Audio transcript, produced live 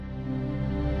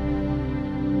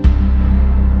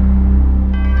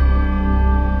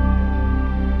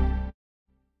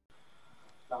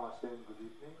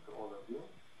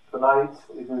tonight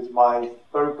it is my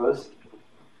purpose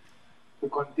to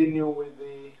continue with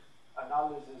the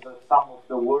analysis of some of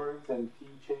the words and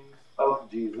teachings of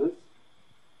Jesus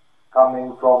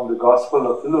coming from the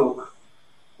Gospel of Luke.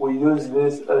 We use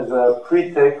this as a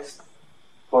pretext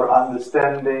for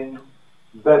understanding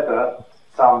better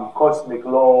some cosmic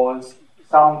laws,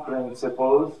 some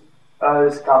principles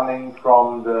as coming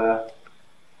from the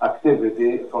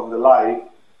activity, from the life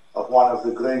of one of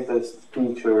the greatest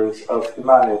teachers of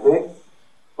humanity.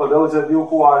 For those of you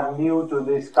who are new to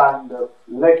this kind of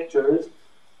lectures,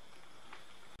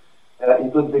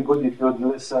 it would be good if you would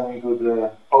listen to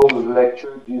the old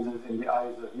lecture, Jesus in the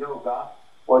Eyes of Yoga,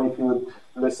 or if you would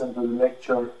listen to the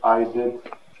lecture I did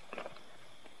a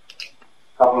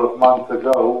couple of months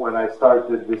ago when I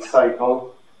started this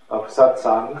cycle of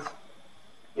satsangs,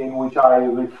 in which I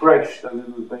refreshed a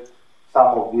little bit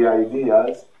some of the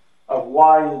ideas of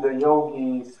why the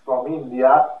yogis from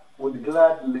India would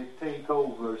gladly take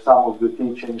over some of the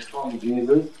teachings from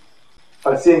Jesus,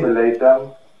 assimilate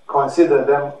them, consider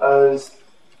them as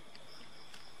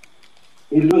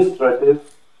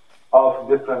illustrative of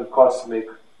different cosmic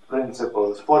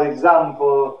principles. For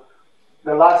example,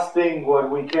 the last thing where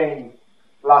we came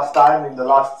last time in the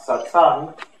last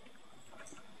satsang,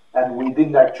 and we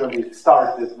didn't actually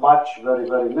start it much, very,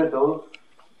 very little,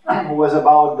 was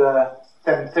about the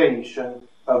temptation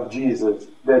of Jesus.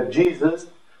 That Jesus,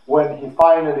 when he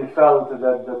finally felt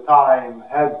that the time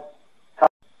had come,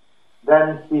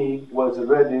 then he was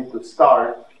ready to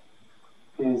start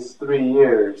his 3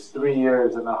 years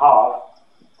and a half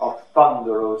of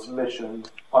thunderous mission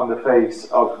on the face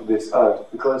of this earth.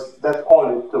 Because that's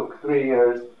all it took, 3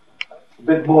 years, a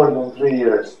bit more than 3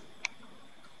 years.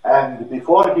 And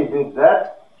before he did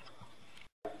that,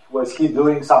 was he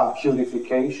doing some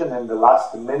purification in the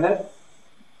last minute?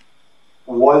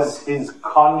 Was his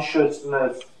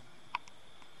consciousness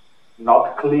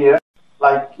not clear?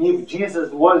 Like if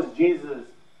Jesus was Jesus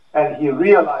and he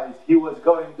realized he was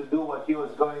going to do what he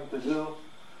was going to do,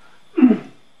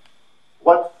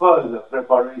 what further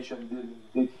preparation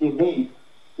did he need?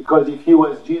 Because if he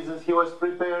was Jesus, he was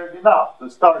prepared enough to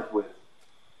start with.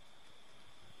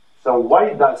 So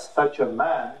why does such a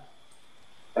man,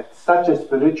 at such a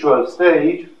spiritual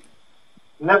stage,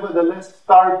 nevertheless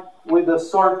start with a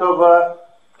sort of a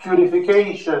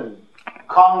purification,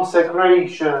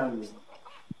 consecration,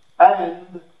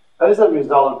 and as a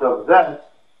result of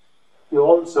that, he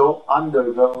also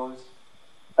undergoes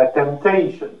a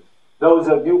temptation. Those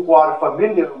of you who are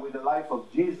familiar with the life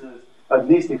of Jesus, at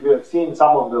least if you have seen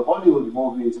some of the Hollywood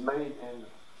movies made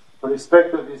in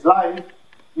respect of his life,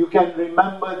 you can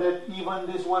remember that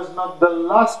even this was not the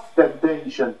last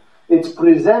temptation. It's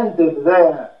presented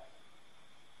there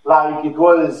like it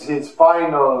was his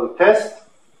final test,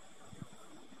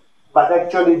 but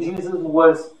actually Jesus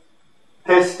was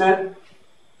tested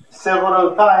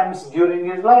several times during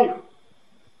his life.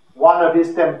 One of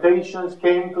his temptations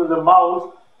came to the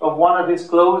mouth of one of his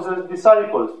closest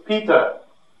disciples, Peter.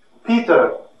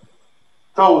 Peter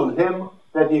told him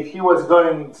that if he was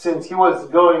going, since he was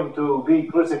going to be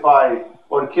crucified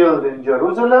or killed in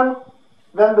Jerusalem,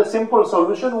 then the simple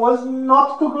solution was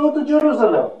not to go to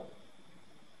Jerusalem,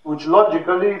 which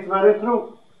logically is very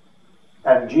true.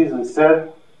 And Jesus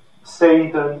said,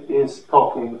 Satan is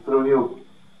talking through you.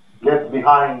 Get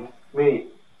behind me.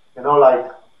 You know,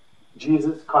 like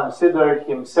Jesus considered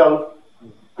himself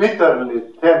bitterly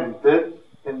tempted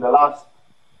in the last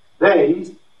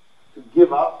days to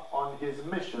give up on his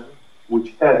mission,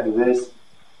 which had this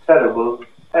terrible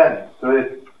end to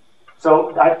it.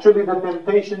 So actually the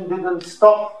temptation didn't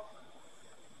stop.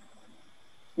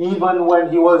 Even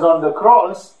when he was on the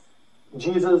cross,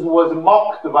 Jesus was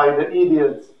mocked by the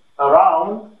idiots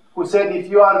around who said, if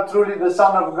you are truly the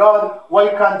Son of God, why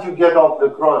can't you get off the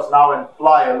cross now and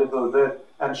fly a little bit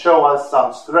and show us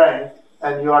some strength,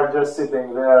 and you are just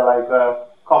sitting there like a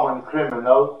common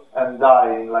criminal and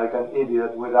dying like an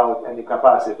idiot without any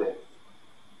capacity.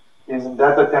 Isn't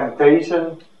that a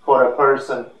temptation for a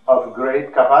person of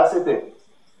great capacity?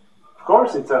 Of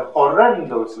course, it's a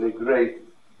horrendously great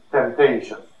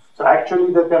temptation. So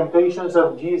actually the temptations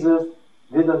of Jesus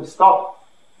didn't stop.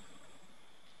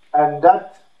 And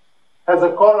that has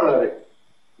a corollary.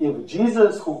 If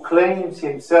Jesus, who claims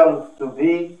himself to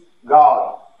be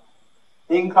God,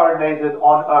 incarnated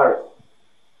on earth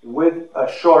with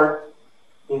a short,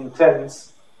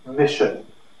 intense mission,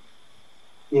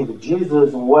 if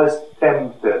Jesus was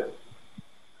tempted,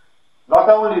 not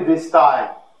only this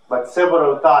time, but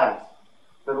several times,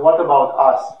 then what about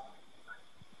us?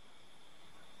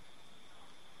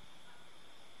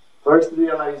 First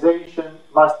realization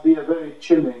must be a very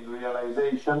chilling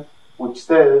realization, which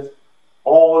says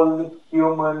All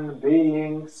human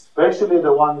beings, especially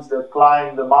the ones that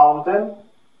climb the mountain,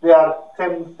 they are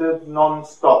tempted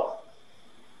non-stop.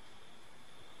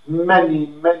 Many,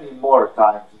 many more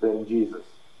times than Jesus.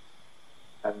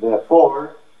 And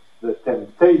therefore, the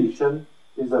temptation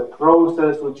is a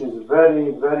process which is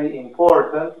very, very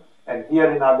important. And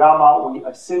here in Agama, we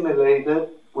assimilate it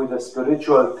with the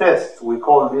spiritual tests. We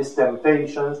call these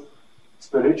temptations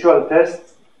spiritual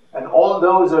tests. And all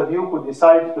those of you who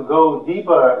decide to go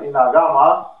deeper in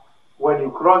Agama, when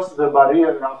you cross the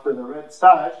barrier after the red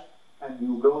sash, and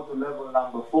you go to level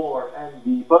number 4 and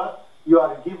deeper, you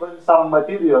are given some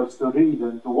materials to read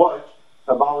and to watch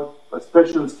about a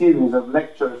special series of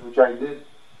lectures which I did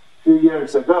a few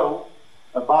years ago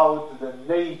about the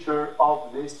nature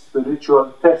of these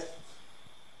spiritual tests.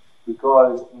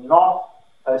 Because not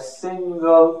a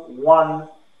single one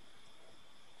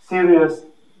serious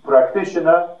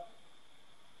practitioner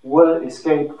will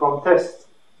escape from tests.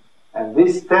 And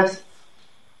these tests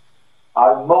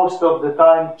are most of the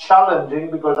time challenging,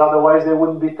 because otherwise they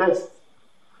wouldn't be tests.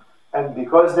 And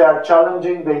because they are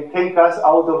challenging, they take us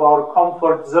out of our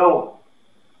comfort zone.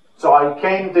 So I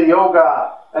came to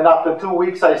yoga, and after 2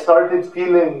 weeks I started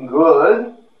feeling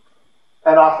good,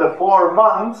 and after 4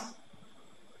 months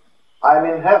I'm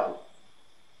in hell.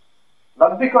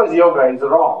 Not because yoga is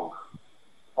wrong.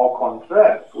 Au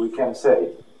contraire, we can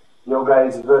say yoga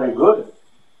is very good,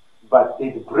 but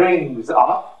it brings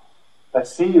up a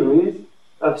series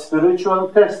of spiritual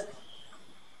tests.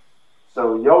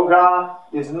 So yoga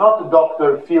is not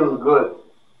Dr. Feel Good.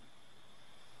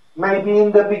 Maybe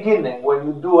in the beginning, when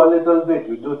you do a little bit,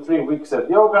 you do 3 weeks of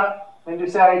yoga, and you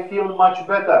say, I feel much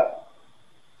better.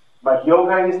 But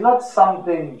yoga is not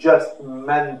something just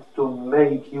meant to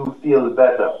make you feel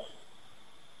better.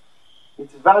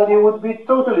 Its value would be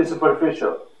totally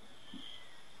superficial.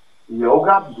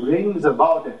 Yoga brings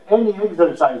about, in any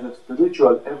exercise of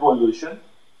spiritual evolution,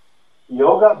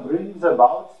 yoga brings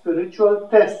about spiritual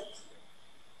tests.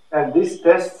 And these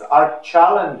tests are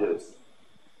challenges.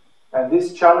 And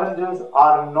these challenges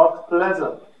are not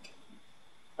pleasant.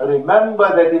 Remember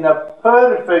that in a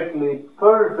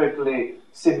perfectly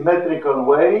symmetrical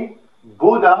way,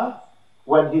 Buddha,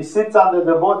 when he sits under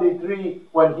the Bodhi tree,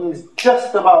 when he is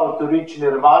just about to reach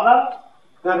Nirvana,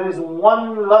 there is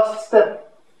one last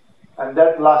step. And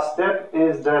that last step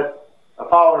is that a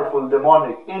powerful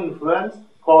demonic influence,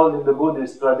 called in the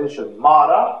Buddhist tradition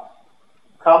Mara,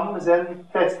 comes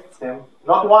and tests him,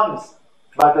 not once,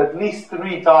 but at least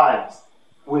 3 times,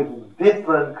 with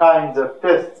different kinds of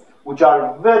tests, which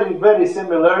are very, very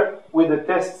similar with the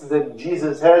tests that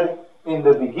Jesus had in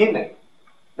the beginning.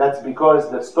 That's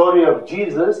because the story of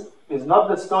Jesus is not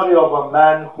the story of a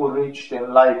man who reached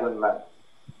enlightenment.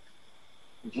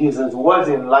 Jesus was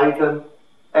enlightened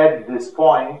at this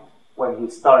point when he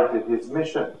started his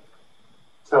mission.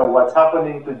 So what's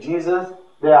happening to Jesus?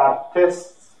 There are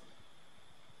tests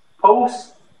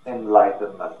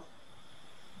post-enlightenment,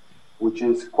 which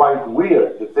is quite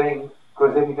weird to think,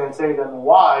 because then you can say, then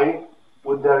why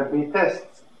would there be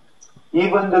tests?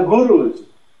 Even the gurus,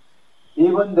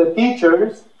 even the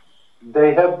teachers,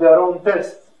 they have their own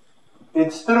tests.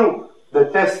 It's true, the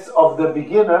tests of the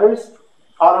beginners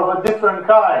are of a different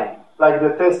kind. Like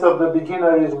the test of the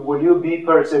beginner is, will you be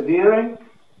persevering?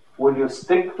 Will you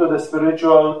stick to the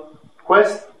spiritual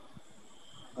quest?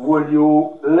 Will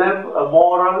you live a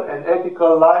moral and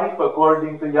ethical life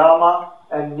according to Yama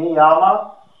and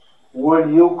Niyama?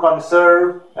 Will you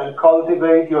conserve and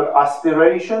cultivate your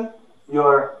aspiration,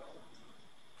 your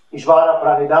Ishvara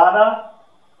Pranidhana?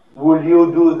 Will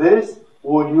you do this?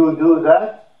 Will you do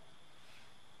that?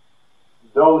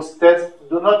 Those tests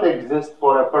do not exist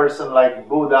for a person like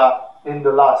Buddha in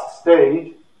the last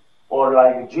stage, or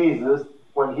like Jesus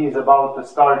when he is about to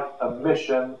start a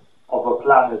mission of a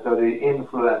planetary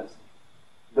influence.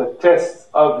 The tests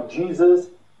of Jesus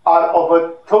are of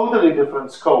a totally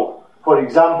different scope. For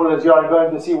example, as you are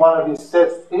going to see, one of his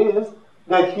tests is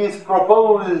that he's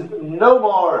proposed no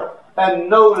more and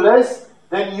no less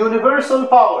than universal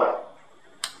power.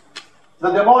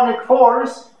 The demonic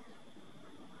force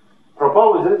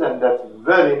proposes, and that's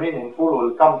very meaningful,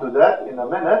 we'll come to that in a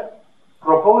minute,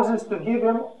 proposes to give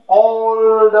him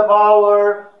all the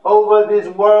power over this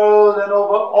world and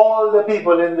over all the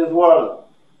people in this world.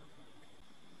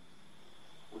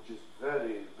 Which is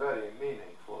very, very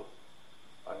meaningful.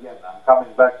 Again, I'm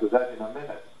coming back to that in a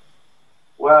minute.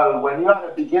 Well, when you are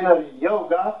a beginner in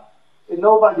yoga,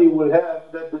 nobody will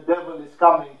have that the devil is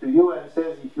coming to you and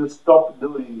says, if you stop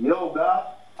doing yoga,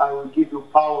 I will give you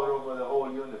power over the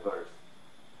whole universe.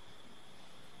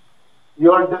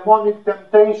 Your demonic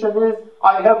temptation is,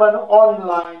 I have an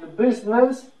online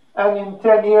business and in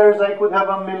 10 years I could have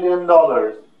 $1 million.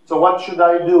 So what should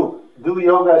I do? Do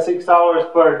yoga 6 hours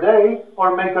per day,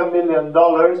 or make $1 million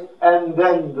and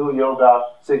then do yoga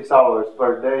 6 hours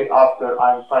per day after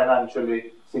I'm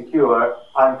financially secure,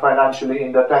 I'm financially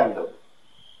independent?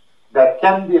 That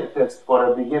can be a test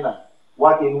for a beginner.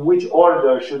 In which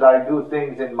order should I do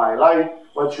things in my life?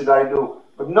 What should I do?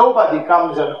 But nobody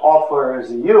comes and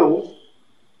offers you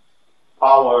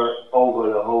power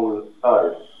over the whole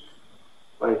earth.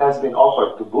 Well, it has been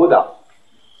offered to Buddha.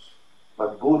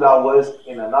 But Buddha was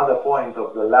in another point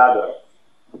of the ladder.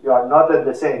 You are not at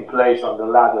the same place on the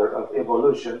ladder of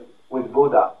evolution with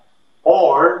Buddha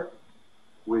or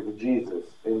with Jesus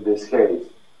in this case.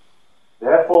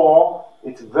 Therefore,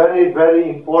 it's very, very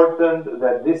important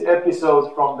that these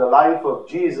episodes from the life of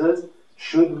Jesus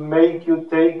should make you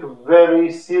take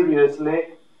very seriously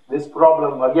this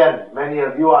problem. Again, many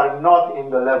of you are not in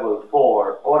the level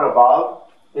 4 or above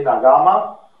in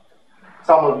Agama.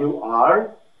 Some of you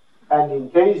are. And in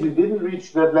case you didn't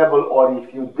reach that level, or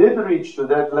if you did reach to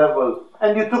that level,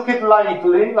 and you took it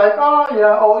lightly, like,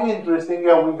 interesting,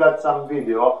 we got some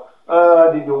video.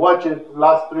 Did you watch it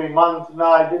last 3 months? No,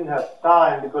 I didn't have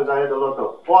time because I had a lot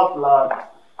of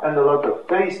potluck and a lot of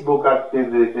Facebook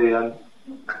activity. And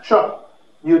sure,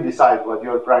 you decide what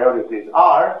your priorities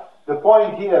are. The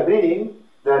point here being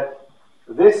that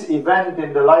this event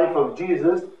in the life of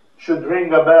Jesus should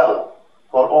ring a bell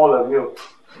for all of you.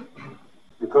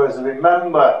 Because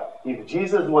remember, if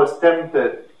Jesus was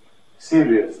tempted,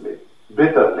 seriously,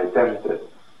 bitterly tempted,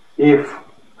 if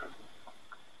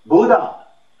Buddha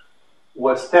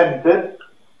was tempted,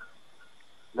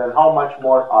 then how much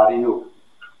more are you?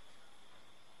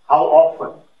 How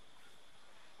often?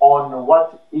 On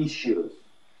what issues?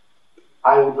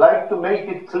 I would like to make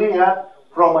it clear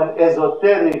from an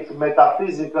esoteric,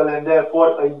 metaphysical, and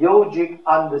therefore a yogic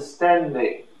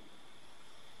understanding.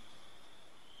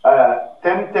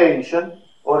 Temptation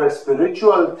or a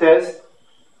spiritual test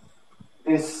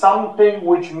is something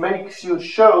which makes you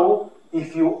show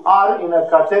if you are in a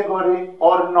category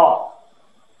or not.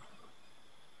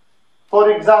 For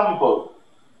example,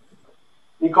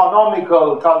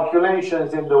 economical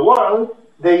calculations in the world,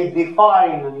 they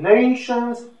define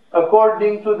nations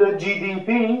according to the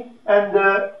GDP and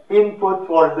the input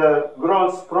for the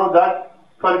gross product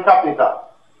per capita.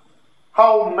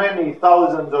 How many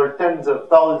thousands or tens of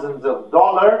thousands of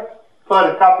dollars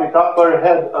per capita, per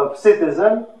head of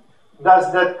citizen,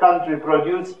 does that country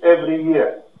produce every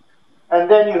year? And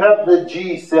then you have the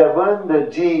G7, the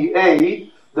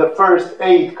G8, the first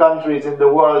 8 countries in the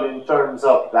world in terms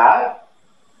of that.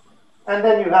 And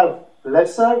then you have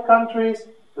lesser countries,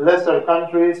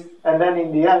 and then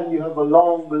in the end you have a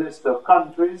long list of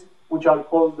countries which are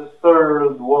called the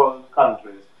third world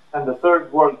countries. And the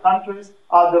third world countries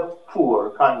are the poor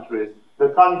countries, the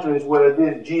countries where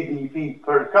this GDP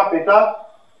per capita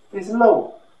is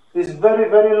low, is very,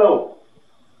 very low.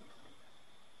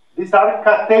 These are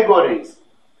categories.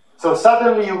 So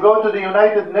suddenly you go to the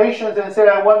United Nations and say,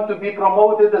 I want to be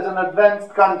promoted as an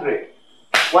advanced country.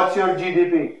 What's your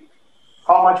GDP?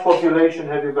 How much population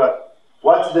have you got?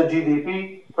 What's the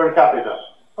GDP per capita?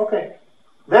 Okay.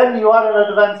 Then you are an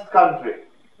advanced country.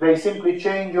 They simply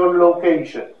change your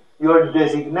location. Your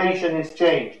designation is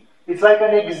changed. It's like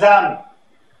an exam,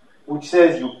 which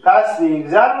says you pass the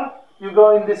exam, you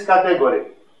go in this category.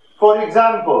 For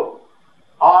example,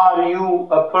 are you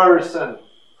a person,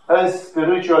 a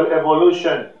spiritual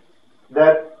evolution,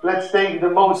 that, let's take the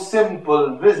most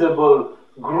simple, visible,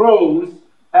 gross,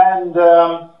 and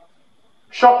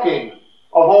shocking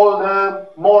of all the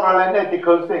moral and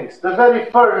ethical things. The very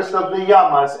first of the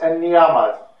yamas and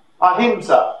niyamas,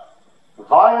 ahimsa,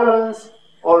 violence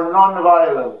or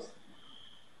non-violence.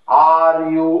 Are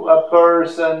you a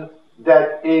person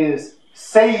that is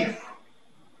safe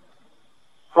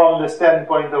from the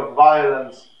standpoint of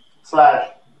violence /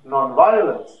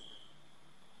 non-violence?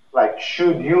 Like,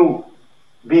 should you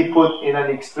be put in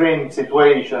an extreme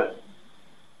situation?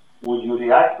 Would you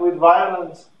react with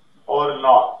violence or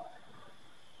not?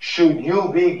 Should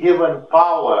you be given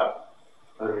power,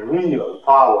 real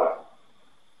power,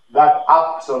 that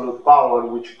absolute power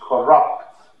which corrupts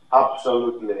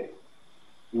absolutely?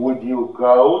 Would you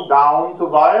go down to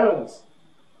violence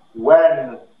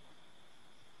when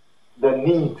the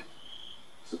need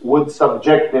would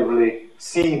subjectively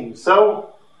seem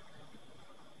so?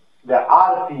 There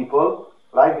are people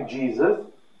like Jesus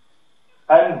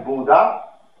and Buddha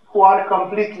who are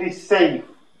completely safe,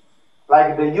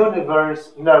 like the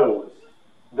universe knows.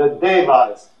 The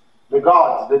devas, the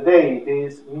gods, the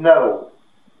deities know.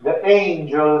 The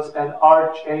angels and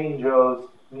archangels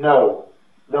know.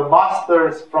 The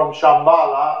masters from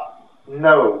Shambhala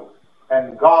know,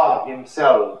 and God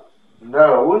Himself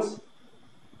knows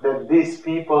that these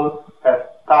people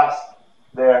have passed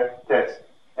their test.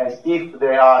 And if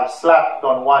they are slapped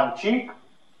on one cheek,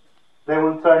 they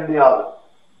will turn the other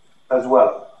as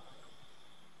well.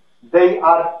 They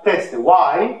are tested.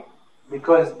 Why?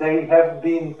 Because they have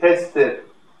been tested.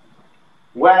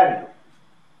 When?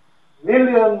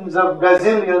 Millions of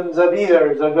gazillions of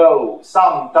years ago,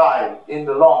 sometime in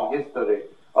the long history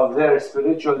of their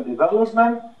spiritual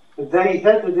development, they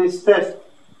had this test.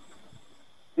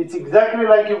 It's exactly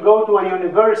like you go to a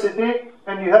university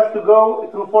and you have to go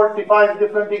through 45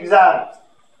 different exams.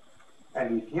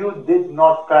 And if you did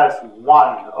not pass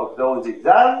one of those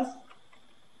exams,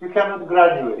 you cannot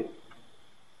graduate.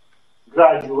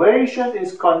 Graduation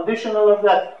is conditional of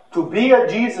that. To be a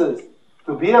Jesus,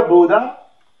 to be a Buddha,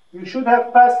 you should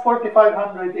have passed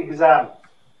 4,500 exams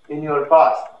in your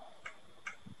past.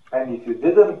 And if you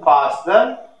didn't pass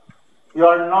them, you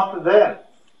are not there.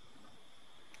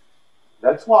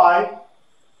 That's why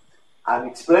I'm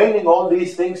explaining all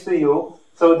these things to you,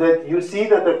 so that you see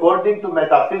that according to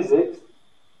metaphysics,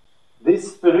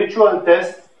 these spiritual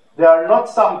tests, they are not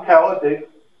some chaotic,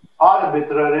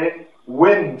 arbitrary,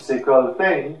 whimsical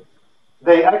thing.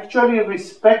 They actually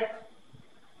respect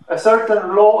a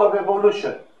certain law of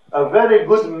evolution. A very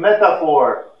good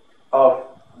metaphor of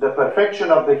the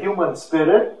perfection of the human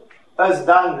spirit, as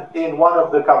done in one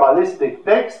of the Kabbalistic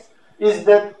texts, is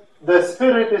that the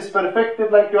spirit is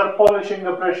perfected like you are polishing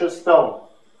a precious stone.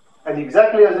 And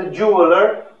exactly as a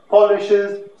jeweler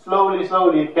polishes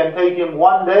slowly, it can take him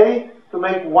one day to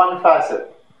make one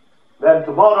facet. Then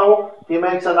tomorrow he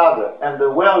makes another. And the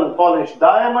well-polished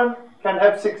diamond can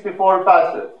have 64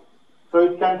 facets. So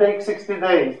it can take 60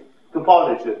 days to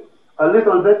polish it. A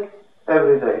little bit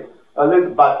every day.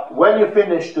 But when you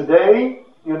finish today,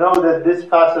 you know that this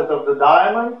facet of the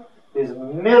diamond is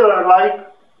mirror-like,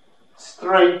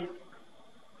 straight,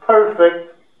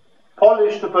 perfect,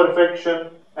 polished to perfection,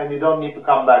 and you don't need to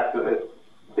come back to it.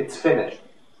 It's finished.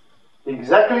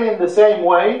 Exactly in the same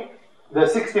way, the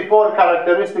 64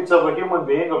 characteristics of a human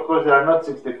being, of course they are not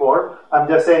 64, I'm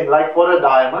just saying like for a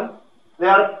diamond, they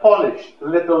are polished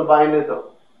little by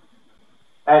little.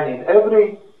 And in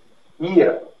every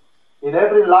year, in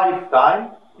every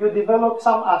lifetime, you develop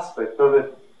some aspect of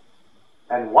it.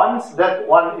 And once that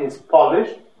one is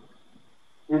polished,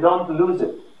 you don't lose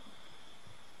it.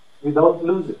 You don't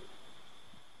lose it.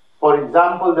 For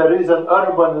example, there is an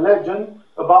urban legend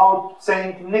about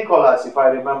Saint Nicholas, if I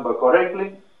remember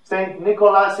correctly. Saint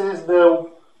Nicholas is the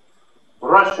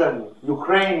Russian,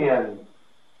 Ukrainian,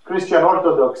 Christian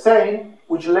Orthodox saint,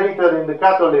 which later in the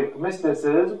Catholic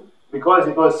mysticism, because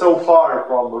it was so far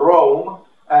from Rome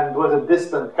and was a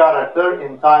distant character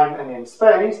in time and in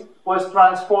space, was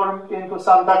transformed into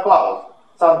Santa Claus.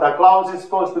 Santa Claus is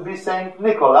supposed to be Saint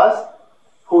Nicholas,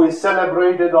 who is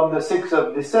celebrated on the 6th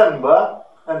of December,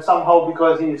 and somehow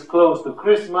because he is close to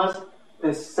Christmas,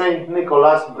 this Saint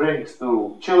Nicholas brings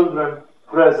to children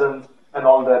presents and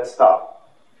all that stuff.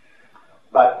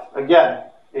 But again,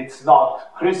 it's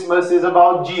not. Christmas is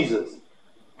about Jesus.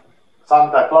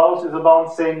 Santa Claus is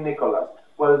about Saint Nicholas.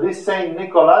 Well, this Saint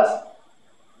Nicholas,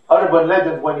 urban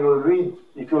legend, when you read,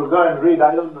 if you'll go and read,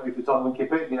 I don't know if it's on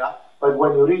Wikipedia, but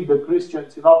when you read the Christian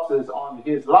synopsis on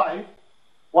his life,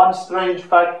 one strange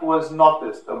fact was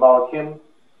noticed about him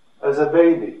as a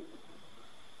baby.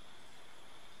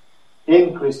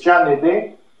 In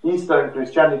Christianity, Eastern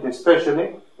Christianity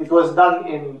especially, it was done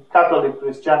in Catholic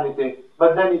Christianity,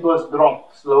 but then it was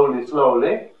dropped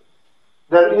slowly.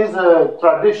 There is a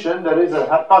tradition, there is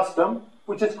a custom,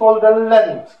 which is called a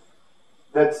Lent,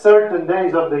 that certain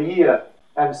days of the year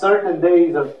and certain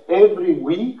days of every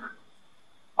week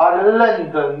are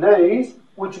Lenten days,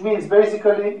 which means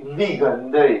basically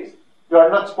vegan days. You are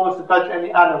not supposed to touch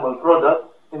any animal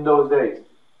product in those days.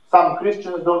 Some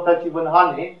Christians don't touch even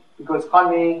honey, because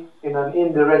honey, in an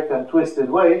indirect and twisted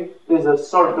way, is a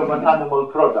sort of an animal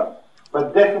product.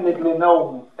 But definitely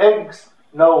no eggs,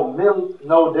 no milk,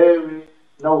 no dairy,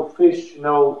 no fish,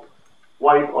 no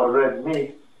white or red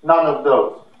meat, none of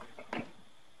those.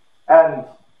 And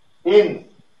in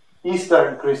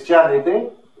Eastern Christianity,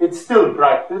 it's still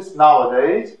practiced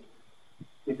nowadays.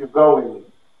 If you go in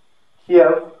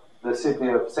Kiev, the city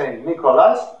of Saint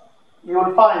Nicholas, you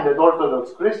will find that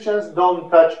Orthodox Christians don't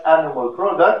touch animal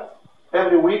products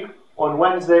every week on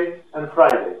Wednesday and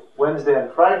Friday. Wednesday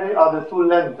and Friday are the two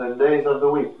Lenten days of the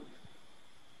week.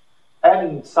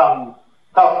 And some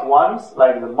tough ones,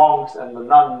 like the monks and the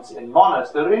nuns in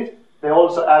monasteries, they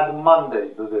also add Monday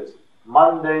to this.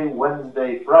 Monday,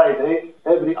 Wednesday, Friday,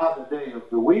 every other day of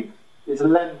the week is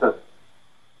Lenten.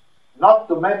 Not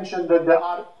to mention that there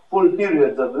are full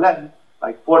periods of Lent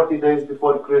like 40 days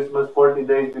before Christmas, 40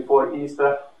 days before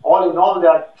Easter. All in all,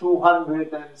 there are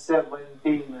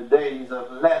 217 days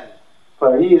of Lent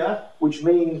per year, which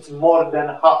means more than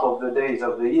half of the days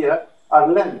of the year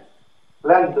are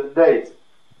Lenten days.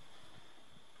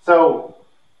 So,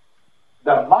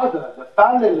 the mother, the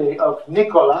family of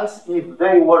Nicholas, if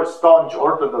they were staunch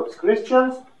Orthodox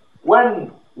Christians,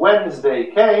 when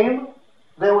Wednesday came,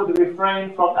 they would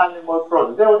refrain from animal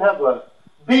products. They would have a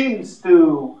bean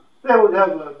stew, they would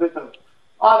have a bit of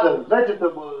other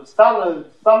vegetables, salad,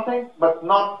 something, but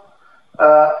not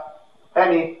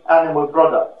any animal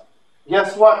product.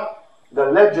 Guess what? The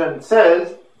legend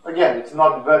says, again, it's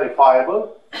not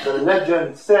verifiable, the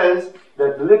legend says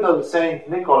that little Saint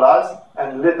Nicholas,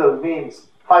 and little means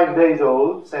 5 days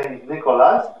old, Saint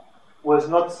Nicholas, was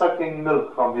not sucking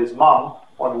milk from his mom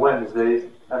on Wednesdays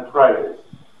and Fridays.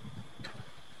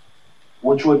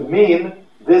 Which would mean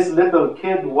this little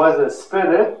kid was a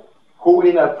spirit who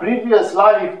in a previous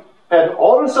life had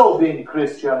also been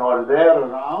Christian or there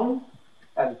around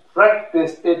and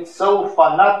practiced it so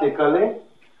fanatically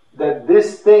that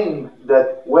this thing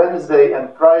that Wednesday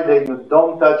and Friday you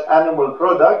don't touch animal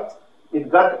products, it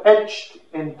got etched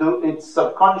into its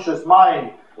subconscious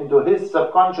mind, into his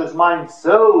subconscious mind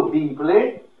so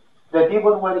deeply that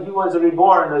even when he was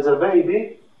reborn as a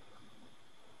baby,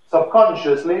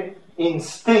 subconsciously,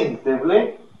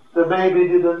 instinctively, the baby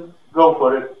didn't go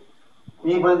for it.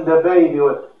 Even the baby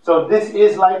was. So this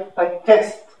is like a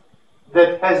test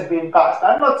that has been passed.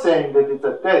 I'm not saying that it's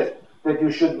a test that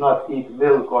you should not eat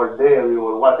milk or dairy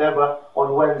or whatever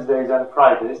on Wednesdays and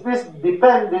Fridays. This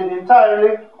depended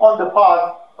entirely on the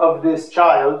path of this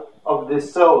child, of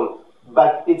this soul.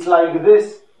 But it's like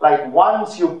this, like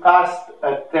once you passed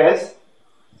a test,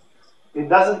 it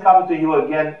doesn't come to you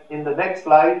again in the next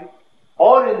life,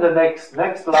 or in the next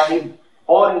life,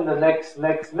 or in the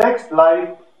next life,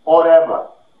 or ever.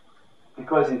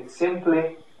 Because it's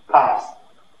simply passed.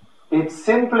 It's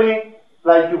simply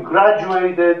like you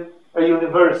graduated a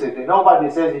university. Nobody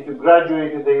says if you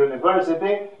graduated a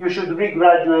university, you should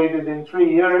re-graduate it in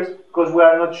 3 years because we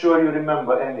are not sure you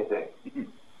remember anything.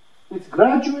 It's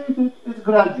graduated, it's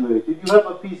graduated. You have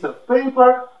a piece of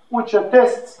paper which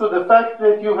attests to the fact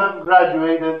that you have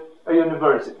graduated a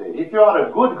university. If you are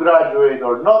a good graduate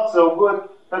or not so good,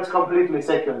 that's completely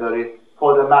secondary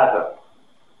for the matter.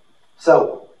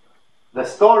 So, the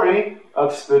story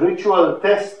of spiritual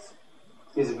tests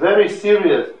is very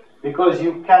serious because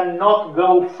you cannot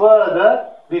go further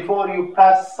before you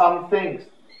pass some things.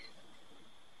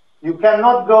 You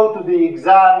cannot go to the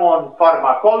exam on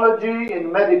pharmacology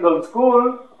in medical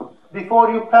school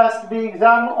before you pass the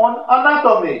exam on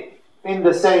anatomy in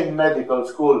the same medical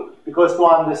school. Because to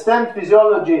understand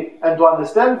physiology and to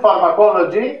understand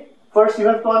pharmacology, first you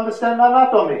have to understand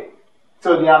anatomy.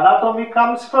 So the anatomy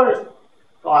comes first.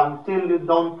 So until you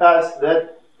don't pass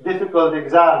that difficult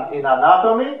exam in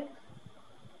anatomy,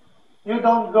 you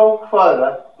don't go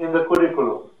further in the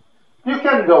curriculum. You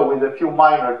can go with a few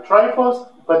minor trifles,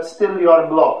 but still you are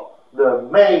blocked. The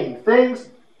main things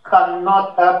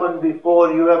cannot happen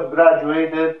before you have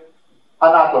graduated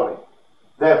anatomy.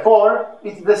 Therefore,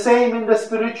 it's the same in the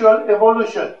spiritual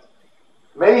evolution.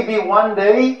 Maybe one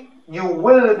day you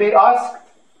will be asked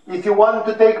if you want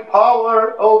to take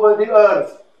power over the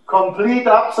earth, complete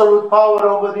absolute power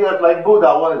over the earth, like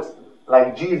Buddha was,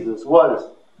 like Jesus was.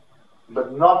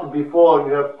 But not before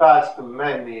you have passed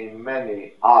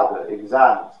many other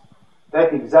exams.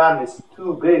 That exam is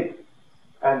too big,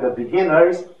 and the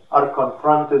beginners are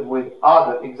confronted with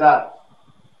other exams.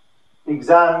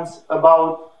 Exams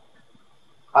about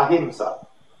ahimsa,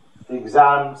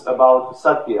 exams about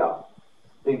satya,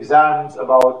 exams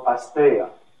about asteya,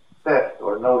 theft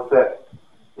or no theft,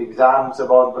 exams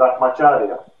about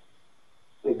brahmacharya,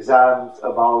 exams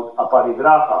about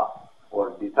aparigraha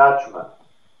or detachment.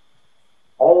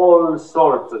 All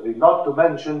sorts of it, not to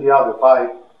mention the other 5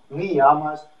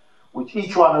 niyamas, which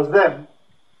each one of them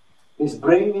is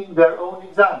bringing their own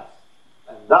exams.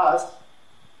 And thus,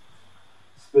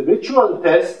 spiritual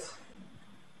tests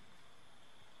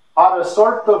are a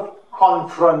sort of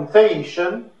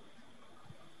confrontation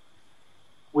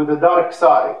with the dark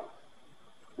side.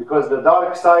 Because the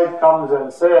dark side comes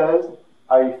and says,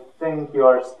 I think you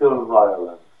are still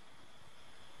violent.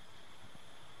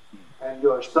 And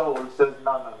your soul says,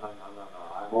 no,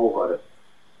 I'm over it.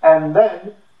 And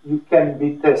then you can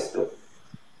be tested.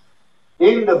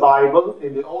 In the Bible,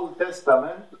 in the Old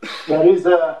Testament, there is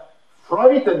a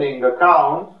frightening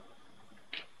account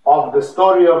of the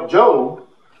story of Job,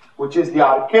 which is the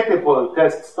archetypal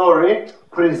test story,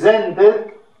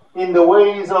 presented in the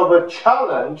ways of a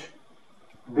challenge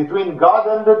between God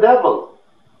and the devil.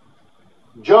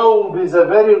 Job is a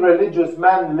very religious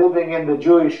man living in the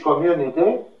Jewish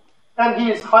community, and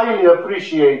he is highly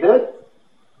appreciated.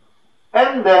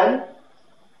 And then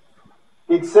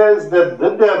it says that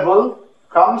the devil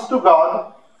comes to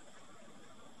God.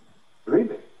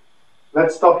 Really?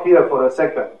 Let's stop here for a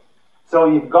second.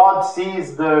 So if God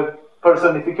sees the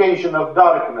personification of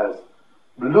darkness,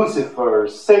 Lucifer,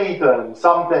 Satan,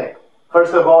 something,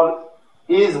 first of all,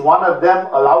 is one of them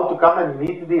allowed to come and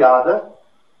meet the other?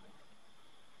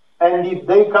 And if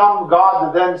they come,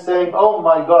 God then saying, oh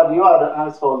my God, you are the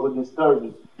asshole who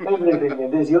disturbs everything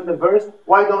in this universe.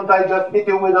 Why don't I just hit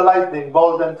you with a lightning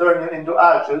bolt and turn you into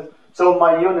ashes so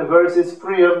my universe is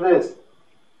free of this?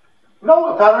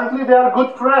 No, apparently they are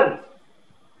good friends.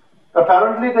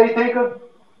 Apparently they take a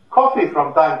coffee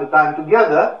from time to time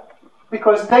together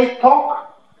because they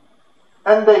talk.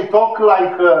 And they talk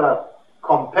like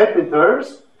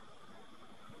competitors,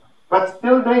 but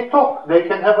still they talk. They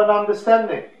can have an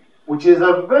understanding, which is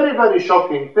a very, very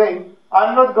shocking thing.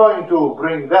 I'm not going to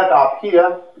bring that up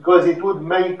here because it would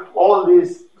make all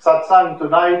this satsang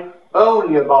tonight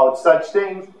only about such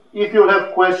things. If you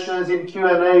have questions in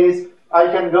Q&As, I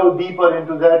can go deeper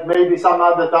into that. Maybe some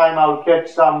other time I'll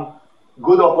catch some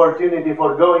good opportunity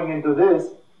for going into this.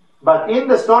 But in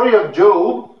the story of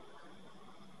Job,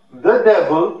 the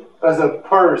devil, as a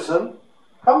person,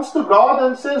 comes to God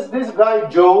and says, this guy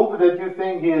Job, that you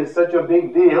think he is such a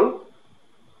big deal,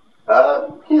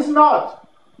 he's not.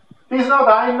 He's not.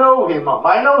 I know him.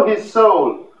 I know his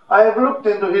soul. I have looked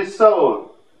into his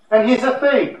soul. And he's a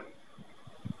fake.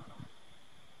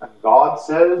 And God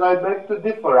says, I beg to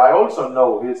differ. I also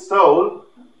know his soul,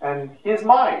 and he's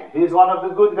mine. He's one of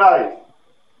the good guys.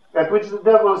 At which the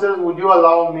devil says, would you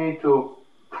allow me to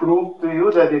prove to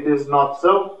you that it is not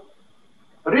so?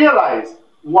 Realize,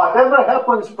 whatever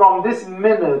happens from this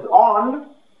minute on,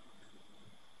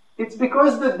 it's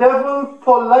because the devil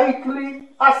politely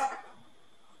asked,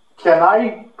 can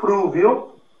I prove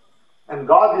you? And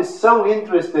God is so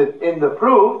interested in the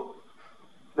proof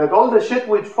that all the shit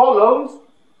which follows,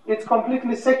 it's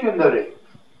completely secondary.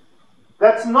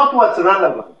 That's not what's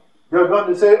relevant. You're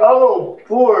going to say, oh,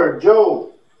 poor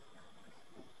Job.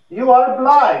 You are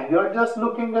blind. You're just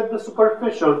looking at the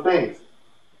superficial things.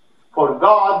 For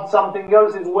God, something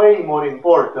else is way more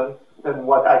important than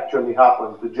what actually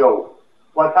happened to Job.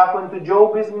 What happened to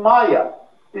Job is Maya.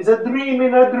 It's a dream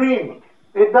in a dream.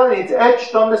 It's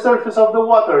etched on the surface of the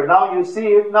water. Now you see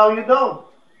it, now you don't.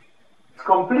 It's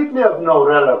completely of no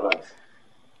relevance.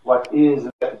 What is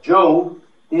that Job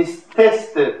is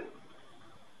tested.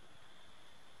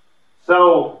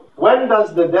 So, when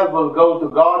does the devil go to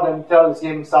God and tells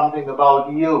him something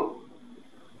about you?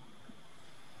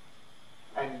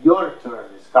 And your turn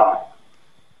is coming.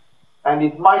 And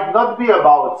it might not be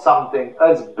about something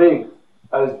as big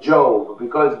as Job,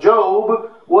 because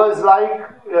Job was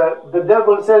like, the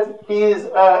devil says, he is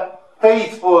a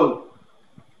faithful,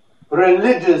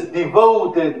 religious,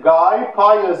 devoted guy,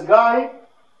 pious guy,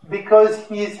 because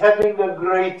he's having a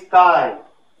great time.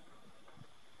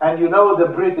 And you know the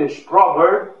British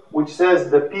proverb, which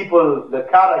says the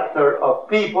character of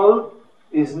people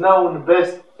is known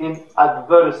best in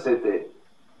adversity.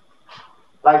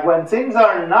 Like when things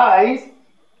are nice,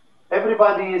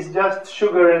 everybody is just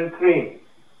sugar and cream.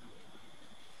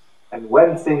 And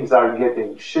when things are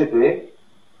getting shitty,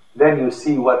 then you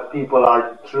see what people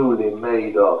are truly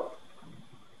made of.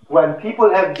 When people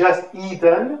have just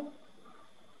eaten,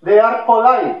 they are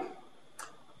polite.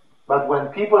 But when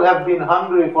people have been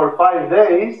hungry for 5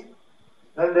 days,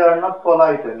 then they are not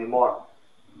polite anymore.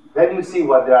 Then you see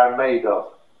what they are made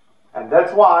of. And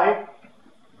that's why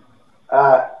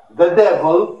the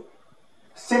devil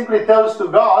simply tells to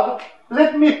God,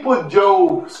 let me put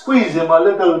Job, squeeze him a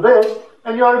little bit,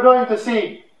 and you are going to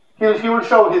see, he will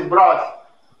show his brass,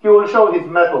 he will show his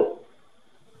metal.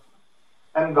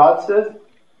 And God says,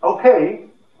 okay,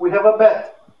 we have a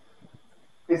bet.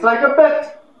 It's like a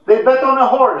bet. They bet on a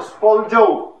horse called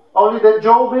Job. Only that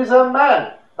Job is a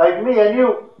man, like me and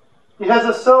you. He has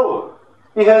a soul.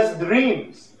 He has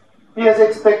dreams. He has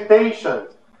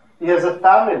expectations. He has a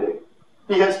family.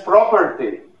 He has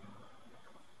property.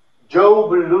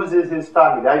 Job loses his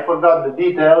family. I forgot the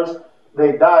details.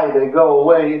 They die, they go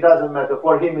away. It doesn't matter.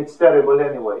 For him, it's terrible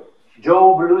anyway.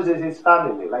 Job loses his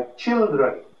family, like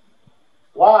children.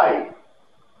 Why?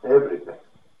 Everything.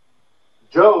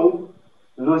 Job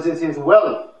loses his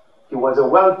wealth. He was a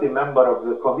wealthy member of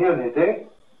the community,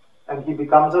 and he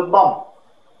becomes a bum.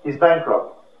 He's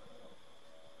bankrupt.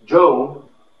 Job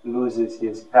loses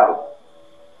his health.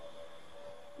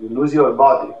 You lose your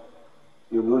body.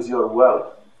 You lose your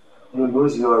wealth. You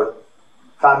lose your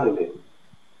family.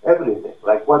 Everything.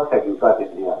 Like, what have you got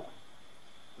in the end?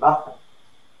 Nothing.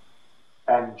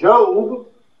 And Job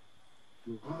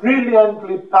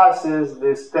brilliantly passes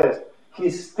this test. He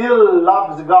still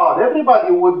loves God.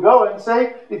 Everybody would go and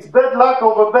say, it's bad luck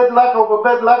over bad luck over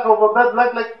bad luck over bad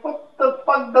luck. Like, what the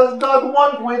fuck does God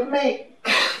want with me?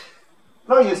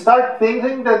 No, you start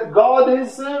thinking that God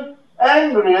is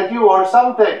angry at you or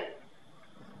something.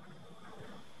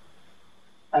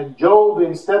 And Job,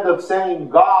 instead of saying,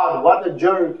 God, what a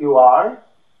jerk you are,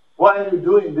 why are you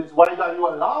doing this? Why are you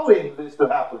allowing this to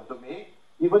happen to me?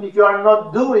 Even if you are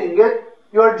not doing it,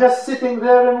 you are just sitting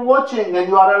there and watching, and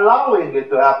you are allowing it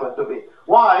to happen to me.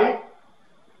 Why?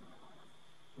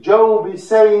 Job is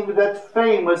saying that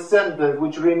famous sentence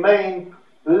which remained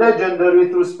legendary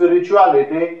through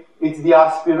spirituality. It's the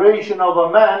aspiration of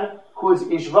a man whose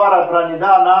Ishvara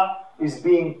Pranidhana is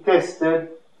being tested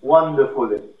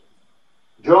wonderfully.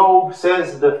 Job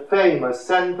says the famous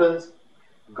sentence,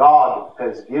 God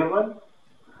has given,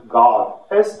 God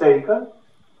has taken,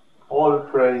 all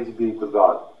praise be to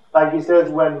God. Like he says,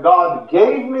 when God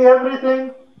gave me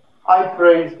everything, I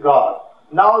praised God.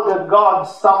 Now that God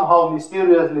somehow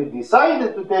mysteriously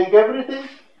decided to take everything,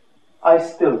 I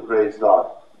still praise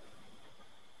God.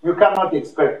 You cannot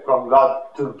expect from God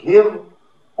to give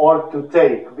or to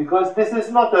take, because this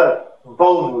is not a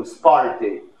bonus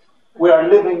party. We are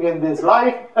living in this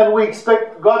life and we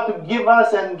expect God to give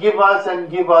us and give us and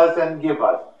give us and give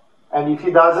us. And if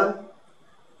He doesn't,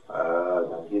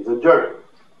 then He's a jerk.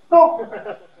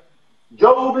 No.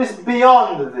 Job is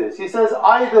beyond this. He says,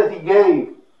 either He gave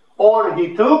or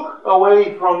He took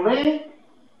away from me.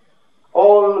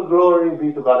 All glory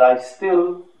be to God. I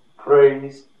still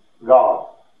praise God.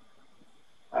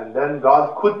 And then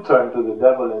God could turn to the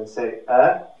devil and say,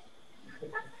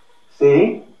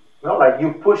 see? No, like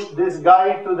you pushed this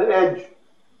guy to the edge.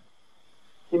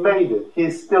 He made it.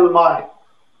 He's still mine.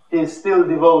 He's still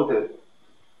devoted.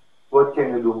 What can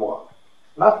you do more?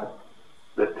 Nothing.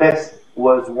 The test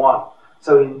was won.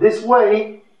 So in this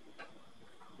way,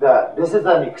 this is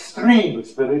an extreme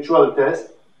spiritual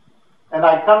test. And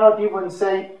I cannot even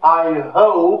say, I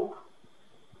hope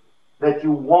that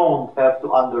you won't have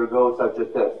to undergo such a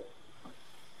test.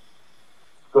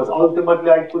 Because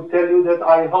ultimately I could tell you that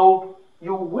I hope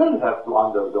you will have to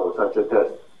undergo such a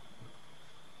test.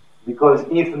 Because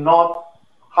if not,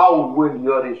 how will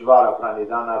your Ishvara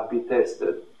Pranidhana be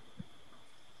tested?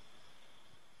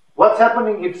 What's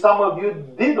happening if some of you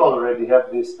did already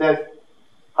have this test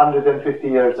 150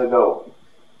 years ago?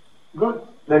 Good.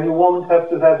 Then you won't have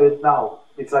to have it now.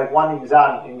 It's like one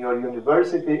exam in your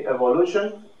university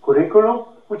evolution curriculum,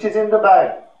 which is in the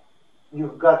bag.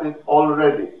 You've got it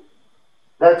already.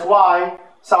 That's why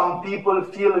some people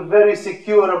feel very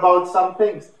secure about some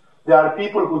things. There are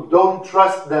people who don't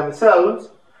trust themselves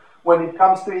when it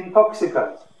comes to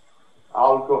intoxicants.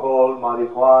 Alcohol,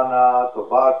 marijuana,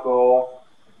 tobacco,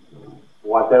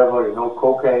 whatever,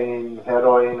 cocaine,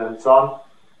 heroin, and so on.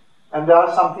 And there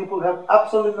are some people who have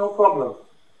absolutely no problem.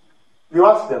 You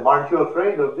ask them, aren't you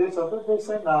afraid of this or that? They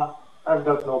say, nah, I've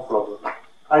got no problem.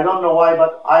 I don't know why,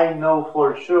 but I know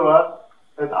for sure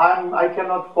that I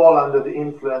cannot fall under the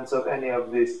influence of any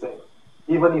of these things.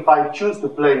 Even if I choose to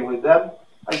play with them,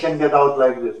 I can get out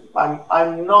like this.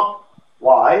 I'm not.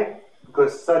 Why?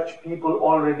 Because such people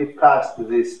already passed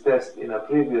this test in a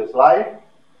previous life,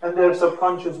 and their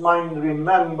subconscious mind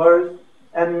remembers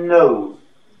and knows.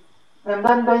 And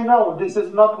then they know, this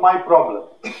is not my problem.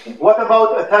 What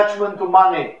about attachment to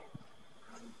money?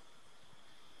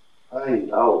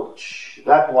 Ouch.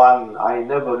 That one, I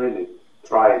never really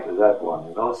tried that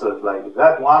one, So it's like,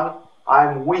 that one,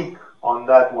 I'm weak on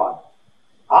that one.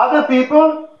 Other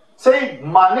people say,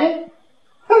 money?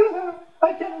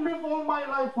 I can live all my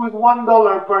life with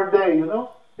 $1 per day,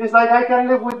 It's like I can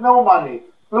live with no money.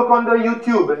 Look on the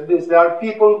YouTube and this. There are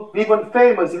people, even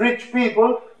famous, rich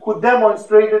people, who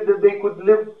demonstrated that they could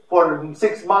live for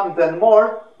 6 months and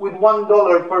more with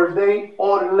 $1 per day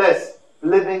or less,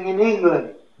 living in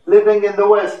England, living in the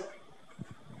West.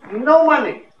 No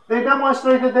money. They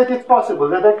demonstrated that it's possible,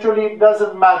 that actually it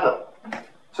doesn't matter.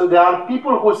 So there are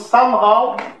people who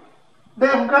somehow,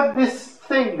 they've got this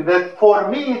thing that for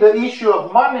me, the issue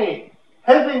of money,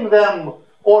 having them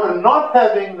or not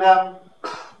having them,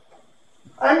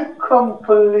 I'm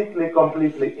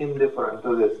completely indifferent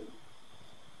to this.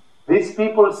 These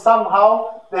people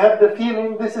somehow, they have the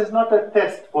feeling this is not a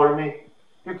test for me.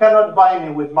 You cannot buy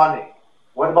me with money.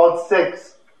 What about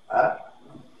sex?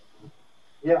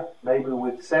 Yeah, maybe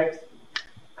with sex,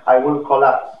 I will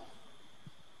collapse.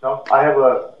 No, I have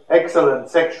an excellent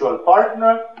sexual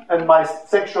partner, and my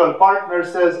sexual partner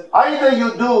says, either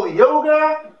you do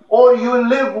yoga or you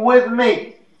live with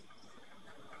me.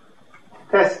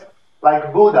 Test,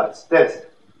 like Buddha's test.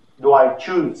 Do I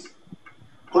choose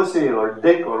pussy or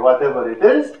dick or whatever it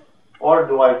is, or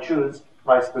do I choose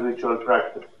my spiritual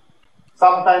practice?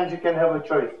 Sometimes you can have a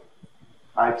choice.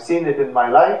 I've seen it in my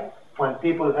life when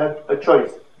people had a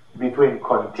choice between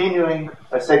continuing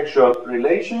a sexual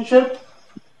relationship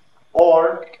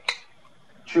or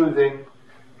choosing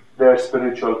their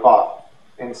spiritual path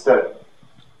instead.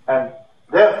 And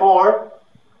therefore,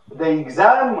 the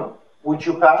exam which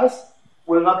you pass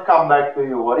will not come back to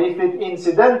you. Or if it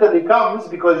incidentally comes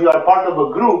because you are part of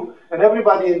a group and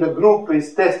everybody in the group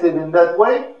is tested in that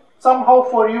way, somehow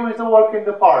for you it's a walk in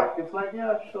the park. It's like,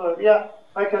 yeah, sure, yeah,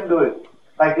 I can do it.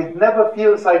 Like it never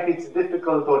feels like it's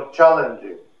difficult or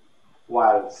challenging.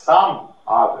 While some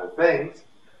other things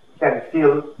can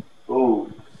feel, oh,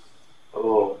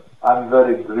 I'm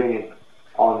very green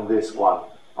on this one.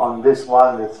 On this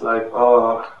one, it's like,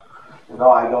 I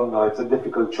don't know, it's a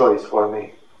difficult choice for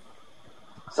me.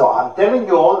 So I'm telling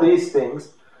you all these things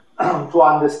to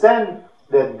understand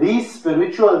that these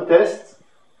spiritual tests,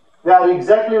 they are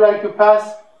exactly like you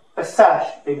pass a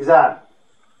SASH exam.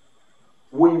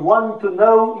 We want to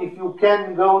know if you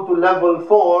can go to level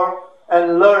 4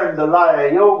 and learn the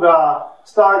Laya Yoga,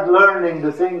 start learning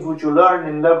the things which you learn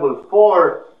in level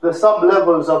 4, the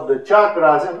sub-levels of the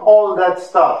chakras and all that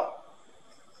stuff.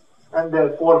 And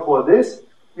therefore for this,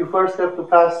 you first have to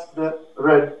pass the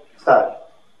red SASH.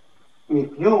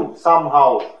 If you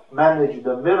somehow manage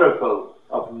the miracle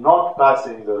of not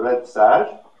passing the red SASH,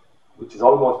 which is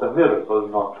almost a miracle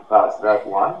not to pass that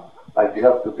one, like you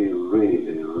have to be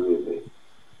really, really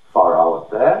far out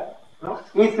there. No?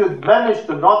 If you manage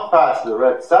to not pass the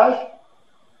red SASH,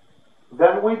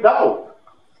 then we doubt.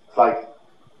 It's like,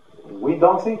 we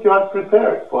don't think you are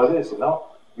prepared for this,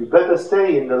 You better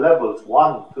stay in the levels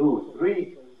 1, 2,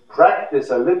 3, practice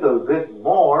a little bit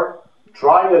more,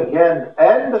 try again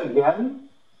and again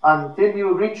until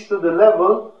you reach to the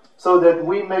level so that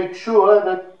we make sure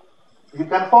that you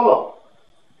can follow.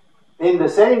 In the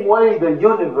same way, the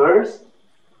universe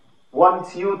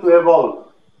wants you to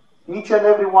evolve. Each and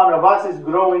every one of us is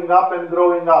growing up and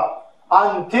growing up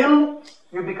until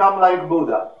you become like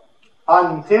Buddha,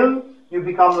 until you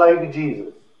become like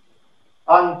Jesus,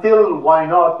 until, why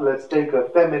not, let's take a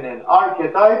feminine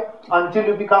archetype, until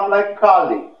you become like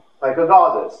Kali, like a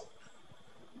goddess.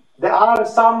 There are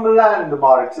some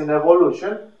landmarks in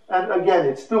evolution, and again,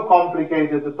 it's too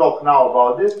complicated to talk now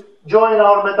about this. Join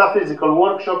our metaphysical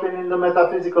workshop, and in the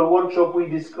metaphysical workshop we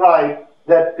describe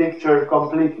that picture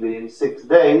completely in 6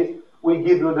 days. We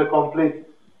give you the complete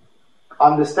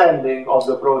understanding of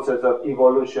the process of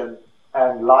evolution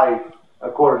and life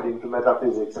according to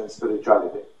metaphysics and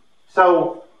spirituality.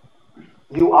 So,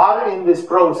 you are in this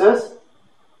process,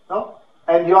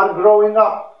 and you are growing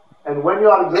up. And when you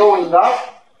are growing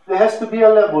up, there has to be a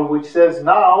level which says,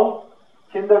 now,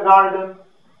 kindergarten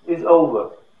is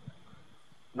over.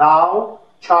 Now,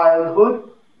 childhood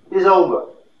is over.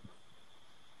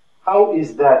 How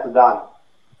is that done?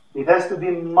 It has to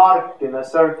be marked in a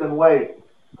certain way.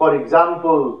 For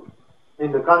example,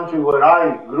 in the country where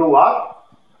I grew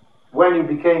up, when you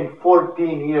became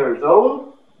 14 years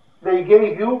old, they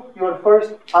gave you your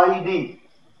first ID.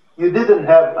 You didn't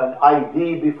have an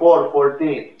ID before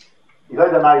 14. You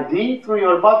had an ID through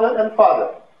your mother and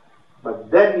father.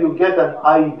 But then you get an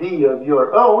ID of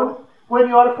your own when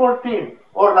you are 14.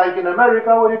 Or like in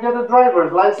America, where you get a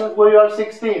driver's license when you are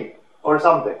 16 or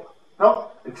something. No?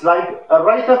 It's like a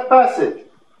rite of passage.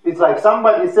 It's like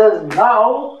somebody says,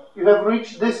 now you have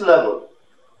reached this level.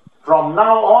 From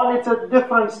now on, it's a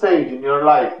different stage in your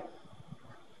life.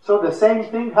 So the same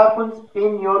thing happens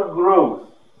in your growth.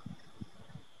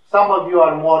 Some of you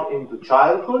are more into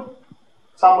childhood.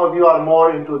 Some of you are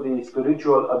more into the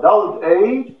spiritual adult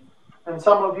age. And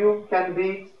some of you can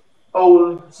be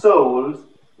old souls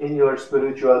in your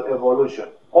spiritual evolution.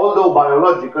 Although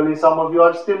biologically some of you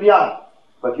are still young.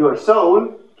 But your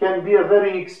soul can be a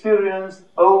very experienced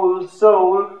old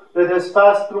soul that has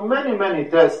passed through many, many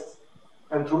tests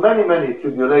and through many, many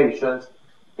tribulations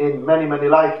in many, many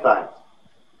lifetimes.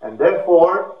 And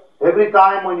therefore, every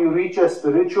time when you reach a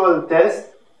spiritual test,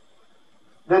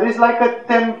 there is like a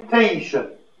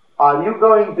temptation. Are you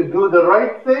going to do the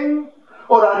right thing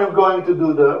or are you going to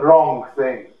do the wrong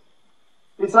thing?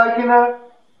 It's like in a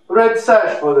red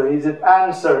sash photo. Is it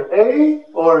answer A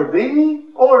or B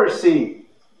or C?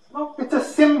 No, it's a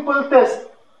simple test,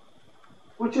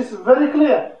 which is very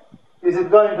clear. Is it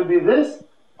going to be this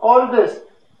or this?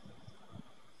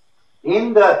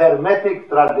 In the Hermetic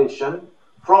tradition,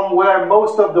 from where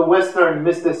most of the Western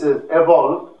mysticism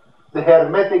evolved, the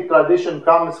Hermetic tradition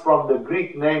comes from the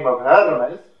Greek name of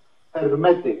Hermes,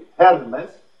 Hermetic, Hermes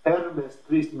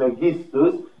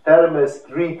Trismegistus, Hermes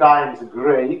 3 times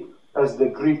great, as the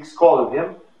Greeks called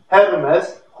him.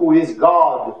 Hermes, who is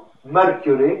God.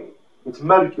 Mercury, it's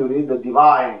Mercury, the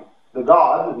divine, the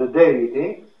God, the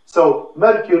deity. So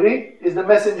Mercury is the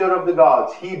messenger of the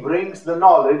gods. He brings the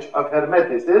knowledge of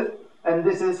Hermeticism, and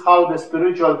this is how the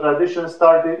spiritual tradition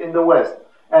started in the West.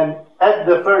 And at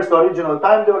the first original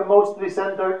time, they were mostly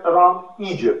centered around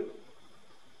Egypt.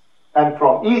 And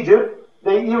from Egypt,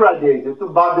 they irradiated to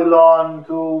Babylon,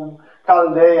 to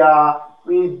Chaldea.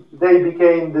 They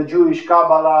became the Jewish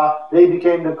Kabbalah. They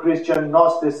became the Christian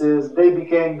Gnosticism. They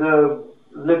became the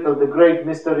great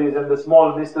mysteries and the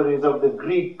small mysteries of the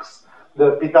Greeks,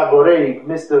 the Pythagorean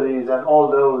mysteries and all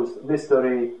those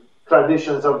mystery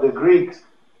traditions of the Greeks.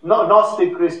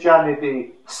 Gnostic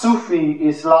Christianity, Sufi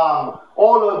Islam,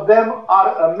 all of them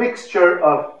are a mixture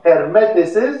of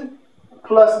Hermeticism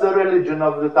plus the religion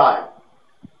of the time.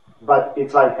 But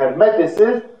it's like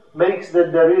Hermeticism makes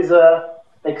that there is a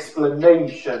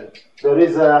explanation, there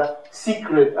is a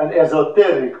secret, an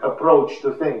esoteric approach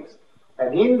to things.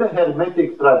 And in the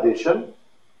Hermetic tradition,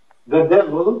 the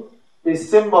devil is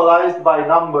symbolized by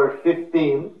number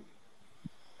 15,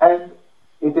 and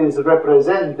it is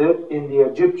represented in the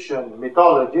Egyptian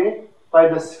mythology by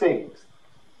the Sphinx.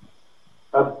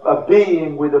 A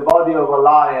being with the body of a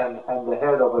lion and the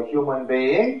head of a human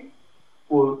being,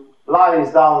 who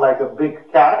lies down like a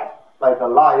big cat, like a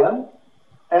lion,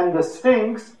 and the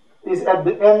Sphinx is at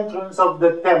the entrance of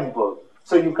the temple.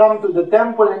 So you come to the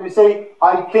temple and you say,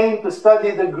 I came to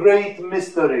study the great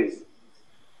mysteries.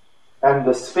 And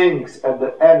the Sphinx at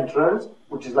the entrance,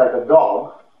 which is like a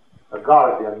dog, a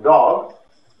guardian dog,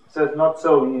 says, not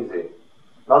so easy,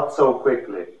 not so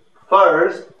quickly.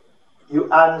 First, you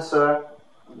answer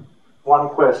one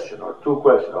question, or two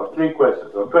questions, or three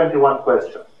questions, or 21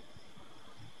 questions.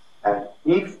 And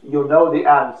if you know the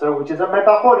answer, which is a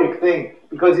metaphoric thing,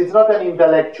 because it's not an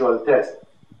intellectual test.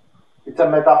 It's a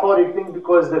metaphoric thing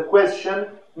because the question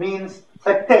means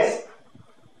a test.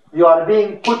 You are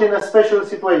being put in a special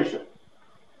situation.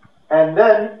 And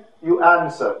then you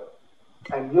answer.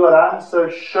 And your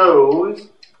answer shows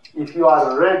if you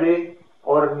are ready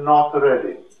or not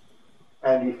ready.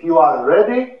 And if you are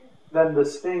ready, then the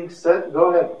Sphinx said,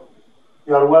 go ahead.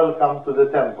 You are welcome to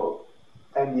the temple.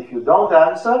 And if you don't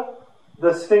answer,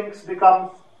 the Sphinx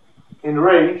becomes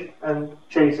enraged and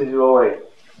chases you away.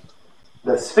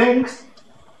 The Sphinx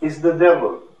is the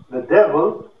devil. The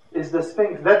devil is the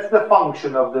Sphinx. That's the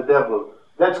function of the devil.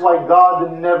 That's why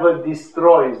God never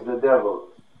destroys the devil.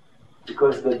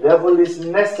 Because the devil is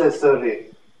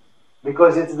necessary.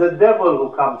 Because it's the devil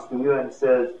who comes to you and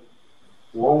says,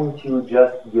 won't you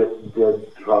just get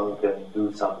dead drunk and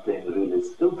do something really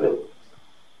stupid?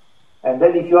 And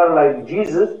then if you are like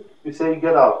Jesus, you say,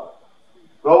 get out.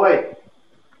 Go away.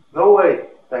 Go away.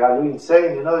 Like, are you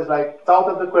insane? You know, it's like, it's out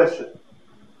of the question.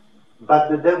 But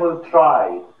the devil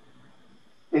tried.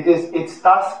 It is its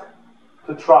task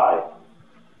to try.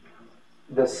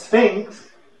 The Sphinx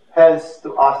has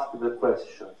to ask the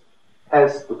question,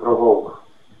 has to provoke.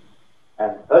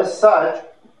 And as such,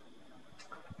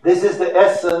 this is the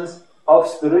essence of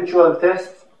spiritual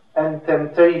tests and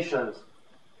temptations.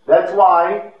 That's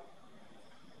why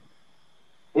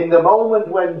in the moment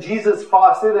when Jesus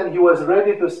fasted and he was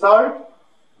ready to start,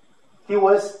 he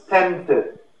was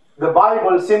tempted. The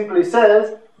Bible simply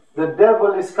says, the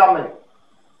devil is coming.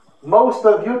 Most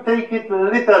of you take it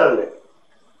literally.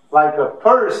 Like a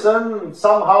person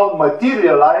somehow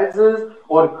materializes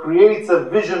or creates a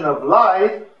vision of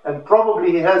light, and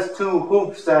probably he has two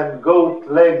hoofs and goat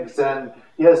legs, and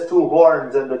he has two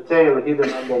horns and the tail hidden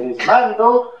under his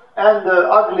mantle, and the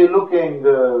ugly-looking,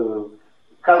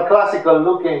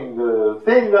 classical-looking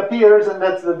thing appears, and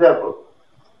that's the devil.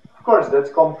 Of course,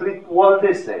 that's complete Walt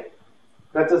Disney.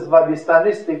 That's a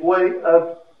Svadistanistic way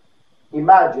of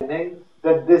imagining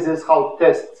that this is how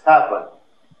tests happen.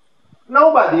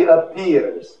 Nobody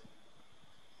appears.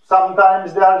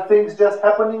 Sometimes there are things just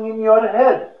happening in your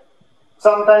head.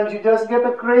 Sometimes you just get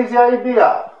a crazy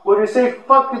idea where you say,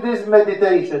 fuck this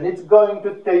meditation, it's going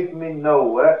to take me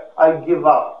nowhere, I give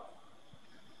up.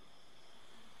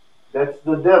 That's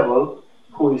the devil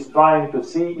who is trying to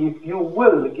see if you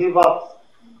will give up.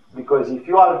 Because if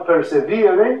you are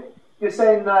persevering, you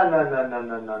say, no.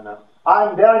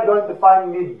 They are going to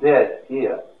find me dead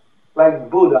here, like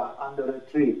Buddha under a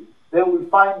tree. They will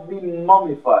find me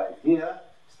mummified here,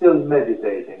 still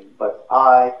meditating. But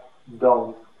I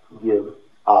don't give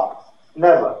up.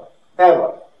 Never.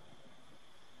 Ever.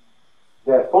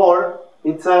 Therefore,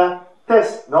 it's a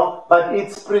test, no? But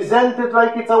it's presented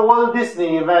like it's a Walt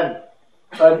Disney event.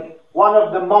 And one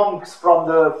of the monks from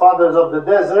the Fathers of the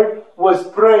Desert was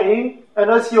praying, and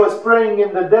as he was praying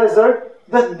in the desert,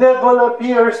 the devil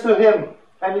appears to him.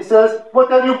 And he says,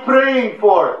 what are you praying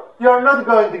for? You're not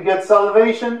going to get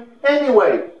salvation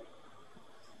anyway.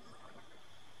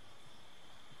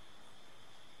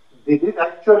 Did it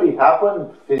actually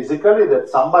happen physically that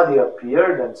somebody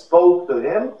appeared and spoke to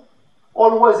him?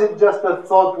 Or was it just a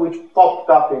thought which popped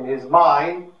up in his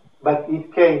mind, but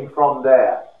it came from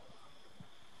there?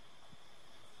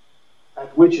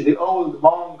 At which the old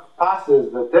monk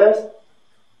passes the test,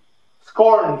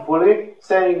 scornfully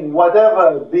saying,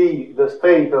 whatever be the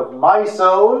fate of my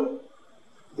soul,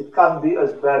 it can't be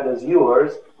as bad as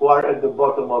yours, who are at the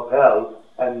bottom of hell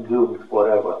and doomed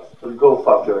forever. So go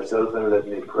fuck yourself and let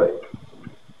me pray.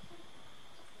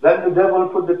 Then the devil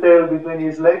put the tail between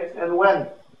his legs and went.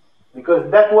 Because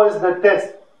that was the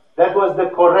test. That was the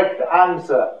correct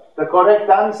answer. The correct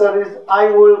answer is,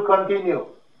 I will continue.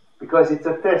 Because it's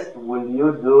a test. Will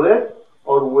you do it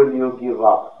or will you give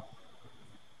up?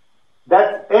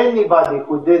 That anybody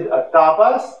who did a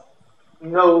tapas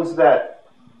knows that.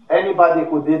 Anybody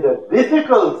who did a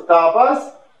difficult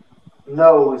tapas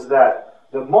knows that.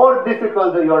 The more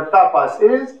difficult your tapas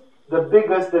is, the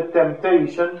biggest the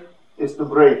temptation is to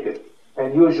break it.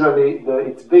 And usually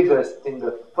it's biggest in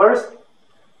the first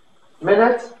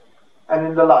minutes and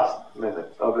in the last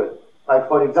minutes of it. Like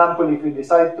for example, if you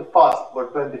decide to fast for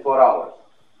 24 hours,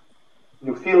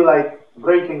 you feel like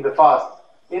breaking the fast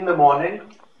in the morning,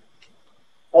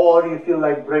 or you feel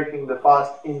like breaking the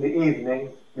fast in the evening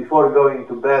before going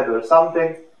to bed or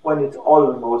something when it's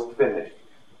almost finished.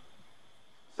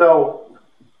 So,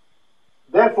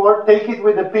 therefore, take it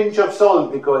with a pinch of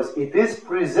salt because it is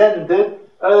presented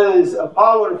as a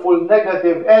powerful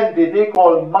negative entity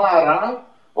called Mara,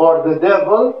 or the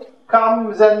devil,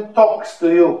 comes and talks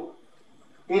to you.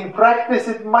 In practice,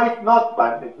 it might not,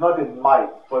 but it might.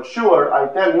 For sure, I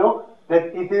tell you that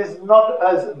it is not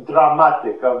as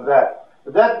dramatic of that.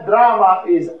 That drama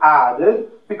is added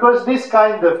because this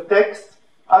kind of texts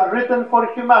are written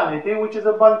for humanity, which is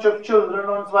a bunch of children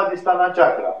on Svadhisthana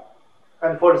Chakra.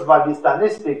 And for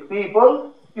Svadhisthenistic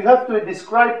people, you have to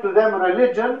describe to them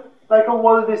religion like a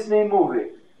Walt Disney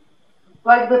movie.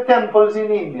 Like the temples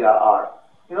in India are.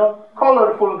 You know,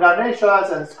 colorful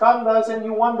Ganeshas and Skandas, and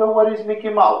you wonder what is Mickey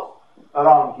Mouse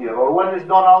around here, or when is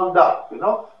Donald Duck, you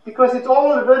know? Because it's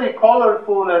all very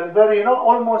colorful and very, you know,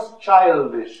 almost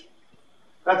childish.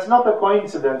 That's not a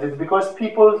coincidence. It's because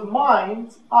people's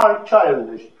minds are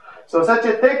childish. So such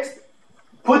a text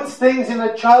puts things in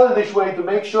a childish way to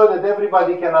make sure that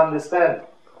everybody can understand.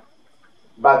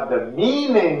 But the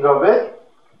meaning of it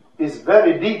is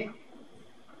very deep.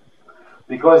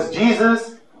 Because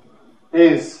Jesus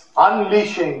is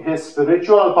unleashing his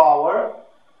spiritual power.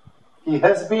 He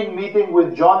has been meeting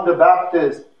with John the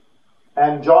Baptist,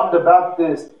 and John the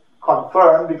Baptist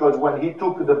confirmed, because when he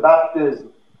took the baptism,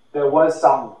 there was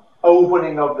some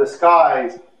opening of the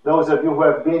skies. Those of you who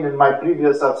have been in my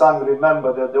previous satsang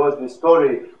remember that there was this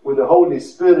story with the Holy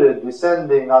Spirit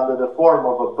descending under the form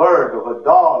of a bird, of a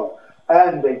dog,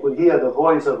 and they could hear the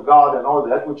voice of God and all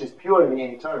that, which is purely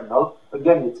internal.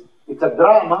 Again, it's a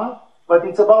drama, but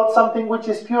it's about something which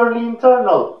is purely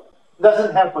internal. It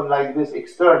doesn't happen like this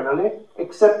externally,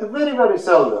 except very, very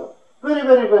seldom. Very,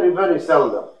 very, very, very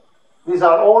seldom. These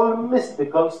are all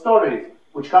mystical stories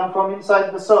which come from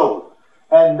inside the soul.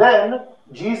 And then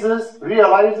Jesus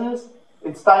realizes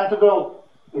it's time to go.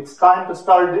 It's time to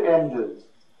start the engines.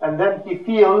 And then he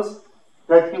feels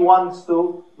that he wants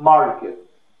to mark it.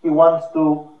 He wants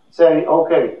to say,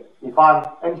 okay,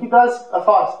 and he does a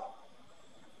fast.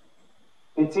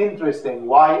 It's interesting,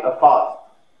 why a fast?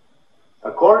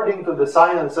 According to the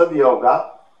science of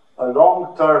yoga, a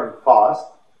long-term fast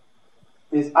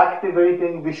is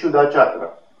activating Vishuddha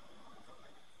Chakra.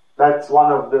 That's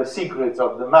one of the secrets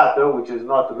of the matter, which is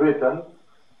not written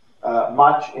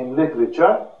much in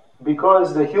literature,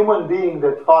 because the human being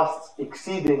that fasts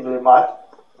exceedingly much,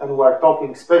 and we're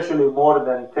talking especially more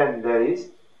than 10 days,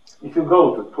 if you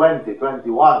go to 20,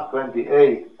 21,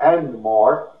 28, and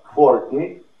more,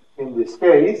 40 in this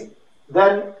case,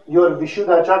 then your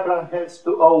Vishuddha Chakra has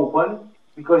to open,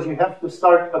 because you have to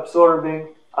start absorbing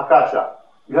Akasha.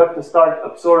 You have to start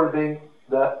absorbing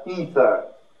the ether,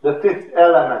 the fifth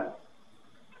element.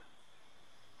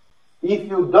 If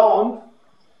you don't,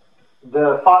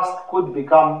 the fast could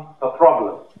become a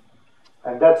problem.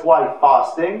 And that's why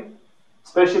fasting,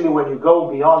 especially when you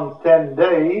go beyond 10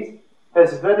 days,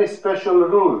 has very special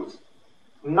rules.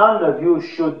 None of you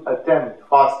should attempt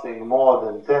fasting more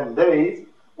than 10 days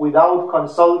without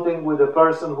consulting with a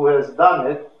person who has done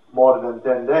it more than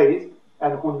 10 days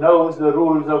and who knows the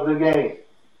rules of the game.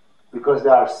 Because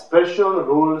there are special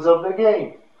rules of the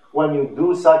game. When you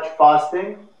do such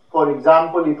fasting, For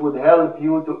example, it would help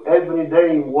you to every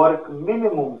day work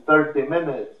minimum 30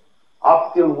 minutes,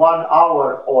 up till 1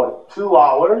 hour or 2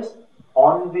 hours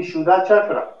on Vishuddha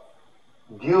Chakra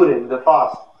during the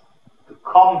fast to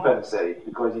compensate.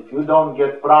 Because if you don't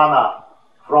get prana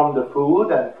from the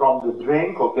food and from the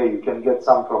drink, okay, you can get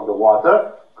some from the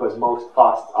water, because most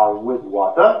fasts are with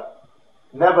water.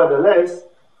 Nevertheless,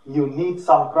 you need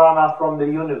some prana from the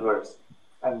universe.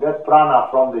 And that prana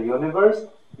from the universe,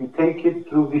 you take it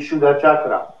through Vishuddha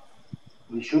Chakra.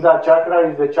 Vishuddha Chakra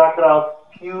is the chakra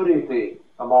of purity,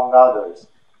 among others.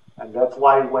 And that's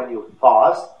why when you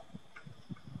fast,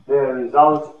 there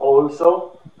results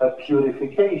also a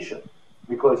purification,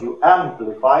 because you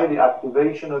amplify the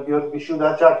activation of your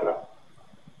Vishuddha Chakra.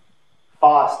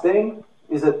 Fasting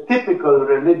is a typical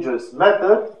religious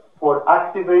method for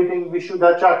activating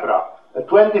Vishuddha Chakra. A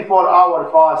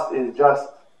 24-hour fast is just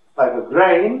like a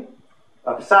grain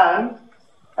of sand,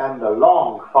 and a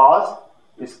long fast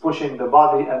is pushing the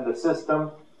body and the system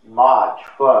much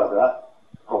further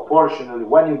proportionally.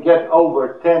 When you get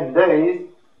over 10 days,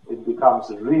 it becomes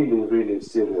really, really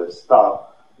serious stuff.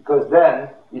 Because then,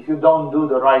 if you don't do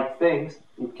the right things,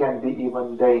 it can be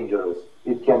even dangerous.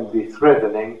 It can be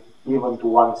threatening even to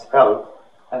one's health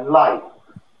and life.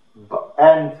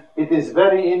 And it is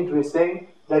very interesting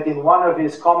that in one of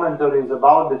his commentaries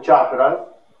about the chakras,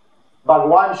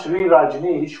 Bhagwan Sri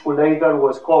Rajneesh, who later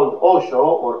was called Osho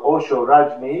or Osho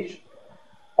Rajneesh,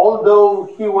 although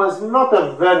he was not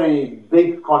a very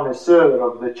big connoisseur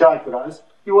of the chakras,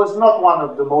 he was not one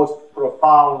of the most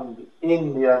profound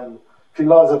Indian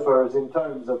philosophers in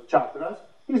terms of chakras.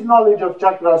 His knowledge of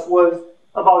chakras was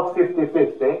about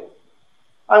 50-50.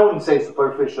 I wouldn't say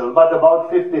superficial, but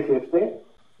about 50-50.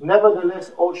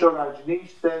 Nevertheless, Osho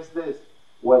Rajneesh says this: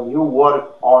 when you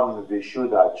work on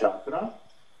Vishuddha Chakra,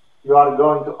 you are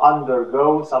going to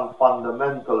undergo some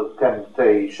fundamental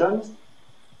temptations,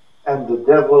 and the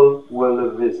devil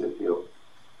will visit you.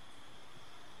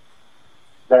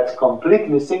 That's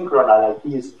completely synchronized.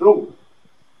 It is true.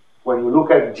 When you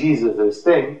look at Jesus'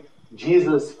 thing,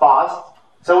 Jesus fasts,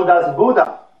 so does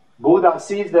Buddha. Buddha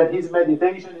sees that his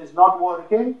meditation is not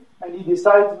working, and he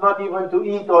decides not even to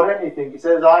eat or anything. He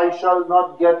says, I shall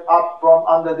not get up from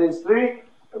under this tree,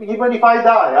 even if I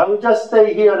die. I will just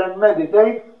stay here and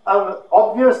meditate.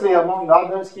 Obviously, among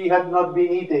others, he had not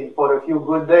been eating for a few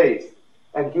good days.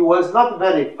 And he was not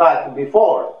very fat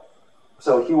before.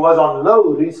 So he was on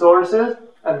low resources,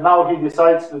 and now he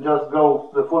decides to just go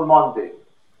the full Monty.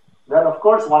 Then, of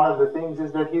course, one of the things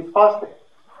is that he's fasting.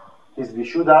 His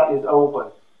Vishuddha is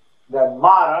open. Then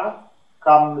Mara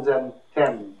comes and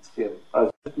tempts him. As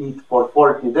he eats for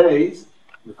 40 days,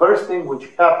 the first thing which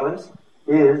happens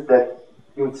is that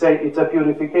you would say it's a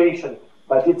purification.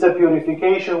 But it's a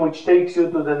purification which takes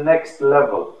you to the next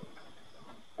level.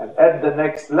 And at the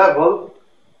next level,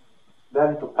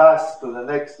 then to pass to the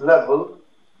next level,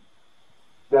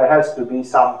 there has to be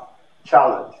some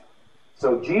challenge.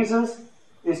 So Jesus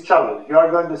is challenged. You are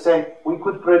going to say, we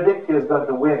could predict he is going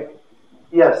to win.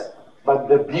 Yes, but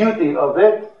the beauty of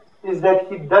it is that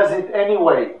he does it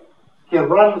anyway. He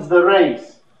runs the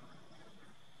race.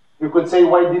 You could say,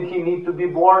 why did he need to be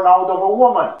born out of a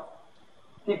woman?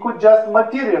 He could just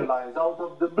materialize out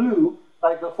of the blue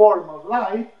like a form of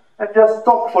light and just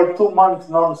talk for 2 months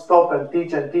non-stop and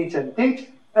teach and teach and teach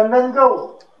and then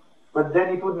go. But then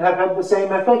it wouldn't have had the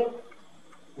same effect,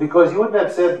 because you wouldn't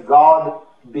have said God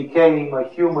became a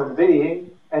human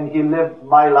being and he lived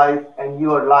my life and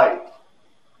your life.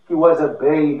 He was a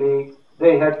baby.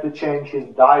 They had to change his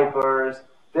diapers.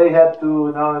 They had to,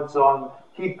 and so on.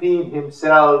 He peed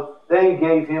himself. They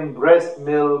gave him breast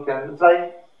milk. And it's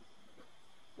like,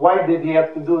 why did he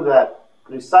have to do that?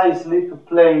 Precisely to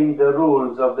play the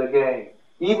rules of the game.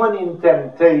 Even in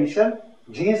temptation,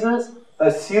 Jesus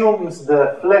assumes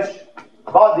the flesh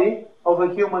body of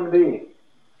a human being.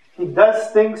 He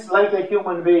does things like a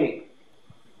human being.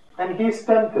 And he's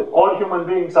tempted. All human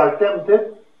beings are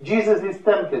tempted. Jesus is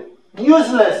tempted.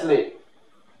 Uselessly.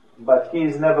 But he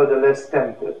is nevertheless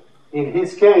tempted. In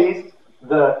his case,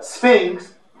 the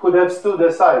Sphinx could have stood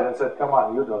aside and said, come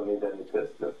on, you don't need any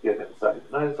test, just get inside.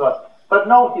 And so on. But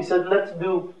no, he said, let's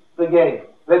do the game.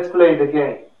 Let's play the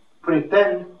game.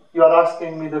 Pretend you are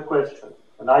asking me the question.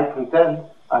 And I pretend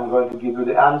I'm going to give you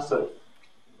the answer.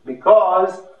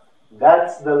 Because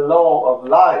that's the law of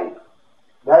life.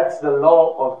 That's the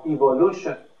law of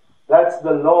evolution. That's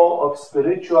the law of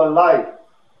spiritual life.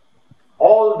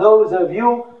 All those of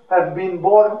you have been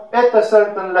born at a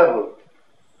certain level.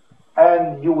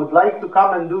 And you would like to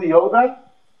come and do yoga,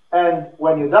 and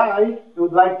when you die, you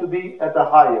would like to be at a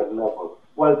higher level.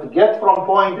 Well, to get from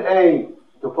point A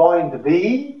to point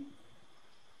B,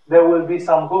 there will be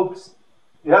some hoops.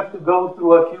 You have to go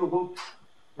through a few hoops.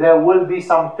 There will be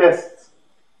some tests.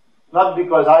 Not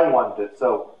because I want it,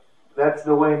 so that's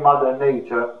the way Mother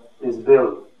Nature is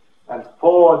built. And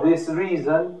for this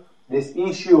reason, this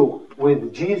issue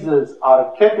with Jesus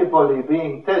archetypally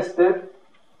being tested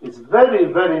is very,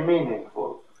 very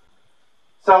meaningful.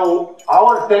 So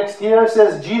our text here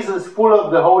says Jesus full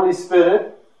of the Holy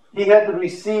Spirit. He had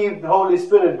received Holy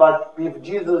Spirit, but if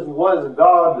Jesus was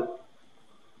God,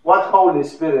 what Holy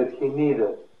Spirit he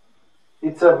needed?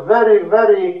 It's a very,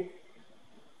 very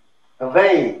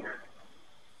vague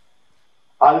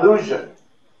allusion.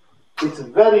 It's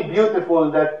very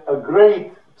beautiful that a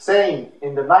great saint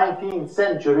in the 19th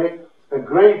century, a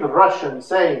great Russian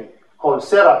saint called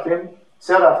Seraphim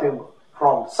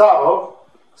from Sarov.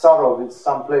 Sarov is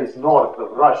someplace north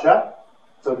of Russia.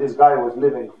 So this guy was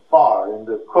living far in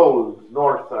the cold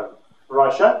northern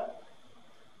Russia.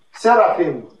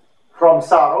 Seraphim from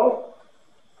Sarov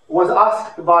was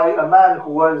asked by a man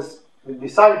who was the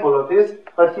disciple of his,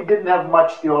 but he didn't have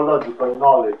much theological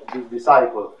knowledge, this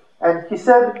disciple. And he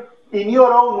said, in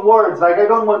your own words, like I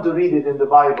don't want to read it in the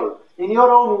Bible, in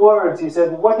your own words, he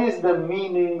said, what is the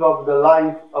meaning of the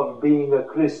life of being a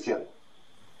Christian?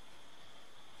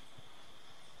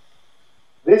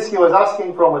 This he was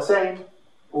asking from a saint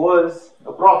who was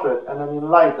a prophet and an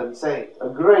enlightened saint, a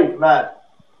great man.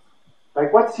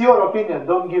 Like, what's your opinion?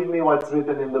 Don't give me what's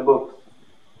written in the books.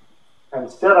 And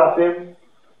Seraphim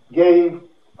gave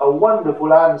a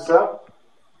wonderful answer,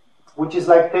 which is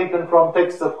like taken from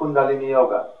texts of Kundalini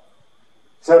Yoga.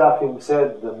 Seraphim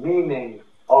said the meaning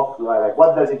of, like,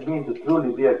 what does it mean to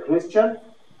truly be a Christian,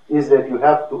 is that you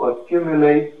have to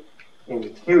accumulate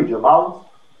in huge amounts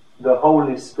the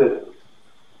Holy Spirit.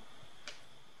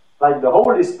 Like the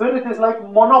Holy Spirit is like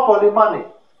monopoly money.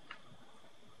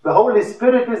 The Holy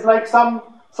Spirit is like some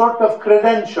sort of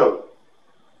credential.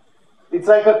 It's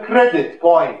like a credit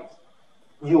point.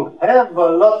 You have a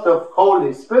lot of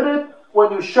Holy Spirit.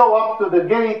 When you show up to the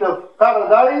gate of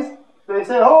paradise, they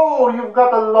say, oh, you've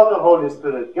got a lot of Holy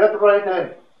Spirit. Get right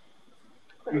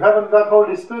in. You haven't got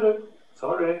Holy Spirit?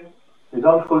 Sorry. You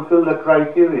don't fulfill the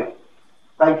criteria.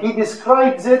 Like he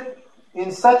describes it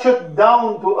in such a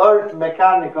down-to-earth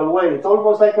mechanical way. It's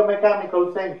almost like a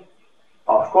mechanical thing.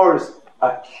 Of course,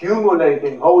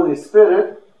 accumulating Holy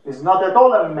Spirit is not at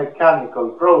all a mechanical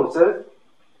process.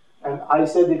 And I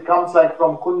said it comes like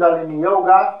from Kundalini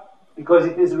Yoga because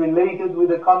it is related with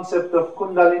the concept of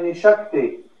Kundalini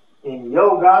Shakti. In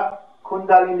yoga,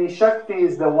 Kundalini Shakti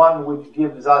is the one which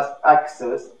gives us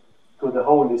access to the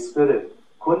Holy Spirit.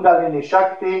 Kundalini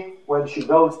Shakti, when she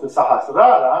goes to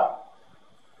Sahasrara,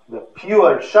 the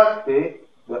pure Shakti,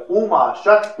 the Uma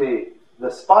Shakti, the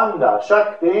Spanda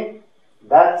Shakti,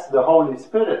 that's the Holy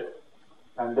Spirit.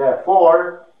 And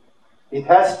therefore, it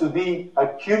has to be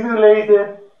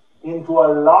accumulated into a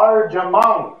large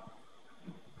amount.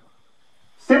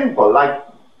 Simple, like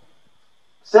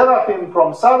Seraphim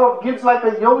from Sarov gives like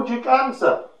a yogic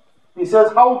answer. He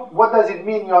says, what does it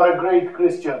mean you are a great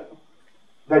Christian?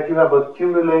 That you have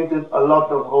accumulated a lot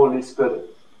of Holy Spirit.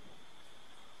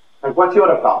 Like, what's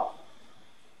your account?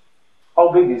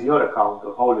 How big is your account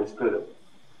of Holy Spirit?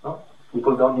 No?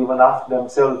 People don't even ask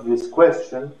themselves this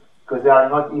question because they are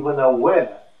not even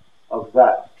aware of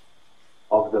that,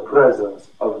 of the presence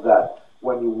of that.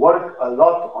 When you work a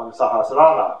lot on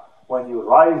Sahasrara, when you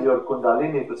rise your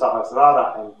Kundalini to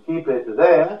Sahasrara and keep it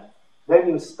there, then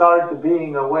you start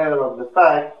being aware of the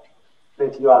fact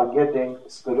that you are getting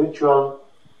spiritual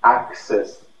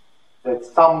access, that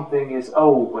something is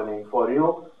opening for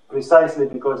you precisely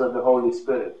because of the Holy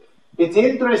Spirit. It's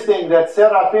interesting that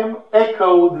Seraphim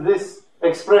echoed this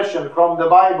expression from the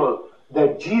Bible,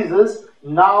 that Jesus,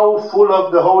 now full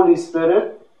of the Holy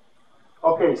Spirit,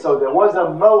 okay, so there was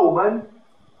a moment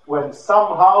when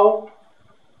somehow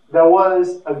there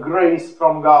was a grace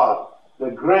from God.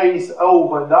 The grace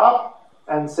opened up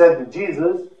and said to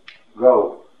Jesus,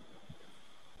 go.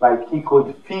 Like he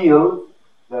could feel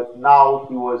that now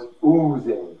he was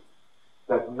oozing,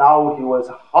 that now he was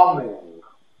humming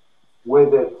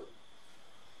with it.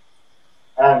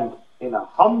 And in a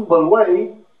humble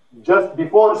way, just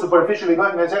before superficially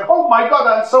going and saying, oh my God,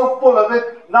 I'm so full of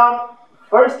it. Now,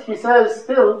 first he says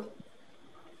still,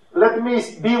 let me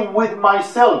be with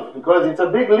myself, because it's a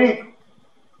big leap.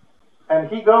 And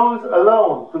he goes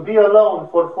alone, to be alone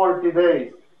for 40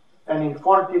 days. And in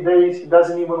 40 days, he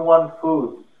doesn't even want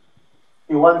food.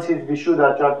 He wants his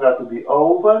Vishuddha chakra to be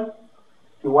open.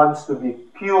 He wants to be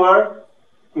pure.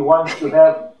 He wants to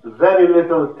have very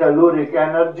little telluric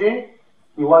energy.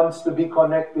 He wants to be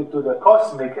connected to the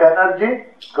cosmic energy,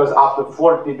 because after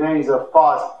 40 days of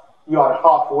fast, you are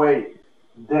halfway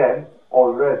dead.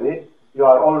 already. You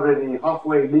are already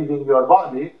halfway leaving your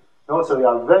body. So you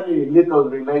are very little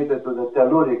related to the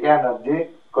telluric energy,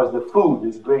 because the food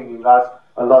is bringing us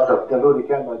a lot of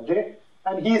telluric energy.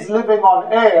 And he's living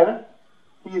on air.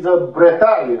 He's a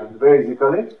breatharian,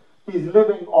 basically. He's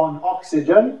living on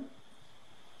oxygen.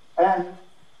 And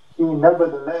he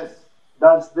nevertheless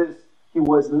does this. He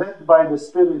was led by the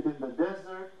Spirit in the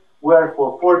desert, where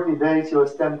for 40 days he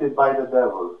was tempted by the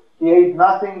devil. He ate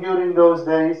nothing during those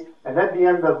days, and at the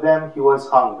end of them he was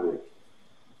hungry.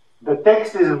 The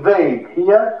text is vague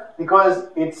here, because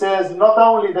it says not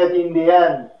only that in the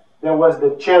end there was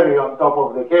the cherry on top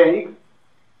of the cake,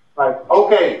 like,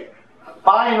 okay,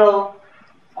 final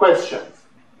questions,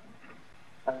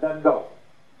 and then go.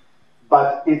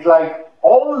 But it's like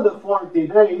all the 40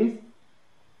 days,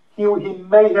 he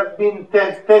may have been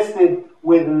tested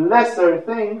with lesser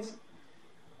things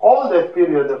all that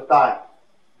period of time.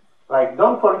 Like,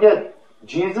 don't forget,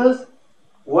 Jesus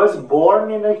was born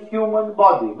in a human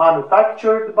body,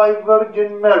 manufactured by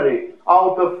Virgin Mary,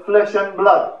 out of flesh and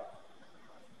blood.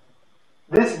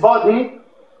 This body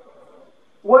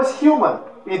was human.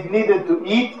 It needed to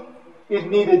eat, it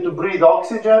needed to breathe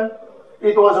oxygen,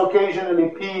 it was occasionally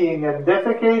peeing and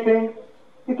defecating.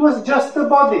 It was just a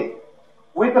body,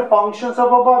 with the functions of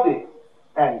a body.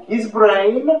 And his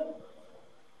brain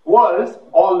was,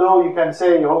 although you can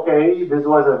say, okay, this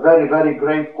was a very, very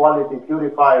great quality,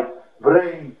 purified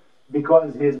brain,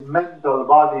 because his mental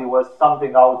body was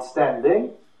something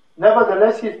outstanding,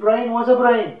 nevertheless his brain was a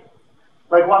brain,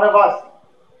 like one of us.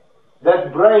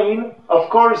 That brain, of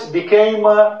course, became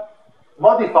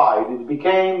modified, it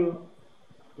became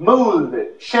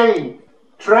molded, shaped,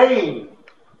 trained,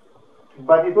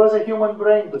 but it was a human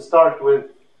brain to start with.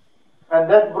 And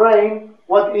that brain,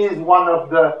 what is one of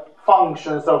the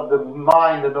functions of the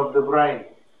mind and of the brain?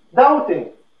 Doubting,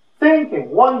 thinking,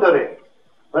 wondering.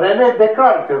 René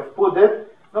Descartes have put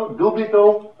it, no,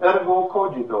 dubito ergo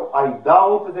cogito. I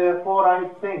doubt, therefore I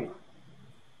think.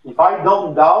 If I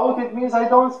don't doubt, it means I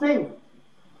don't think.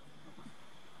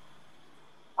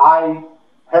 I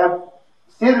have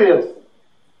serious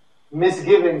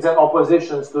misgivings and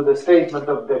oppositions to the statement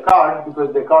of Descartes,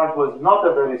 because Descartes was not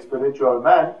a very spiritual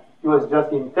man. He was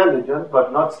just intelligent,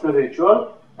 but not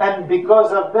spiritual. And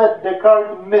because of that,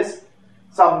 Descartes missed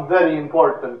some very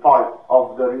important part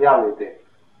of the reality.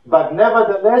 But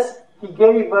nevertheless, he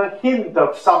gave a hint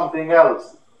of something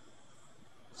else.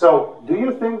 So, do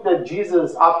you think that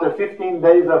Jesus, after 15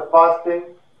 days of fasting,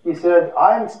 he said,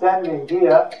 I'm standing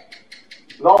here,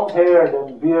 long-haired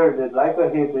and bearded like a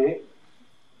hippie,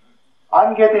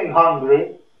 I'm getting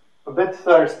hungry, a bit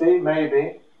thirsty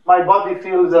maybe, my body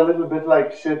feels a little bit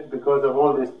like shit because of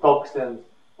all these toxins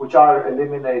which are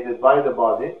eliminated by the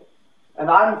body, and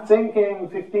I'm thinking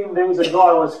 15 days ago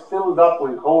I was filled up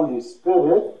with Holy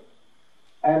Spirit,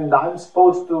 and I'm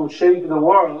supposed to shake the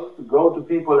world, go to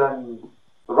people and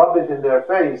rub it in their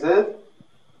faces,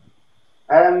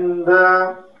 and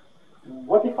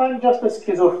what if I'm just a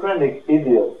schizophrenic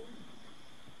idiot?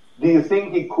 Do you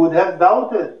think he could have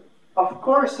doubted? Of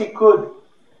course he could,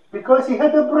 because he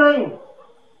had a brain.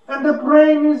 And the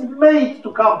brain is made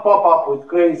to come pop up with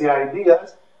crazy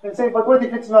ideas and say, but what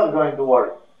if it's not going to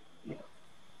work?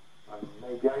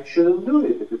 Maybe I shouldn't do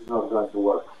it if it's not going to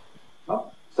work.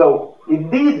 No? So,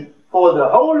 indeed, for the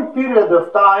whole period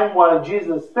of time while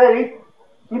Jesus stayed,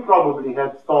 he probably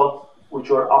had thoughts which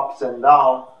were ups and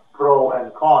down, pro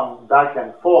and con, back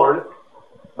and forth.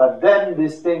 But then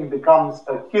this thing becomes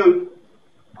acute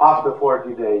after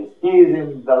 40 days. He is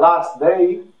in the last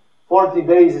day. 40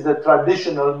 days is a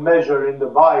traditional measure in the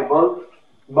Bible.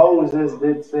 Moses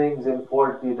did things in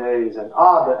 40 days, and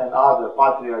other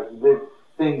patriarchs did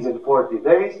things in 40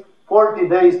 days. 40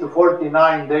 days to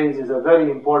 49 days is a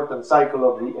very important cycle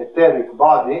of the etheric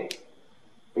body,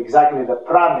 exactly the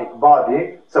pranic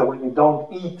body. So when you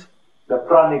don't eat, the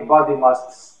pranic body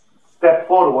must step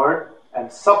forward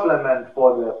and supplement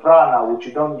for the prana, which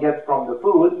you don't get from the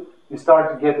food. You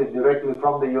start to get it directly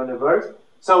from the universe.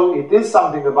 So it is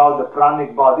something about the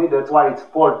pranic body, that's why it's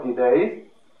 40 days.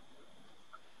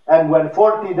 And when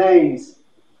 40 days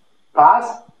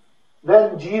passed,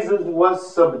 then Jesus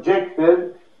was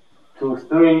subjected to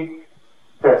 3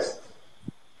 tests,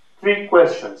 3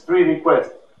 questions, 3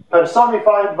 requests,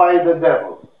 personified by the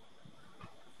devil.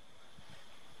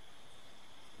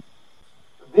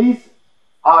 These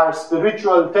are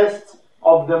spiritual tests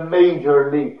of the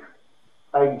major league.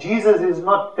 Like, Jesus is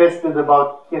not tested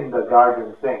about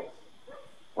kindergarten things,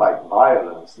 like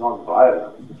violence,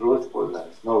 non-violence,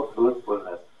 truthfulness, no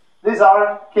truthfulness. These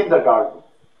are kindergarten.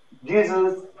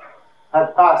 Jesus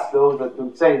had passed those,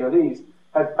 to say the least,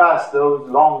 had passed those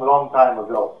long, long time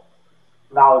ago.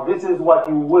 Now, this is what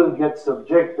you will get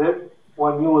subjected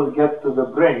when you will get to the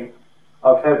brink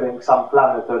of having some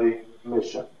planetary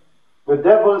mission. The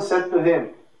devil said to him,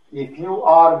 if you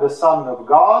are the Son of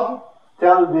God,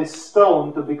 tell this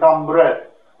stone to become bread.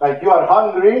 Like, you are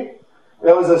hungry.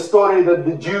 There was a story that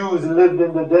the Jews lived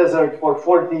in the desert for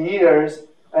 40 years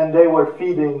and they were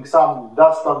feeding some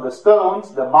dust on the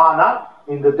stones, the manna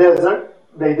in the desert.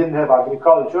 They didn't have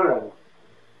agriculture and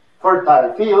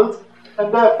fertile fields.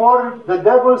 And therefore, the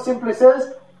devil simply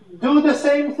says, do the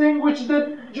same thing which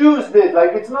the Jews did.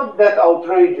 Like, it's not that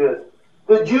outrageous.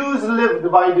 The Jews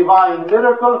lived by divine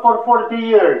miracle for 40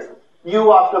 years.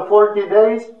 You, after 40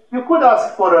 days, you could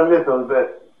ask for a little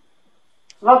bit.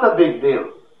 It's not a big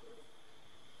deal.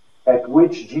 At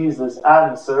which Jesus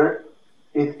answered,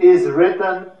 it is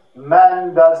written,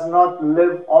 man does not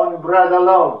live on bread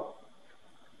alone.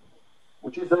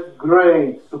 Which is a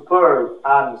great, superb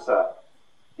answer.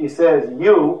 He says,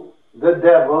 you, the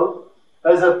devil,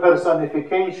 as a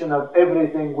personification of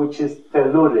everything which is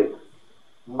telluric,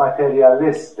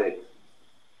 materialistic,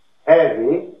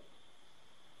 heavy,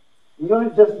 you're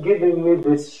just giving me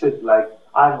this shit like,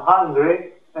 I'm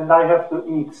hungry and I have to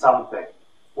eat something.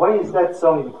 Why is that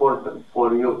so important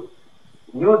for you?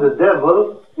 You, the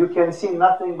devil, you can see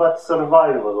nothing but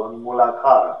survival on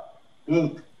Mulakara.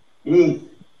 Eat,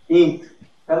 eat, eat.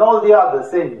 And all the other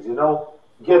things,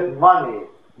 get money,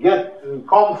 get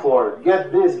comfort,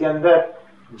 get this, get that.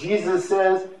 Jesus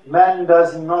says, man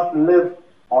does not live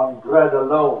on bread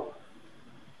alone.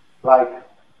 Like,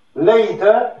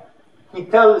 later, he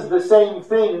tells the same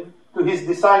thing to his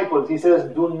disciples. He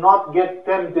says, do not get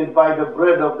tempted by the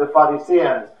bread of the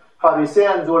Pharisees.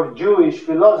 Pharisees were Jewish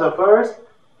philosophers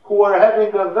who were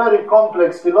having a very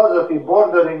complex philosophy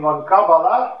bordering on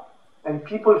Kabbalah, and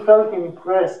people felt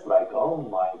impressed, like, oh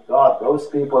my God, those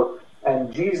people.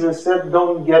 And Jesus said,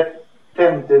 don't get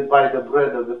tempted by the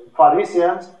bread of the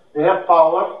Pharisees. They have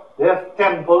power, they have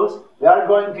temples, they are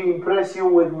going to impress you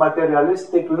with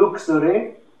materialistic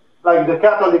luxury, like the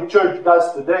Catholic Church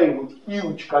does today with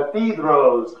huge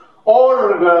cathedrals,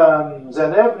 organs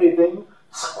and everything,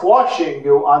 squashing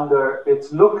you under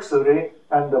its luxury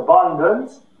and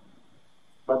abundance.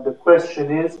 But the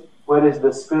question is, where is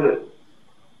the Spirit?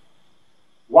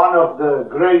 One of the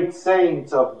great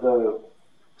saints of the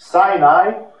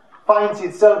Sinai finds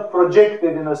itself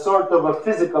projected in a sort of a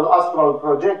physical astral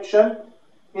projection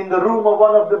in the room of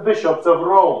one of the bishops of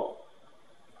Rome.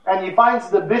 And he finds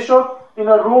the bishop in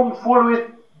a room full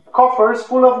with coffers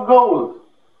full of gold.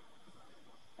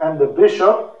 And the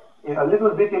bishop, a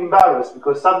little bit embarrassed,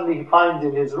 because suddenly he finds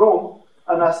in his room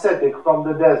an ascetic from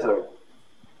the desert,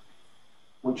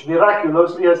 which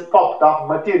miraculously has popped up,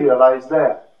 materialized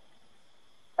there.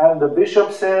 And the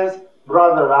bishop says,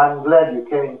 brother, I'm glad you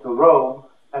came to Rome,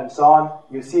 and so on.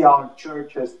 You see, our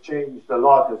church has changed a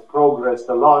lot, has progressed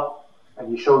a lot.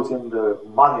 And he shows him the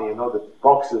money, the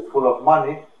boxes full of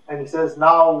money. And he says,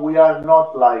 now we are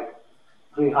not like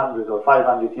 300 or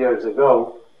 500 years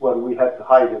ago, where we had to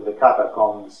hide in the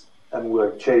catacombs and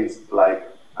were chased like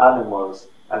animals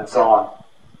and so on.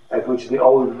 At which the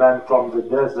old man from the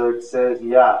desert says,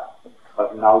 yeah,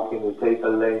 but now can you take a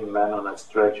lame man on a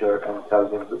stretcher and tell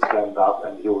him to stand up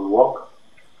and he will walk?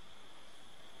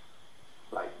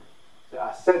 Like, the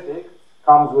ascetic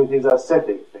comes with his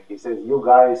ascetic thing. He says, you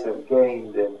guys have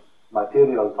gained in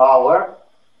material power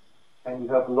and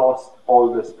you have lost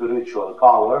all the spiritual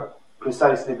power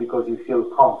precisely because you feel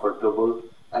comfortable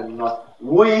and not.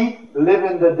 We live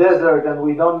in the desert and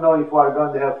we don't know if we are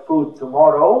going to have food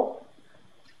tomorrow.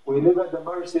 We live at the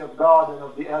mercy of God and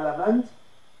of the elements,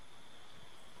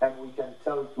 and we can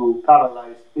tell to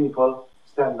paralyzed people,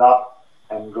 stand up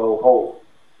and go home.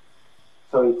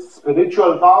 So it's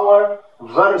spiritual power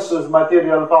versus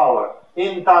material power.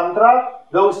 In Tantra,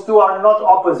 those two are not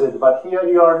opposite, but here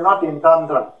you are not in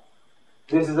Tantra.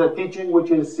 This is a teaching which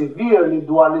is severely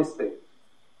dualistic.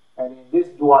 And in this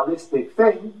dualistic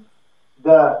thing,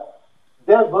 the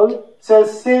devil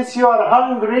says, since you are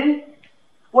hungry,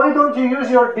 why don't you use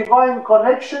your divine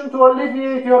connection to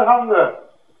alleviate your hunger?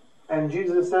 And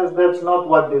Jesus says that's not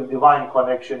what the divine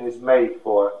connection is made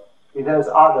for. It has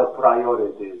other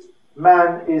priorities.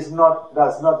 Man does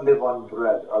not live on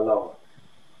bread alone.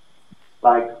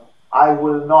 Like, I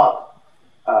will not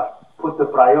put the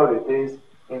priorities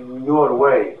in your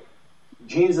way.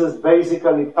 Jesus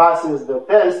basically passes the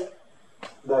test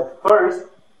that first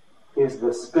is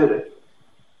the Spirit.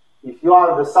 If you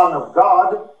are the Son of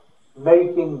God,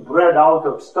 making bread out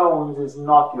of stones is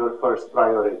not your first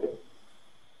priority.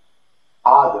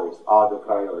 Others are the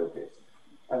priorities.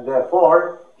 And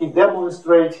therefore, he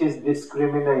demonstrates his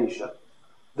discrimination.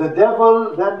 The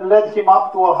devil then led him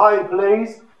up to a high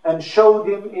place and showed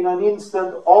him in an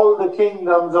instant all the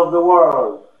kingdoms of the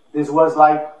world. This was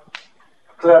like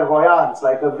clairvoyance,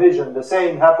 like a vision. The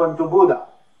same happened to Buddha.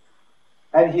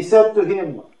 And he said to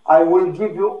him, I will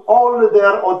give you all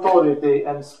their authority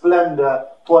and splendor,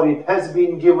 for it has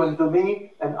been given to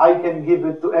me, and I can give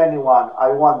it to anyone I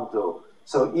want to.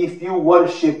 So if you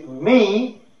worship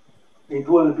me, it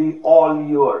will be all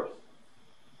yours.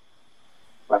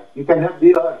 Right? You can have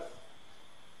the earth.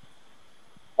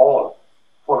 All.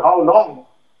 For how long?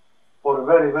 For a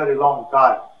very, very long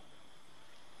time.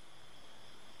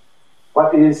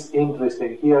 What is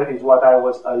interesting here is what I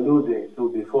was alluding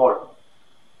to before.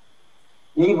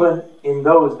 Even in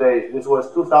those days, this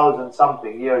was 2000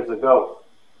 something years ago,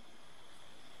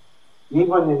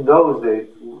 even in those days,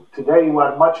 today we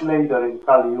are much later in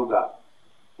Kali Yuga,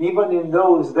 even in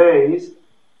those days,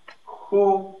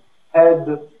 who had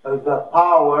the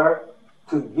power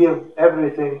to give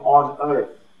everything on earth?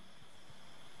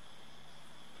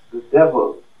 The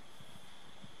devil,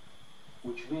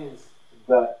 which means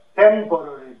the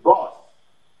temporary boss,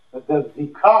 the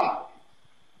vicar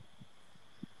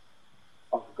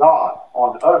of God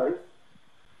on earth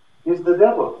is the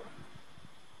devil.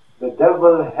 The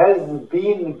devil has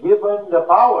been given the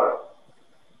power.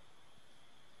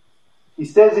 He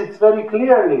says it very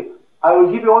clearly. I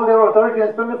will give you all their authority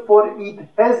and splendor, for it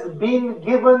has been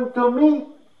given to me,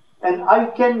 and I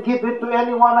can give it to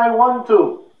anyone I want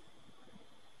to.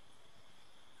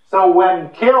 So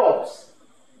when Cheops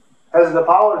has the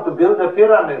power to build a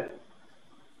pyramid,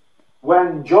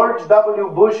 when George W.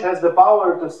 Bush has the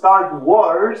power to start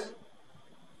wars,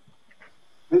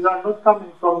 these are not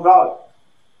coming from God.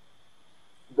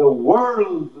 The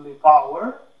worldly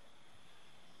power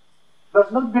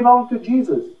does not belong to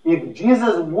Jesus. If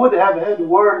Jesus would have had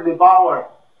worldly power,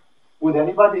 would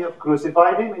anybody have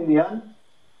crucified him in the end?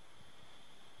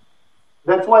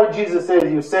 That's why Jesus says,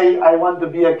 you say, I want to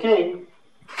be a king,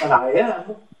 and I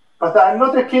am, but I'm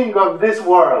not a king of this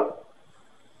world.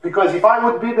 Because if I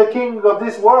would be the king of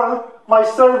this world, my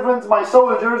servants, my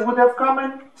soldiers would have come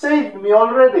and saved me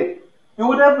already. You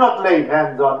would have not laid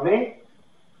hands on me.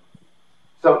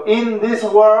 So in this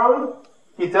world,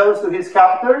 he tells to his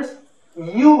captors,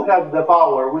 you have the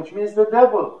power, which means the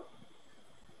devil.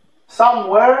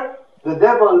 Somewhere, the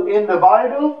devil in the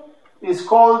Bible is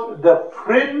called the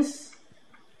prince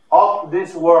of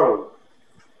this world.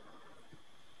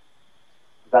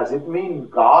 Does it mean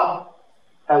God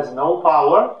has no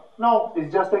power? No,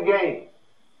 it's just a game.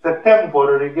 It's a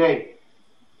temporary game.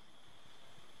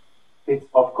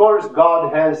 Of course,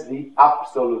 God has the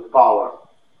absolute power.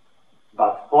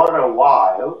 But for a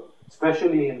while,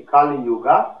 especially in Kali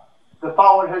Yuga, the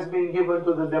power has been given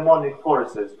to the demonic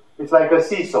forces. It's like a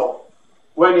seesaw.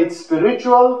 When it's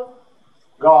spiritual,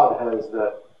 God has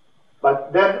the...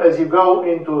 But then as you go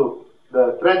into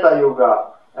the Treta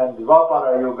Yuga and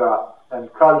Dvapara Yuga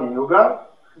and Kali Yuga,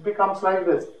 it becomes like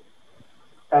this.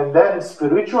 And then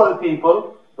spiritual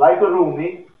people, like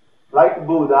Rumi, like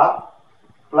Buddha,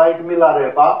 like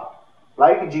Milarepa,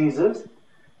 like Jesus,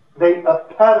 they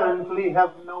apparently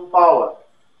have no power.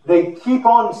 They keep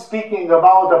on speaking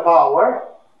about a power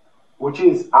which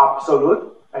is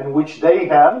absolute and which they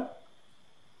have.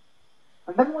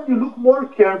 And then when you look more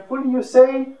carefully, you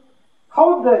say,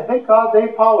 how the heck are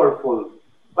they powerful?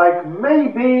 Like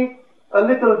maybe a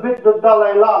little bit the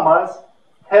Dalai Lamas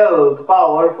held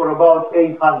power for about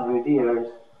 800 years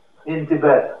in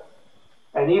Tibet.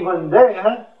 And even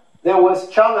there was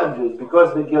challenges,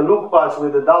 because the Gelugpas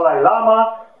with the Dalai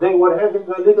Lama, they were having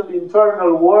a little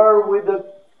internal war with the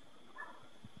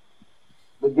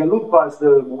Gelugpas,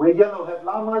 the yellow-head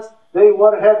lamas. They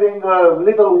were having a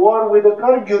little war with the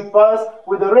Kargyutpas,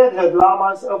 with the red-head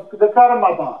lamas of the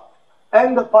Karmapa.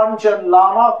 And the Panchen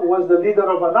Lama, who was the leader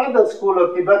of another school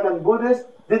of Tibetan Buddhists,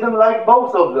 didn't like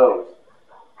both of those.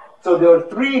 So there were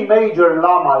three major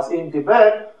lamas in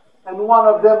Tibet, and one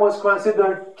of them was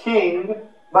considered king,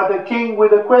 but a king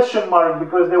with a question mark,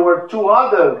 because there were two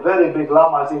other very big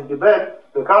lamas in Tibet,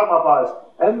 the Karmapas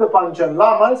and the Panchen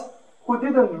Lamas, who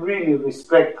didn't really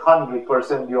respect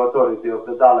 100% the authority of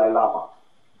the Dalai Lama.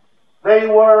 They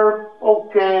were,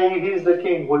 okay, he's the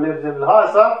king who lives in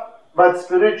Lhasa, but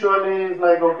spiritually it's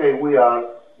like, okay, we are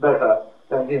better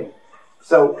than him.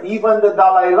 So even the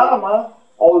Dalai Lama,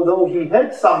 although he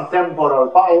had some temporal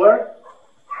power,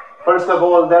 first of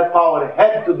all, that power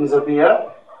had to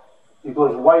disappear. It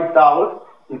was wiped out.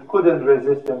 It couldn't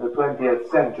resist in the 20th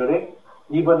century.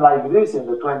 Even like this in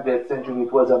the 20th century,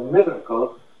 it was a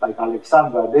miracle. Like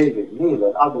Alexandra David Neal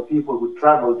and other people who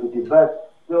traveled to Tibet,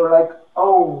 they were like,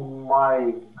 oh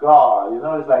my God. You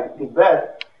know, it's like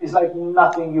Tibet is like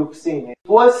nothing you've seen. It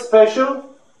was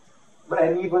special.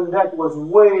 And even that was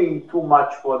way too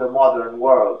much for the modern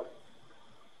world.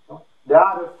 There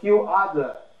are a few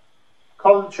other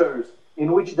cultures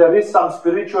in which there is some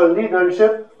spiritual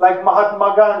leadership, like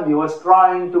Mahatma Gandhi was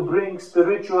trying to bring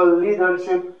spiritual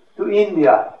leadership to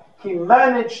India. He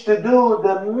managed to do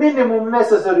the minimum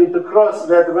necessary to cross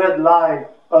that red line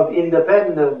of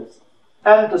independence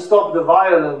and to stop the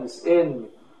violence in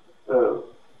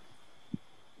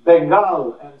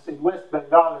Bengal and in West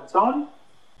Bengal and so on.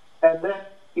 And then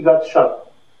he got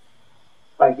shot.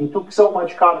 Like he took so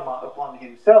much karma upon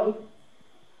himself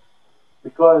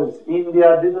because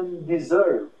India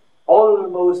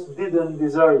almost didn't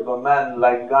deserve a man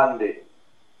like Gandhi.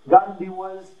 Gandhi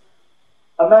was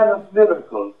a man of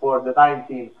miracle for the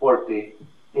 1940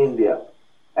 India.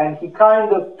 And he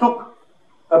kind of took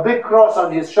a big cross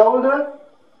on his shoulder.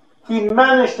 He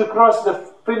managed to cross the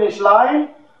finish line.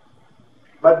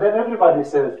 But then everybody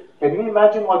says, can you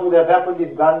imagine what would have happened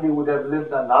if Gandhi would have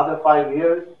lived another 5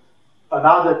 years,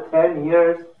 another 10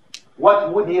 years?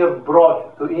 What would he have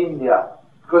brought to India?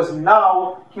 Because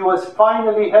now he was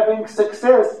finally having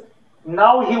success.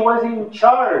 Now he was in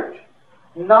charge.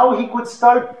 Now he could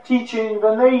start teaching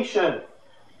the nation.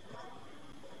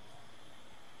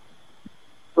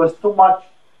 It was too much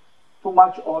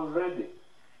already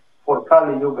for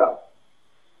Kali Yuga.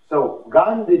 So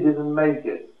Gandhi didn't make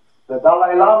it. The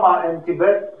Dalai Lama in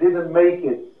Tibet didn't make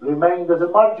it, remained as a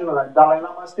marginal, and Dalai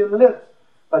Lama still lives.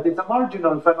 But it's a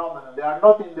marginal phenomenon. They are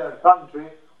not in their country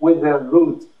with their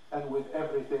roots and with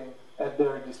everything at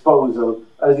their disposal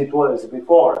as it was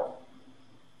before.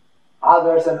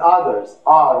 Others and others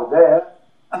are there,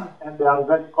 and they are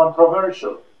very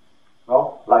controversial.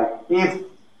 No? Like if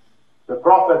the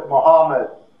Prophet Muhammad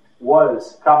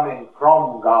was coming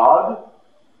from God,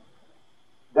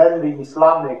 then the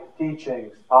Islamic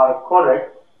teachings are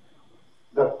correct,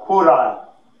 the Quran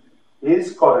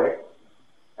is correct,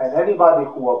 and anybody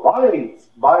who abides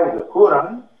by the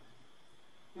Quran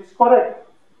is correct.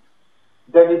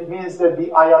 Then it means that the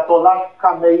Ayatollah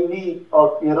Khamenei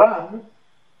of Iran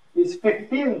is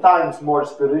 15 times more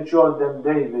spiritual than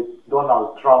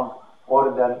Donald Trump,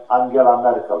 or than Angela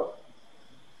Merkel.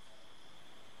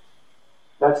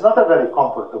 That's not a very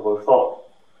comfortable thought.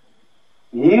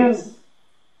 Is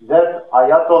that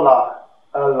Ayatollah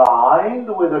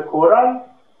aligned with the Quran?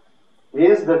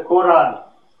 Is the Quran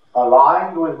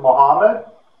aligned with Muhammad?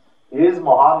 Is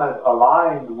Muhammad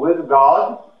aligned with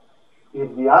God?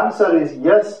 If the answer is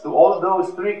yes to all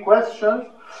those three questions,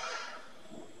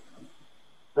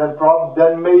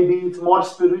 then maybe it's more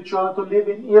spiritual to live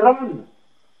in Iran.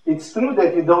 It's true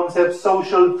that you don't have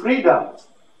social freedoms,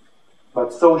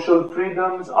 but social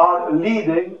freedoms are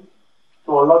leading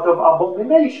to a lot of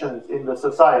abominations in the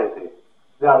society.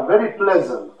 They are very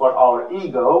pleasant for our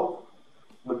ego,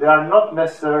 but they are not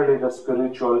necessarily the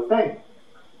spiritual thing.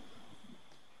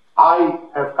 I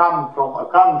have come from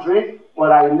a country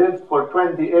where I lived for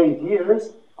 28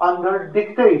 years under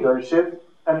dictatorship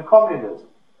and communism.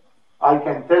 I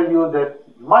can tell you that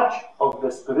much of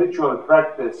the spiritual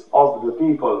practice of the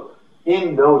people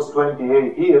in those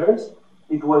 28 years,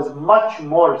 it was much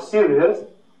more serious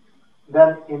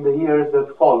than in the years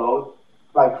that followed.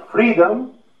 Like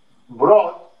freedom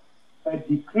brought a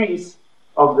decrease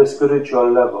of the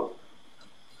spiritual level.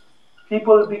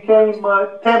 People became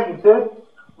tempted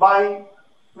by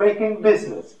making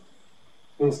business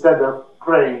instead of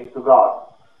praying to God.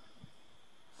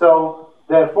 So,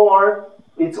 therefore,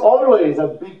 it's always a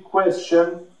big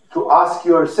question to ask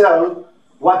yourself,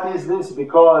 what is this?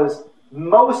 Because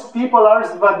most people are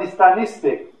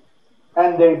Svadistanistic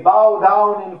and they bow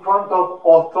down in front of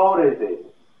authority.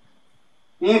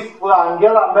 If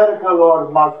Angela Merkel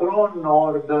or Macron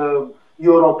or the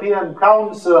European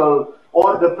Council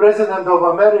or the President of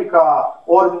America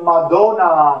or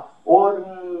Madonna or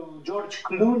George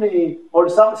Clooney or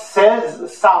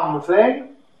says something,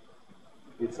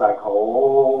 it's like,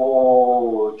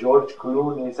 oh, George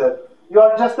Clooney said, you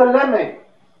are just a lemming.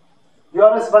 You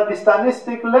are a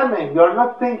Svadistanistic lemming. You are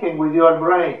not thinking with your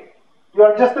brain. You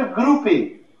are just a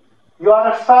groupie. You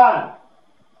are a fan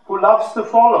who loves to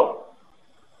follow.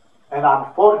 And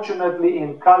unfortunately,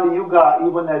 in Kali Yuga,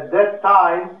 even at that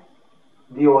time,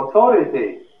 the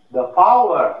authority, the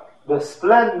power, the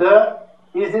splendor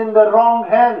is in the wrong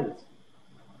hands.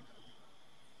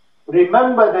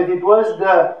 Remember that it was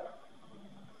the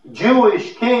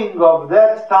Jewish king of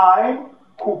that time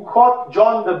who caught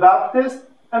John the Baptist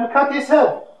and cut his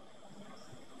head.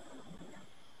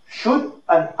 Should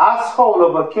an asshole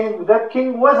of a king, that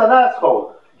king was an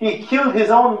asshole. He killed his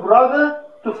own brother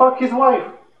to fuck his wife.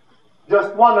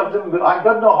 Just one of them. I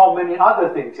don't know how many other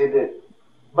things he did.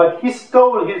 but he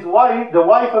stole his wife, the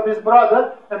wife of his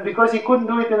brother, and because he couldn't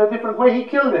do it in a different way, he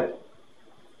killed him.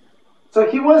 So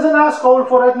he was an asshole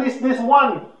for at least this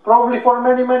one, probably for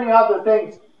many, many other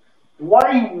things.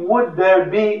 Why would there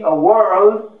be a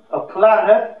world, a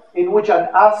planet, in which an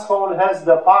asshole has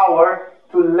the power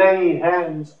to lay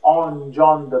hands on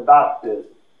John the Baptist?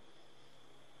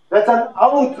 That's an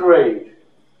outrage.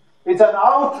 It's an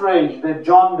outrage that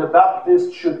John the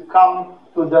Baptist should come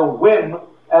to the whim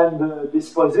and the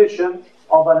disposition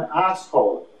of an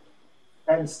asshole.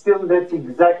 And still that's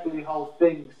exactly how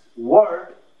things were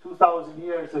 2,000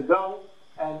 years ago,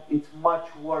 and it's much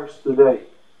worse today.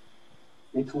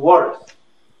 It's worse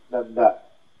than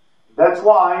that. That's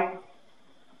why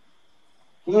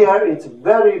here it's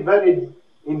very, very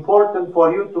important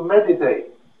for you to meditate.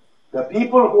 The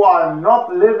people who are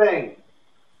not living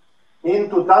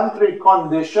into tantric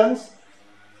conditions,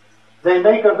 they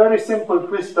make a very simple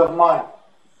twist of mind.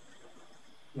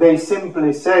 They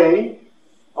simply say,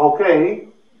 okay,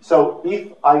 so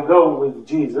if I go with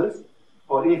Jesus,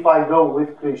 or if I go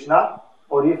with Krishna,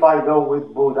 or if I go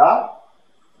with Buddha,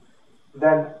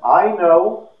 then I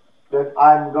know that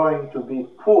I'm going to be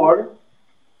poor,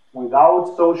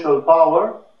 without social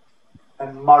power,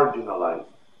 and marginalized.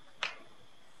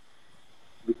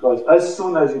 Because as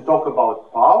soon as you talk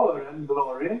about power and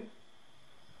glory,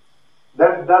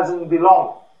 that doesn't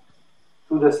belong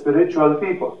to the spiritual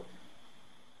people.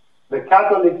 The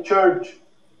Catholic Church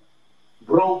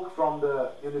broke from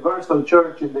the Universal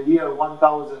Church in the year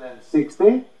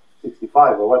 1060,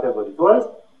 65 or whatever it was,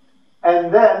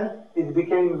 and then it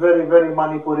became very, very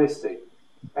Manipuristic.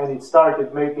 And it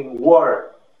started making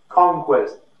war,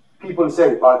 conquest. People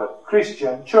say, but the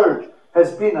Christian Church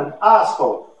has been an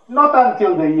asshole. Not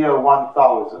until the year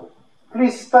 1000.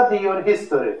 Please study your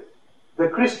history. The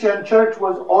Christian Church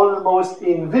was almost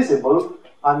invisible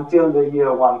until the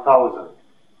year 1000.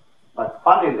 But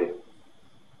funnily,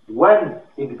 when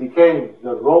it became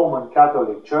the Roman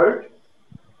Catholic Church,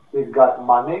 it got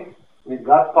money, it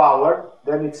got power,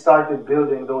 then it started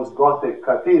building those Gothic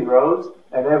cathedrals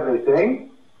and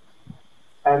everything,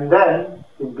 and then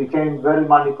it became very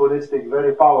Manipuristic,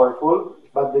 very powerful,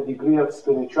 but the degree of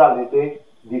spirituality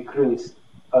decreased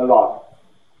a lot.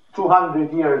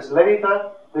 200 years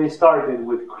later, they started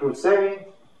with crusade,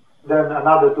 then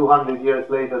another 200 years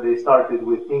later they started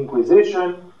with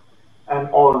Inquisition and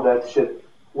all that shit,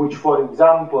 which, for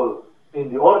example,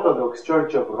 in the Orthodox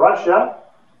Church of Russia,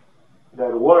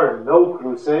 there were no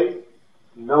crusade,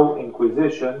 no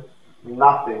Inquisition,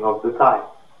 nothing of the kind,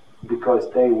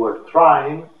 because they were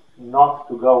trying not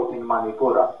to go in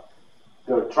Manipura.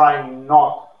 They were trying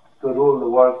not to rule the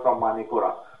world from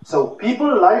Manipura. So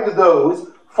people like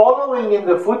those following in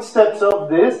the footsteps of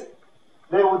this,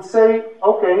 they would say,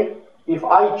 okay, if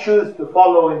I choose to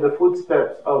follow in the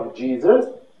footsteps of Jesus,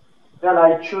 then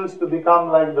I choose to become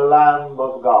like the Lamb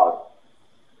of God.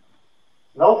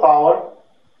 No power.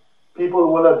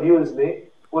 People will abuse me,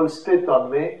 will spit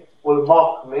on me, will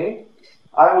mock me.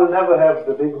 I will never have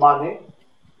the big money.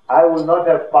 I will not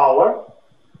have power.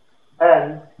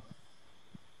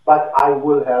 But I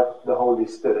will have the Holy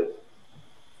Spirit.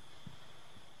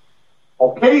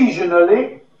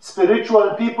 Occasionally,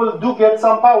 spiritual people do get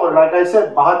some power. Like I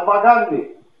said, Mahatma Gandhi,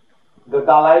 the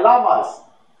Dalai Lamas,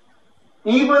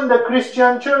 even the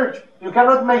Christian Church. You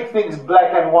cannot make things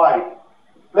black and white.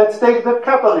 Let's take the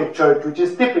Catholic Church, which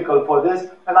is typical for this,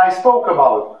 and I spoke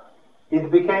about.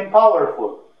 It became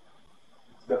powerful.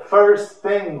 The first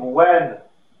thing when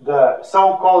the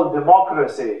so-called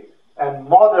democracy and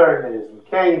modernism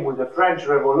came with the French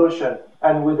Revolution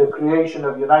and with the creation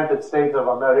of United States of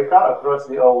America across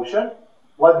the ocean,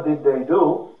 what did they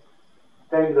do?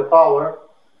 Take the power,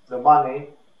 the money,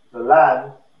 the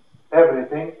land,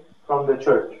 everything from the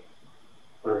church.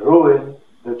 Ruin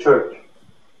the church.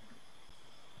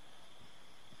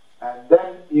 And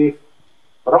then if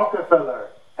Rockefeller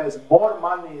has more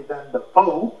money than the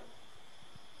Pope,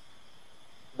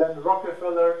 then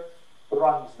Rockefeller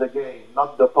runs the game,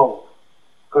 not the Pope.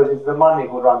 Because it's the money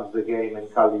who runs the game in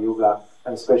Kali Yuga,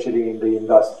 and especially in the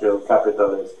industrial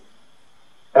capitalist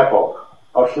epoch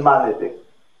of humanity.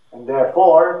 And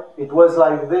therefore, it was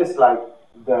like this, like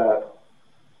the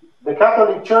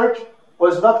Catholic Church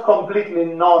was not completely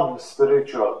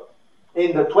non-spiritual.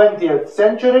 In the 20th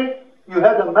century, you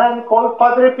had a man called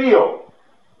Padre Pio.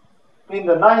 In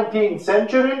the 19th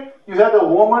century, you had a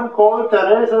woman called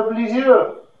Thérèse of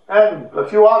Lisieux, and a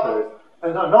few others.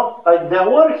 And there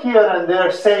were here and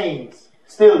there saints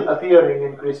still appearing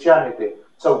in Christianity.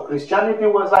 So Christianity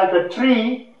was like a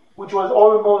tree which was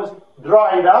almost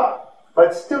dried up,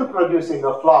 but still producing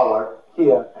a flower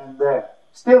here and there.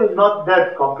 Still not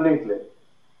dead completely.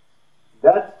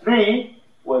 That tree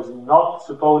was not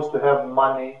supposed to have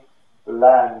money,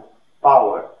 land,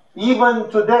 power. Even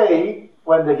today,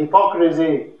 when the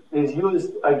hypocrisy is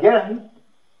used again,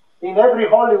 in every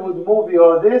Hollywood movie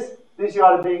or this you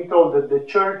are being told that the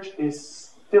church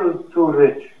is still too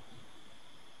rich.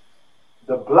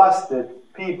 The blasted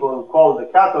people called the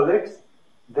Catholics,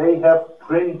 they have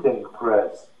printing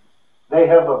press. They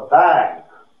have a bank.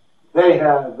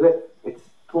 It's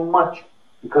too much,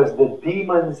 because the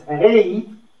demons hate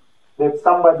that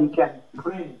somebody can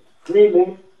print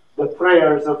freely the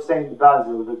prayers of Saint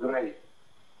Basil the Great.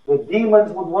 The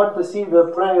demons would want to see the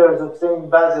prayers of Saint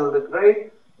Basil the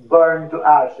Great burned to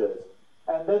ashes.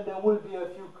 And then there will be a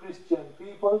few Christian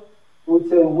people who would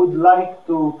say, would like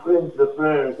to print the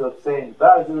prayers of Saint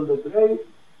Basil the Great,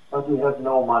 but we have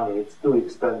no money. It's too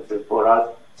expensive for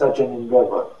us, such an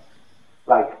endeavor.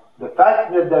 Like the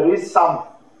fact that there is some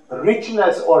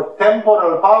richness or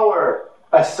temporal power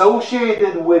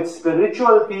associated with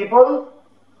spiritual people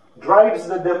drives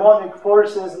the demonic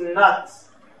forces nuts.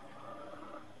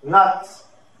 Nuts.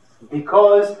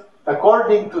 Because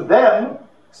according to them,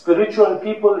 spiritual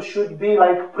people should be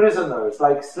like prisoners,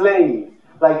 like slaves,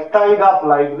 like tied up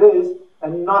like this,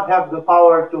 and not have the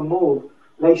power to move.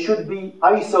 They should be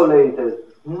isolated,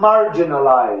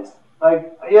 marginalized.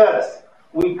 Like, yes,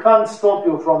 we can't stop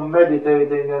you from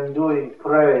meditating and doing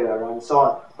prayer and so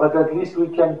on, but at least we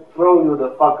can throw you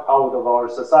the fuck out of our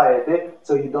society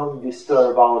so you don't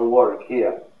disturb our work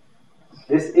here.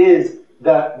 This is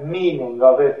the meaning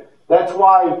of it. That's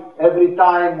why every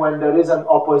time when there is an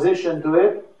opposition to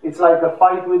it, it's like a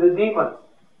fight with a demon.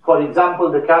 For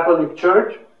example, the Catholic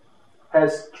Church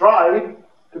has tried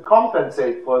to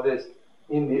compensate for this.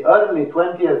 In the early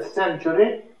 20th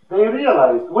century, they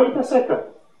realized, wait a second,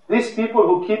 these people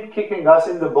who keep kicking us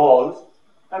in the balls,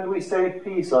 and we say,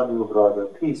 peace on you, brother,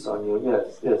 peace on you,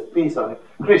 yes, peace on you.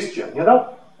 Christian,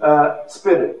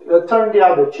 spirit, turn the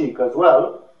other cheek as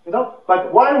well,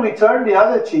 But while we turn the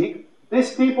other cheek,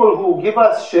 these people who give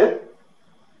us shit,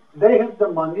 they have the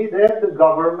money, they have the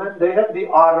government, they have the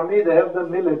army, they have the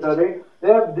military, they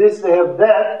have this, they have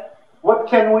that. What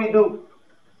can we do?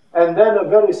 And then a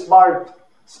very smart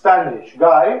Spanish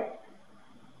guy,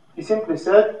 he simply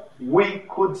said, we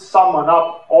could summon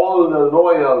up all the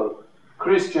loyal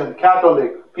Christian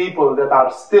Catholic people that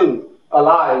are still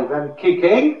alive and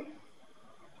kicking,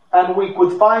 and we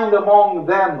could find among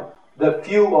them the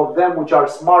few of them which are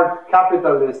smart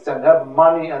capitalists and have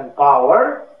money and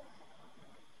power,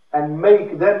 and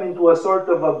make them into a sort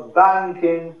of a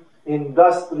banking,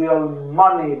 industrial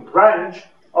money branch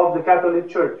of the Catholic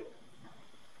Church.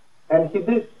 And he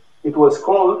did. It was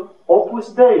called Opus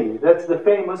Dei. That's the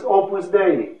famous Opus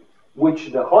Dei,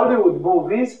 which the Hollywood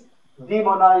movies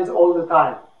demonize all the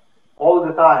time. All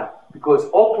the time. Because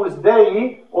Opus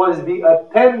Dei was the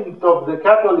attempt of the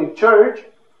Catholic Church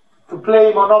to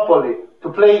play Monopoly, to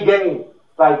play game.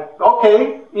 Like,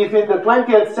 okay, if in the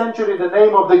 20th century the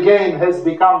name of the game has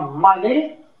become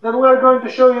money, then we're going to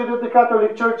show you that the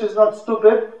Catholic Church is not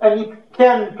stupid and it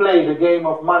can play the game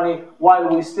of money while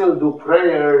we still do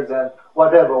prayers and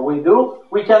whatever we do.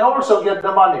 We can also get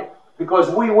the money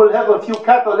because we will have a few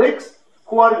Catholics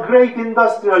who are great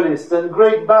industrialists and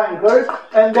great bankers,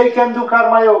 and they can do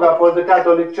karma yoga for the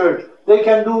Catholic Church. They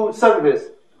can do service,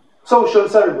 social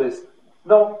service,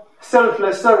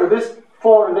 selfless service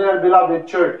for their beloved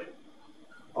church.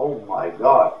 Oh my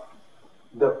God.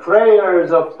 The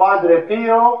prayers of Padre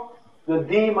Pio, the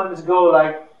demons go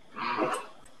like,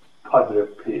 Padre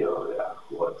Pio, yeah,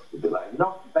 what's to be like?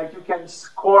 Like you can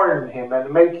scorn him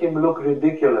and make him look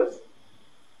ridiculous.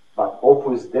 But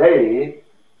Opus Dei,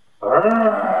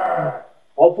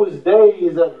 Opus Dei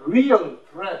is a real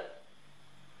threat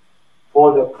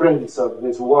for the prince of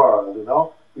this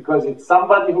world, because it's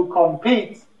somebody who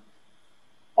competes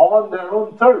on their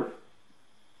own turf.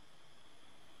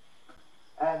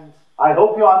 And I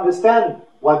hope you understand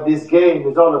what this game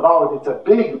is all about. It's a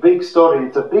big, big story.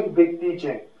 It's a big, big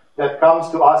teaching that comes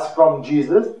to us from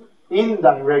Jesus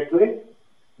indirectly,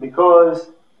 because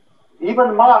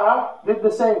even Mara did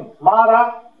the same.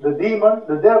 Mara, the demon,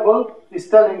 the devil, is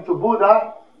telling to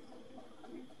Buddha,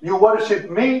 you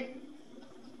worship me,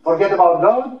 forget about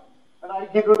God, and I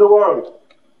give you the world.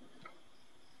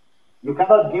 You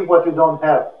cannot give what you don't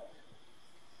have.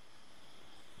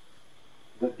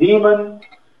 The demon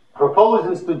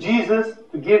proposes to Jesus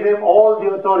to give him all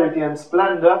the authority and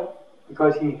splendor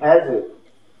because he has it.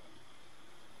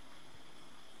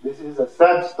 This is a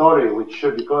sad story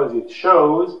because it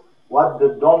shows what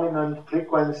the dominant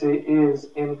frequency is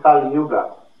in Kali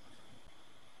Yuga.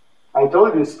 I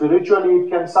told you, spiritually it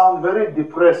can sound very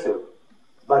depressive,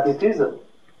 but it isn't.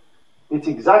 It's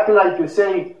exactly like you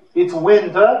say, it's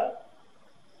winter.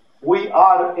 We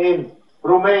are in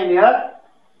Romania,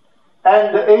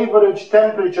 and the average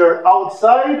temperature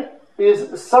outside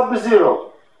is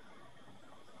sub-zero.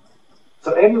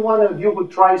 So any one of you who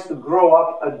tries to grow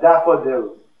up a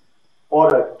daffodil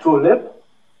or a tulip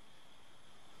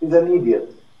is an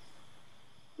idiot.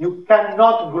 You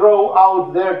cannot grow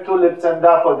out there tulips and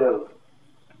daffodils.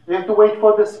 You have to wait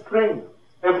for the spring.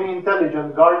 Every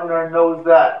intelligent gardener knows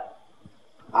that.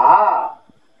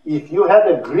 If you had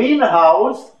a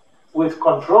greenhouse with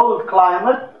controlled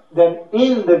climate, then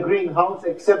in the greenhouse,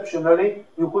 exceptionally,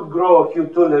 you could grow a few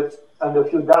tulips and a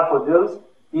few daffodils,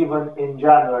 even in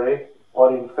January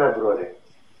or in February.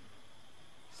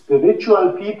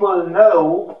 Spiritual people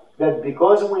know that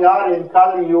because we are in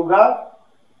Kali Yuga,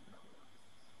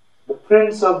 the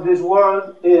prince of this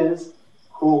world is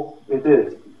who it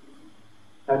is.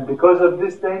 And because of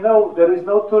this, they know there is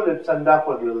no tulips and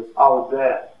daffodils out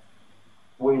there.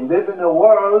 We live in a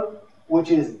world which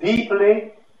is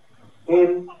deeply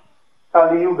in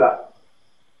Kali Yuga.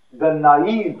 The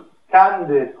naive,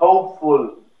 candid,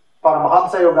 hopeful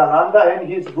Paramahamsa Yogananda and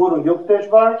his guru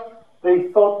Yukteswar, they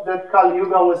thought that Kali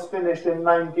Yuga was finished in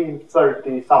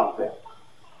 1930 something.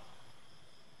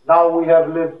 Now we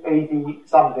have lived 80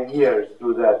 something years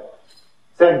through that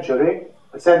century,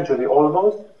 a century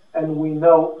almost, and we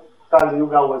know Kali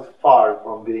Yuga was far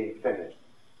from being finished.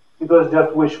 It was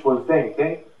just wishful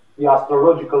thinking. The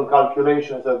astrological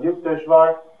calculations of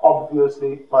Yukteswar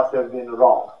obviously must have been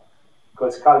wrong,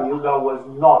 because Kali Yuga was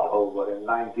not over in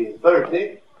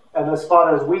 1930, and as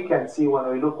far as we can see when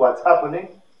we look what's happening,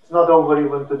 it's not over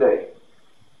even today.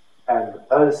 And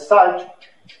as such,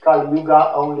 Kali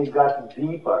Yuga only got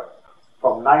deeper.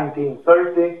 From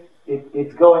 1930,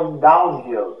 it's going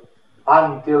downhill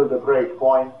until the break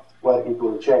point where it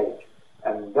will change.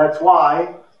 And that's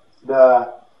why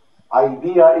the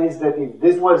idea is that if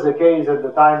this was the case at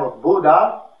the time of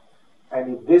Buddha,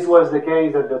 and if this was the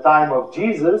case at the time of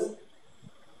Jesus,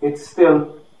 it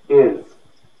still is.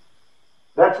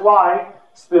 That's why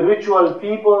spiritual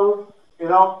people,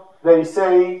 they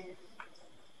say,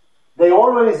 they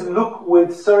always look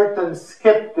with certain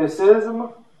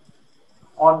skepticism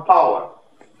on power.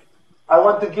 I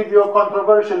want to give you a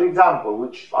controversial example,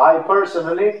 which I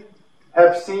personally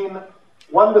have seen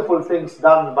wonderful things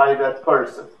done by that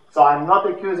person. So I'm not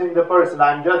accusing the person,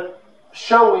 I'm just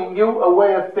showing you a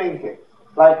way of thinking.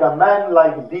 Like a man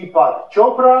like Deepak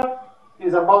Chopra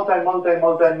is a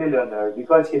multi-millionaire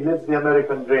because he lives the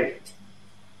American dream.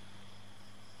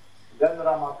 Then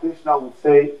Ramakrishna would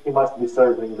say he must be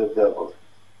serving the devil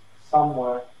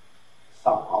somewhere,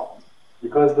 somehow.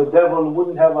 Because the devil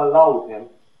wouldn't have allowed him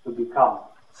to become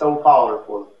so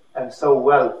powerful and so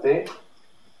wealthy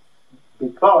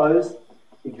because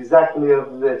exactly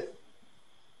of this.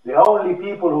 The only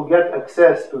people who get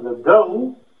access to the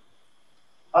dough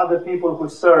are the people who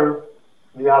serve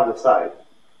the other side.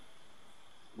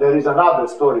 There is another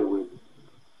story with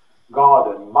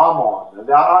God and Mammon, and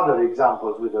there are other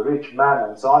examples with a rich man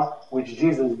and so on, which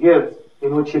Jesus gives,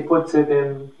 in which he puts it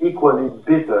in equally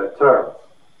bitter terms.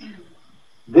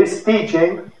 This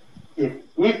teaching,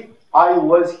 if I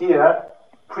was here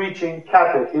preaching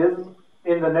catechism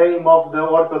in the name of the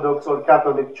Orthodox or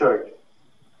Catholic Church,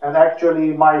 and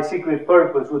actually my secret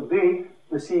purpose would be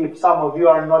to see if some of you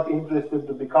are not interested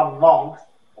to become monks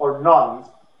or nuns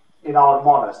in our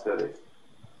monasteries,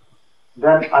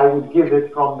 then I would give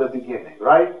it from the beginning,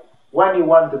 right? When you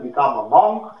want to become a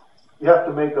monk, you have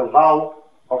to make a vow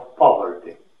of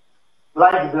poverty.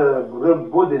 Like the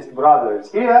Buddhist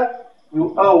brothers here,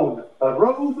 you own a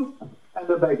robe and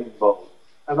a begging bowl.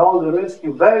 And all the rest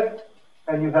you beg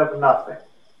and you have nothing.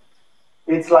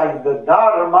 It's like the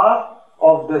dharma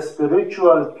of the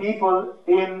spiritual people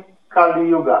in Kali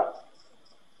Yuga.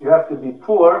 You have to be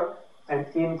poor and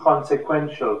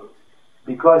inconsequential.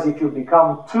 Because if you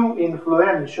become too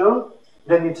influential,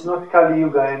 then it's not Kali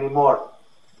Yuga anymore.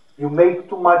 You make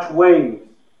too much waves.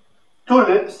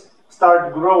 Tulips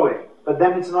start growing, but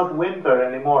then it's not winter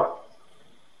anymore.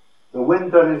 The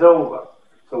winter is over.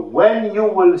 So when you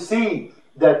will see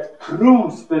that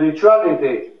true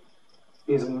spirituality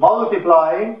is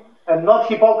multiplying, and not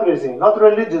hypocrisy, not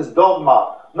religious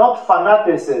dogma, not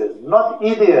fanaticism, not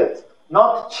idiots,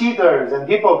 not cheaters and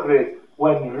hypocrites,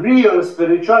 when real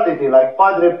spirituality, like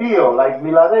Padre Pio, like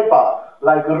Milarepa,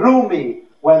 like Rumi,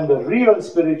 when the real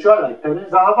spirituality,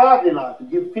 Teresa of Avila, to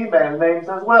give female names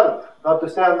as well, not to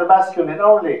stay on the masculine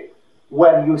only,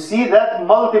 when you see that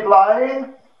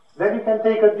multiplying, then you can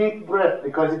take a deep breath,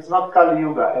 because it's not Kali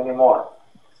Yuga anymore.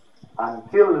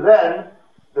 Until then,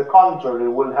 the contrary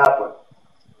will happen.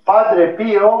 Padre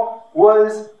Pio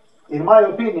was, in my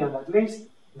opinion at least,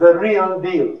 the real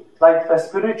deal, like a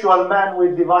spiritual man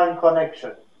with divine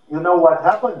connection. You know what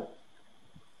happened?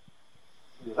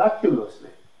 Miraculously.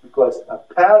 Because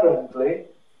apparently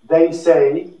they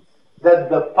say that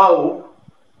the Pope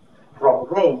from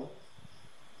Rome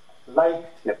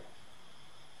liked him.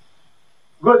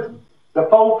 Good. The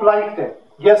Pope liked him.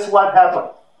 Guess what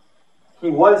happened? He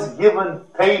was given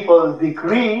papal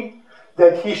decree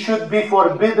that he should be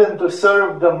forbidden to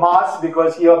serve the Mass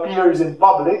because he appears in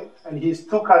public and he's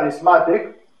too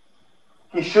charismatic.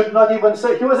 He should not even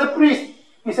serve. He was a priest.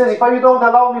 He says, if you don't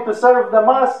allow me to serve the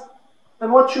Mass,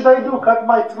 then what should I do? Cut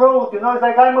my throat? You know, it's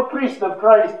like, I'm a priest of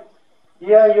Christ.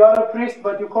 Yeah, you are a priest,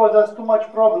 but you cause us too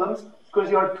much problems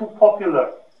because you are too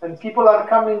popular. And people are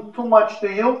coming too much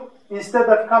to you instead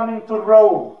of coming to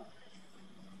Rome.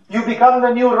 You become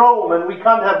the new Rome, and we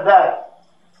can't have that.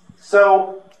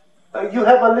 So, you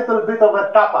have a little bit of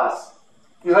a tapas.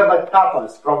 You have a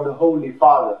tapas from the Holy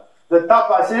Father. The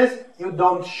tapas is, you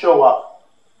don't show up.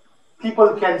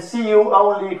 People can see you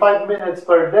only 5 minutes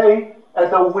per day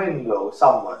at a window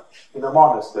somewhere in a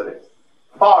monastery.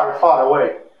 Far, far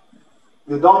away.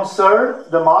 You don't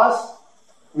serve the Mass.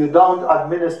 You don't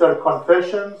administer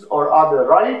confessions or other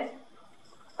rites.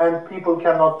 And people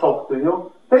cannot talk to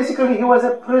you. Basically, he was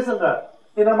a prisoner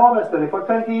in a monastery for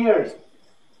 20 years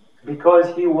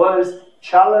because he was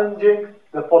challenging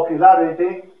the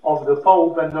popularity of the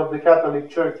Pope and of the Catholic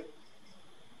Church.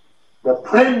 The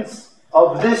prince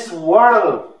of this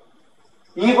world.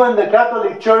 Even the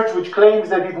Catholic Church, which claims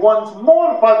that it wants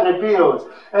more Padre Pios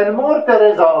and more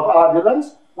Teresa of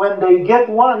Avila's, when they get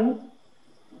one,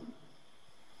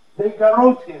 they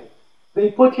garrote him.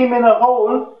 They put him in a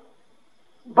hole.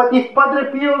 But if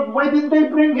Padre Pio, why didn't they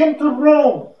bring him to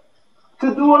Rome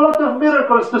to do a lot of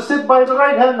miracles, to sit by the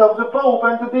right hand of the Pope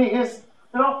and to be his,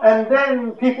 and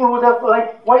then people would have,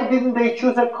 why didn't they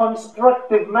choose a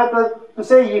constructive method to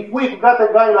say, if we've got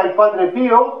a guy like Padre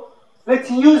Pio, let's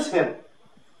use him.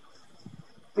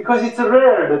 Because it's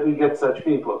rare that we get such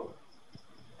people.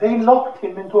 They locked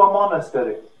him into a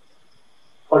monastery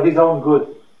for his own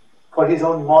good, for his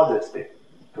own modesty,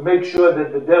 to make sure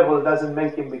that the devil doesn't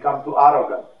make him become too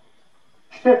arrogant.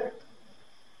 Shit.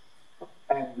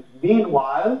 And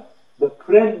meanwhile, the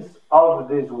prince of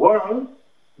this world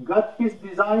got his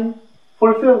design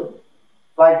fulfilled.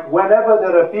 Like whenever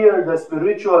there appeared a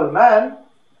spiritual man,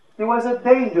 he was a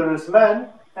dangerous man,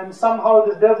 and somehow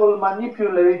the devil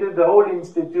manipulated the whole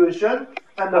institution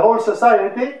and the whole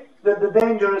society that the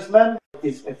dangerous man,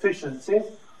 his efficiency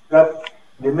got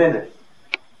diminished.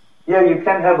 Yeah, you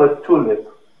can have a tulip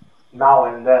now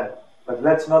and then, but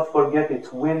let's not forget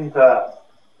it's winter.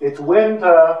 It's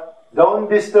winter. Don't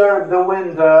disturb the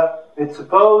winter. It's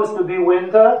supposed to be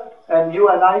winter, and you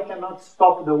and I cannot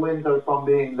stop the winter from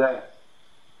being there.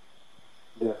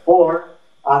 Therefore,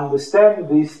 understand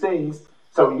these things.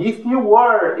 So if you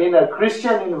were in a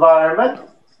Christian environment,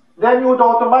 then you would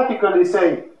automatically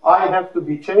say, I have to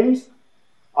be chaste,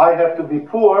 I have to be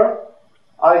poor,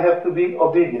 I have to be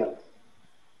obedient.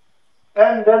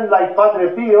 And then, like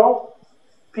Padre Pio,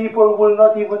 people will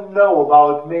not even know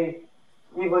about me.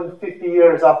 Even 50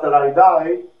 years after I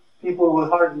die, people will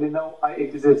hardly know I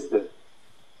existed.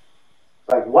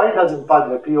 Like, why doesn't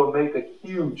Padre Pio make a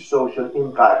huge social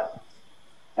impact?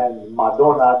 And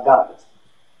Madonna does.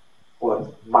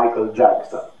 Or Michael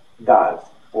Jackson does.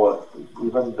 Or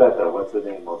even better, what's the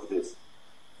name of this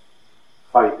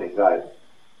fighting guy?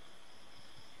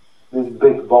 This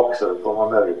big boxer from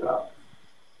America.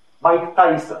 Mike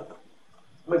Tyson.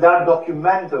 There are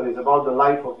documentaries about the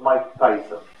life of Mike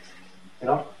Tyson.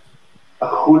 A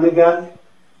hooligan,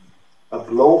 a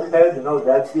blowhead,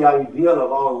 that's the ideal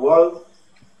of our world.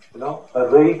 A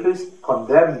rapist,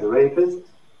 condemned rapist,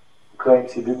 who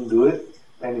claims he didn't do it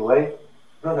anyway.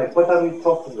 What are we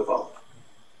talking about?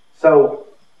 So,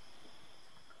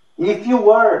 if you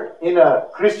were in a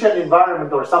Christian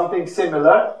environment or something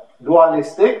similar,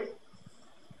 dualistic,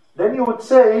 then you would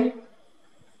say,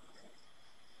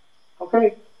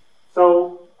 okay,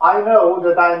 so I know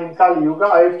that I'm in Kali Yuga.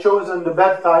 I've chosen the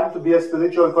bad time to be a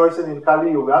spiritual person in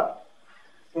Kali Yuga.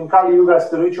 In Kali Yuga,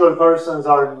 spiritual persons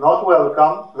are not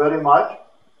welcome very much.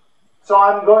 So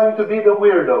I'm going to be the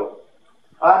weirdo.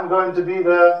 I'm going to be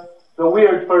the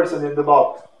weird person in the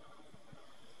box.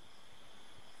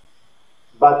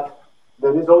 But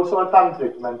there is also a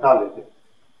tantric mentality.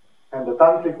 And the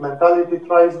tantric mentality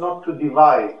tries not to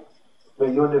divide the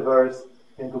universe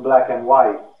into black and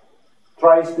white.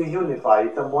 Tries to unify.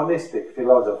 It's a monistic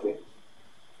philosophy,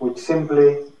 which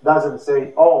simply doesn't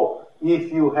say, oh,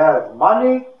 if you have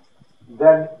money,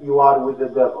 then you are with the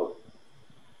devil.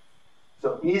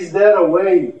 So is there a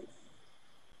way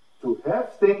to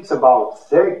have things about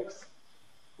sex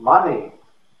money,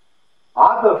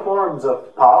 other forms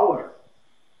of power,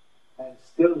 and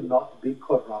still not be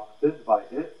corrupted by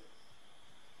it?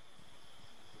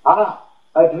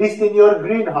 At least in your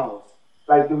greenhouse.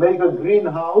 Like you make a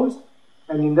greenhouse,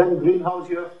 and in that greenhouse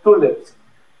you have tulips.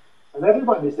 And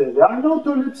everybody says, there are no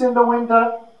tulips in the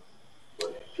winter.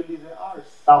 Well, actually there are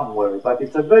somewhere, but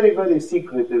it's a very, very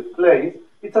secretive place.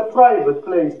 It's a private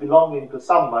place belonging to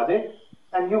somebody,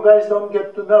 and you guys don't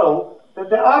get to know that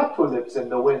there are tulips in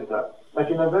the winter, but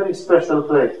in a very special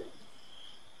place.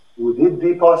 Would it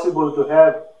be possible to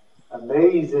have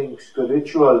amazing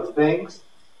spiritual things?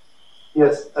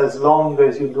 Yes, as long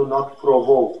as you do not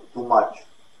provoke too much.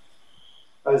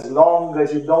 As long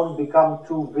as you don't become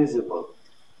too visible.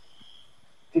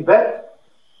 Tibet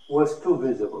was too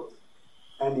visible,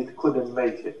 and it couldn't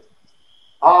make it.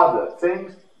 Other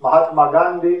things, Mahatma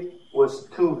Gandhi was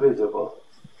too visible.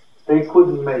 They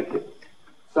couldn't make it.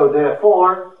 So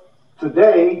therefore,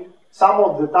 today, some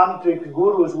of the tantric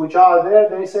gurus which are there,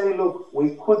 they say, look,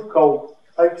 we could cope.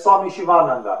 Like Swami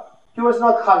Shivananda. He was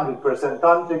not 100%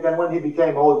 tantric, and when he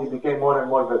became old, he became more and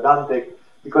more Vedantic,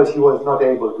 because he was not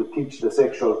able to teach the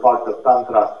sexual part of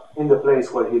Tantra in the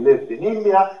place where he lived in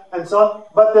India, and so on.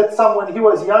 But that when he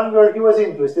was younger, he was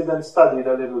interested and studied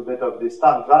a little bit of this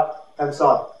Tantra, and so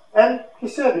on. And he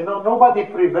said, nobody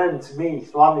prevents me,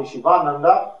 Swami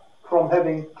Shivananda, from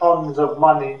having tons of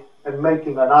money and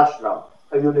making an ashram,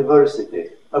 a university,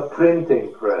 a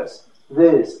printing press,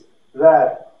 this,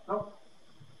 that. No?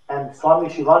 And Swami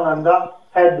Shivananda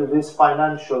had this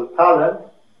financial talent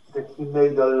that he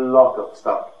made a lot of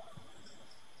stuff.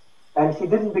 And he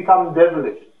didn't become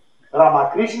devilish.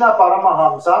 Ramakrishna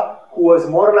Paramahamsa, who was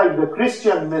more like the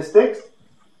Christian mystics,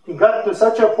 he got to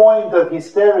such a point of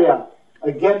hysteria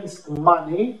against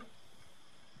money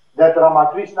that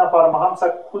Ramakrishna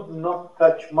Paramahamsa could not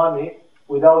touch money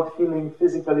without feeling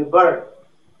physically burned.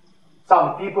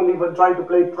 Some people even try to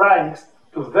play pranks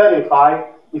to verify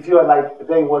if you are like,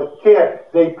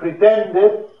 they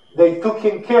pretended, they took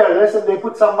him careless and they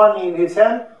put some money in his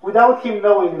hand without him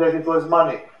knowing that it was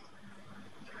money.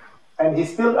 And he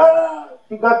still,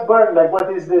 he got burned, like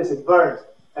what is this? It burns.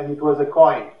 And it was a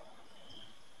coin.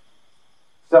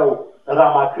 So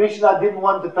Ramakrishna didn't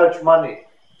want to touch money.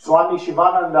 Swami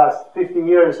Shivananda, 50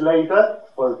 years later,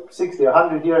 or 60,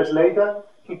 100 years later,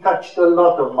 he touched a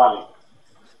lot of money.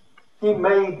 He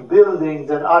made buildings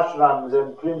and ashrams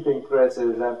and printing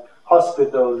presses and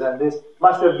hospitals, and this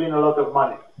must have been a lot of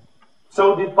money.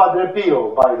 So did Padre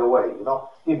Pio, by the way.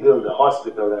 He built a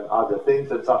hospital and other things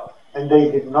and so on. And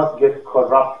they did not get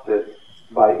corrupted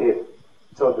by it.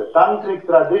 So the Tantric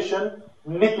tradition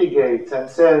mitigates and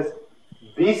says,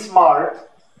 be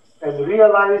smart and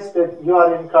realize that you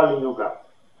are in Kali Yuga.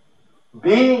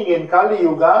 Being in Kali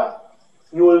Yuga,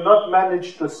 you will not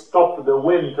manage to stop the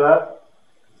winter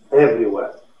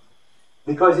everywhere.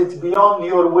 Because it's beyond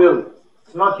your will.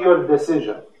 It's not your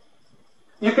decision.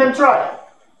 You can try,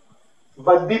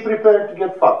 but be prepared to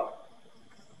get fucked.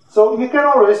 So you can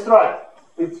always try.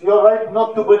 It's your right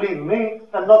not to believe me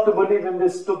and not to believe in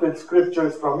these stupid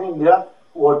scriptures from India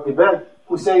or Tibet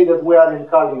who say that we are in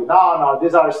Kali Yuga. No,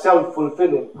 these are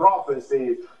self-fulfilling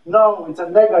prophecies. No, it's a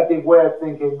negative way of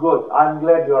thinking. Good. I'm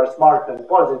glad you are smart and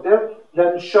positive.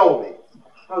 Then show me.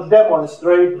 Now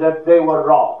demonstrate that they were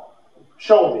wrong.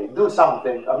 Show me. Do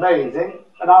something amazing,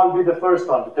 and I'll be the first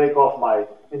one to take off my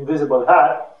invisible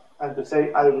hat and to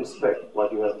say, I respect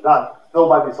what you have done.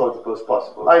 Nobody thought it was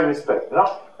possible. I respect,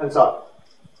 and so on.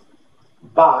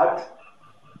 But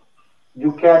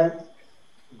you can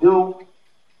do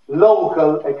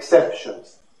local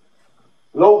exceptions.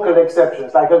 Local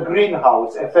exceptions, like a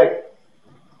greenhouse effect.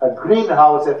 A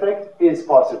greenhouse effect is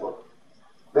possible.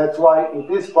 That's why it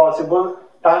is possible.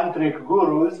 Tantric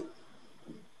gurus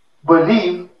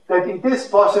believe that it is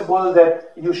possible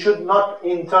that you should not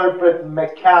interpret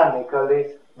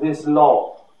mechanically this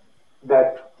law.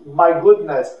 That, my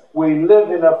goodness, we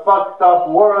live in a fucked up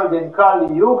world in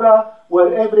Kali Yuga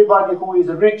where everybody who is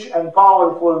rich and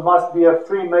powerful must be a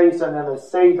Freemason and a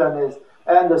Satanist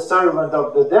and a servant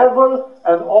of the devil,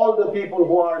 and all the people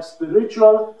who are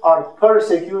spiritual are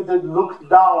persecuted, looked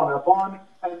down upon,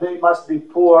 and they must be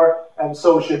poor and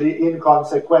socially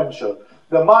inconsequential.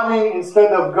 The money,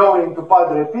 instead of going to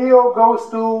Padre Pio, goes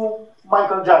to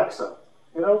Michael Jackson.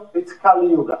 It's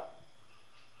Kali Yuga.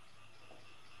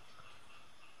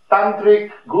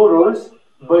 Tantric gurus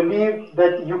believe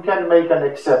that you can make an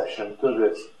exception to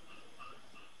this.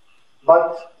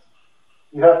 But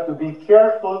you have to be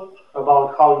careful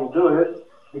about how you do it,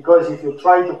 because if you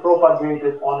try to propagate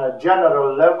it on a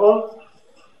general level,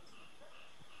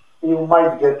 you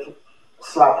might get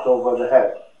slapped over the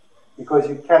head. Because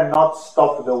you cannot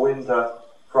stop the winter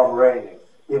from raining.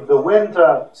 If the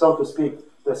winter, so to speak,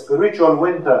 the spiritual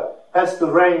winter has to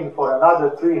rain for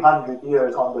another 300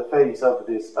 years on the face of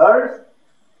this earth,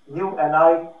 you and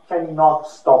I cannot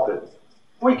stop it.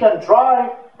 We can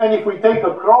try, and if we take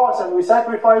a cross and we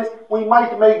sacrifice, we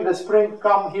might make the spring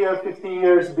come here 50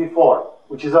 years before,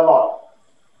 which is a lot.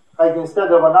 Like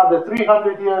instead of another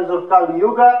 300 years of Kali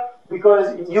Yuga,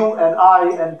 because you and I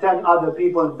and 10 other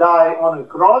people die on a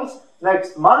cross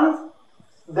next month,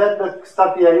 then the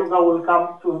Satya Yuga will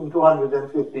come in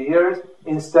 250 years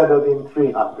instead of in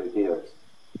 300 years.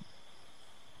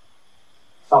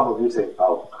 Some of you say,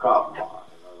 oh, come on.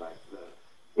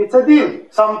 It's a deal.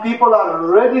 Some people are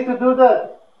ready to do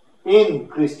that. In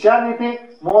Christianity,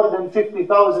 more than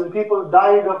 50,000 people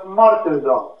died of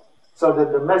martyrdom, so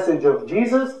that the message of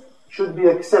Jesus should be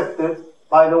accepted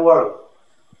by the world.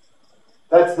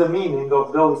 That's the meaning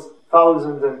of those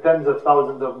thousands and tens of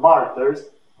thousands of martyrs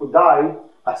who died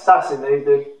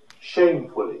assassinated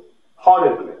shamefully,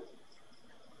 horribly.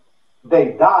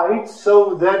 They died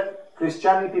so that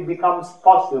Christianity becomes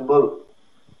possible.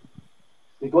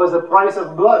 It was the price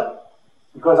of blood,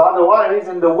 because otherwise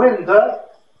in the winter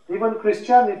even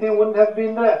Christianity wouldn't have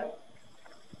been there.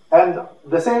 And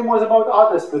the same was about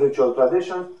other spiritual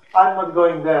traditions. I'm not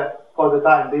going there for the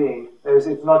time being, as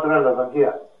it's not relevant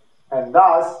here. And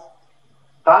thus,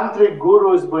 tantric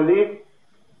gurus believe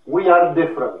we are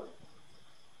different.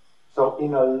 So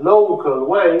in a local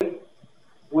way,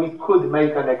 we could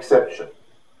make an exception.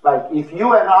 Like if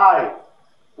you and I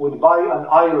would buy an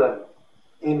island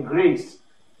in Greece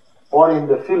or in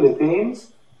the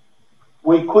Philippines,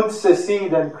 we could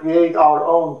secede and create our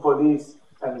own police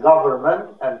and government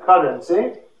and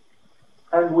currency,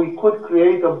 and we could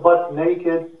create a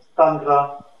butt-naked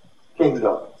Tantra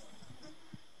kingdom,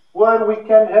 where we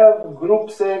can have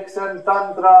group sex and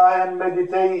Tantra and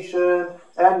meditation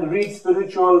and read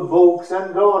spiritual books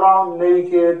and go around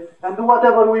naked and do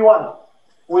whatever we want,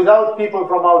 without people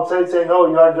from outside saying, oh,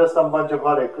 you are just a bunch of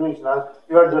Hare Krishnas,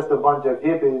 you are just a bunch of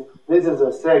hippies, this is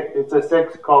a sect, it's a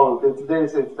sex cult, it's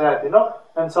this, it's that,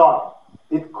 and so on.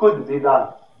 It could be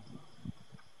done,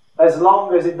 as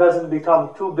long as it doesn't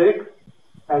become too big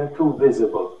and too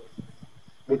visible,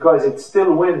 because it's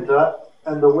still winter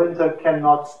and the winter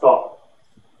cannot stop.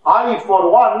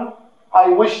 For one, I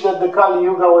wish that the Kali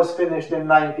Yuga was finished in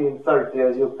 1930,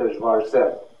 as Yukteswar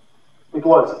said. It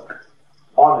wasn't.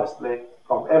 Honestly,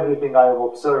 from everything I have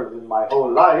observed in my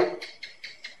whole life,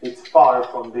 it's far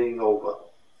from being over.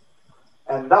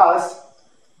 And thus,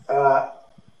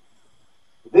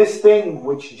 this thing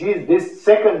this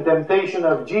second temptation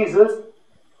of Jesus,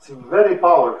 it's very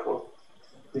powerful.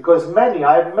 Because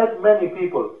I've met many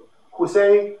people who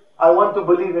say, I want to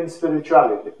believe in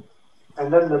spirituality.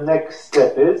 And then the next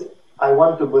step is, I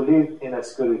want to believe in a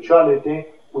spirituality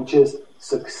which is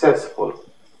successful,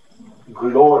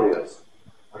 glorious,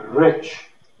 rich,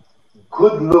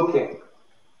 good-looking,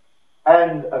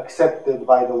 and accepted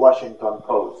by the Washington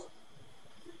Post.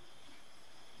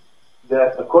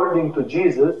 That according to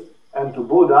Jesus and to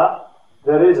Buddha,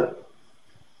 there isn't.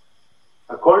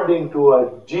 According to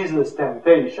a Jesus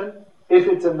temptation, if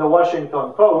it's in the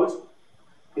Washington Post,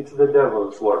 it's the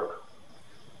devil's work.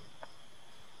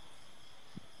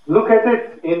 Look at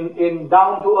it in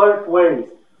down-to-earth ways.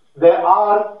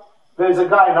 There's a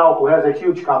guy now who has a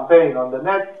huge campaign on the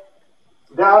net.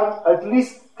 There are at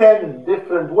least 10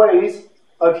 different ways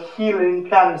of healing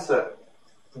cancer,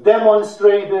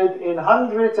 demonstrated in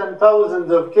hundreds and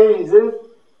thousands of cases,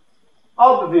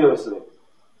 obviously.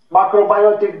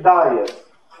 Macrobiotic diet,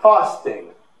 fasting,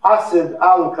 acid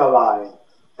alkaline,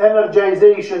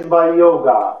 energization by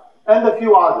yoga, and a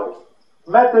few others.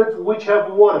 Methods which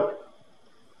have worked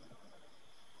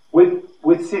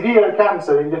with severe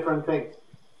cancer in different things.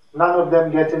 None of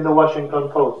them get in the Washington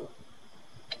Post.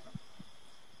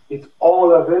 It's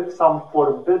all of it some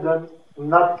forbidden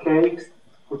nutcakes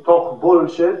who talk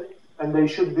bullshit, and they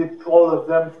should be, all of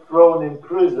them, thrown in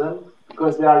prison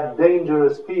because they are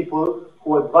dangerous people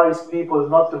who advise people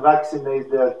not to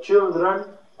vaccinate their children,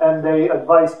 and they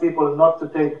advise people not to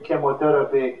take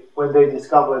chemotherapy when they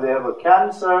discover they have a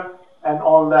cancer, and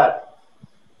all that.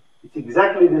 It's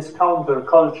exactly this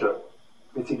counterculture.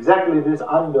 It's exactly this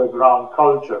underground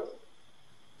culture.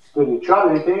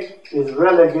 Spirituality is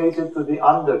relegated to the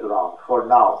underground for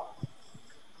now.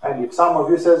 And if some of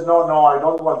you says, no, I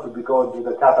don't want to be going to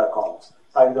the catacombs,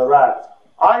 like the rats.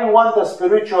 I want a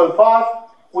spiritual path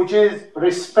which is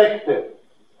respected.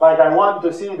 Like I want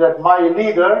to see that my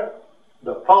leader,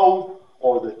 the Pope,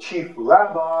 or the chief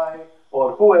rabbi,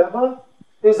 or whoever,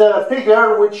 is a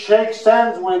figure which shakes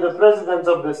hands with the presidents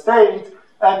of the state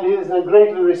and is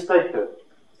greatly respected.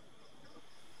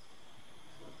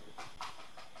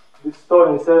 this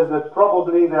story says that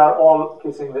probably they are all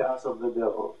kissing the ass of the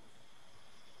devil.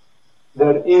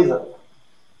 There isn't.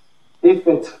 If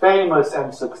it's famous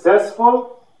and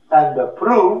successful and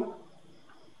approved,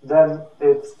 then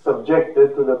it's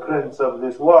subjected to the prince of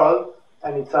this world,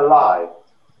 and it's a lie.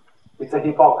 It's a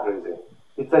hypocrisy.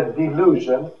 It's a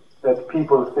delusion that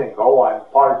people think, oh, I'm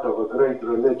part of a great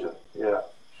religion. Yeah,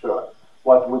 sure.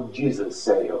 What would Jesus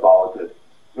say about it?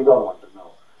 We don't want to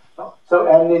know. No? So,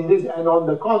 and on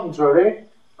the contrary,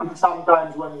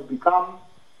 sometimes when you become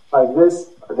like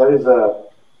this, there is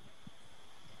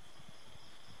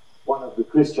one of the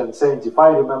Christian saints, if I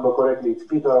remember correctly, it's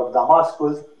Peter of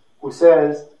Damascus, who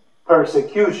says,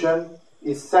 persecution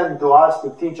is sent to us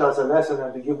to teach us a lesson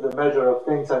and to give the measure of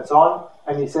things and so on.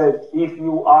 And he said, if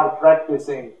you are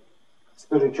practicing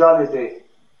spirituality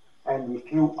and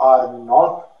if you are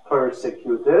not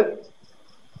persecuted,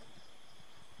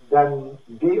 then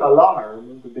be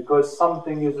alarmed, because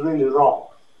something is really wrong.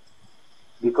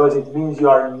 Because it means you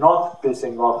are not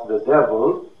pissing off the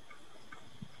devil,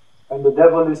 and the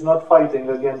devil is not fighting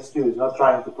against you, he's not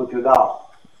trying to put you down.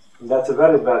 And that's a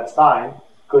very bad sign,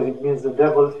 because it means the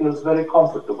devil feels very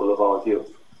comfortable about you.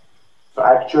 So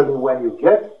actually, when you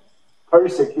get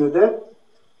persecuted,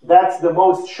 that's the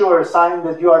most sure sign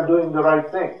that you are doing the right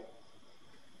thing.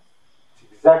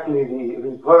 It's exactly the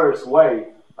reverse way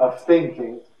of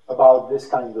thinking about this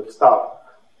kind of stuff.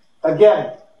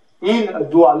 Again, in a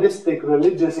dualistic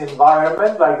religious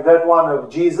environment like that one of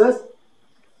Jesus,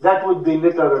 that would be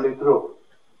literally true.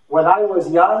 When I was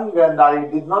young and I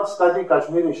did not study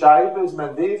Kashmiri Shaivism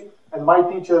and these, and my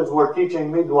teachers were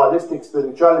teaching me dualistic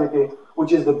spirituality,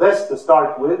 which is the best to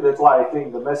start with. That's why I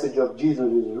think the message of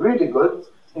Jesus is really good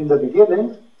in the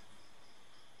beginning.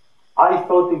 I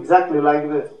thought exactly like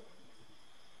this.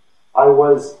 I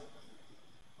was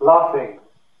laughing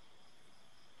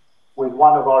with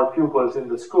one of our pupils in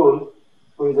the school,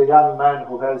 who is a young man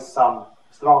who has some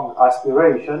strong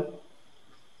aspiration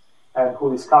and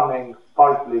who is coming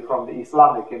partly from the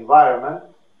Islamic environment.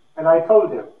 And I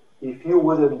told him, if you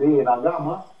wouldn't be in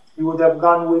Agama, you would have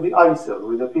gone with the ISIL,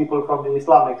 with the people from the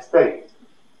Islamic State.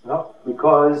 You know?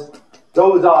 Because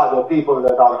those are the people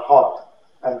that are hot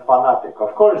and fanatic.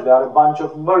 Of course, they are a bunch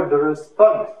of murderous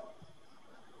thugs.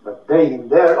 But they, in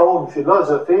their own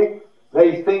philosophy,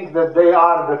 they think that they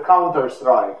are the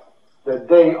Counter-Strike, that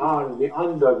they are the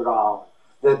underground,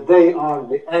 that they are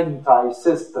the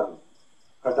anti-system,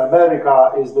 that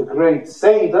America is the great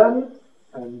Satan,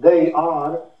 and they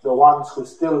are the ones who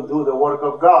still do the work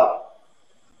of God.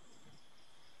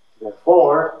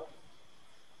 Therefore,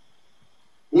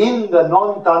 in the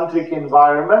non-tantric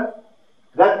environment,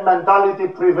 that mentality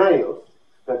prevails.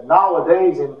 That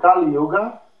nowadays in Kali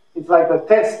Yuga, it's like a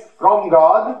test from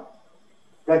God,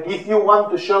 that if you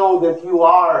want to show that you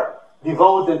are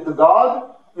devoted to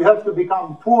God, you have to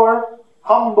become poor,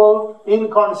 humble,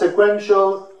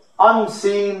 inconsequential,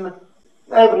 unseen,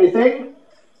 everything,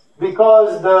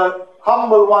 because the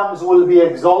humble ones will be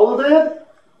exalted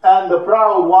and the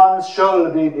proud ones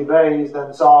shall be debased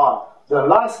and so on. The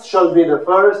last shall be the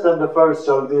first and the first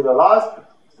shall be the last.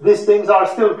 These things are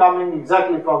still coming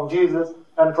exactly from Jesus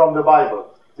and from the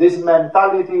Bible. This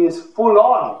mentality is full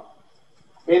on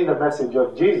in the message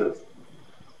of Jesus.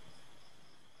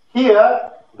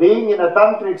 Here, being in a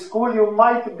tantric school, you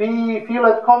might feel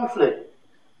at conflict.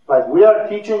 Like we are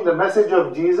teaching the message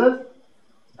of Jesus,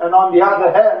 and on the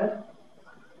other hand,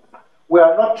 we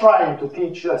are not trying to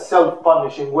teach a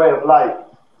self-punishing way of life.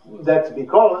 That's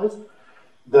because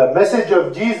the message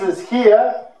of Jesus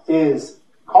here is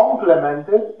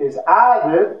complemented, is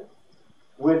added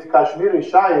with Kashmiri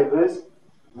Shaivism,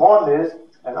 Monism,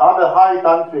 and other high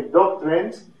tantric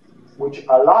doctrines, which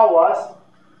allow us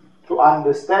to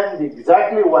understand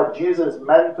exactly what Jesus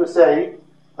meant to say.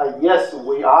 Like, yes,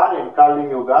 we are in Kali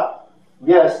Yuga.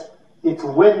 Yes, it's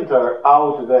winter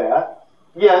out there.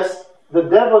 Yes, the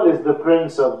devil is the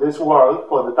prince of this world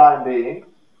for the time being.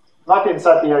 Not in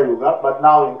Satya Yuga, but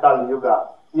now in Kali Yuga.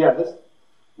 Yes.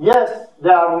 Yes,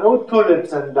 there are no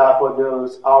tulips and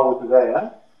daffodils out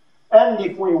there. And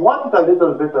if we want a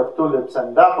little bit of tulips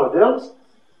and daffodils,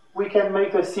 we can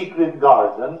make a secret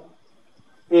garden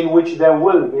in which there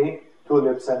will be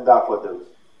tulips and daffodils.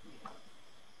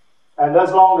 And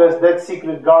as long as that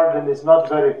secret garden is not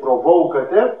very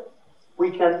provocative,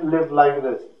 we can live like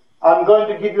this. I'm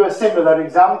going to give you a similar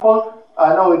example.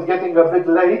 I know it's getting a bit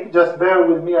late. Just bear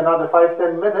with me another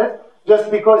 5-10 minutes,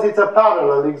 just because it's a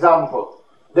parallel example.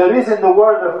 There is in the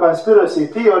world of conspiracy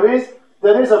theories,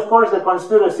 there is of course the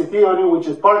conspiracy theory, which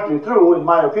is partly true in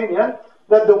my opinion,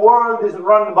 that the world is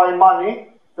run by money,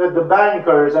 that the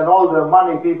bankers and all the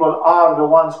money people are the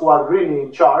ones who are really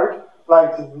in charge.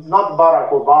 like not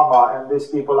Barack Obama and these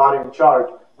people are in charge,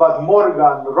 but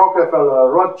Morgan,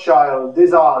 Rockefeller, Rothschild,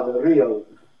 these are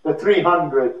the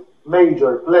 300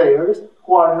 major players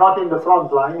who are not in the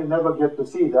front line, you never get to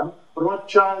see them.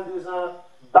 Rothschild is a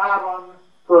baron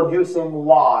producing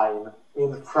wine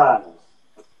in France.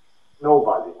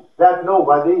 Nobody. That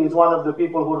nobody is one of the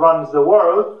people who runs the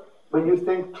world, but you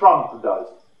think Trump does.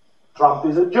 Trump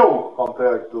is a joke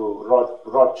compared to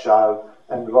Rothschild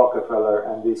and Rockefeller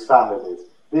and these families.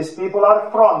 These people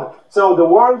are front. So the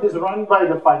world is run by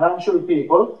the financial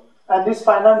people, and these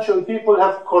financial people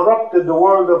have corrupted the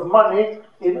world of money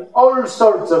in all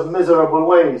sorts of miserable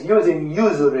ways, using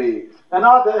usury and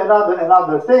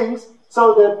other things,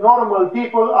 so that normal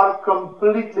people are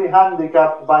completely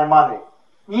handicapped by money.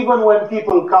 Even when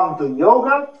people come to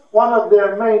yoga, one of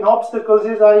their main obstacles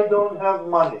is, I don't have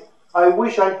money. I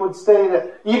wish I could stay there.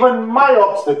 Even my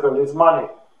obstacle is money.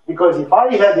 Because if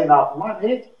I had enough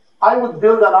money, I would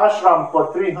build an ashram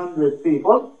for 300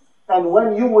 people. And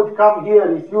when you would come here,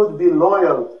 if you would be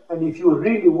loyal, and if you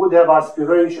really would have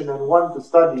aspiration and want to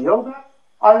study yoga,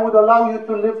 I would allow you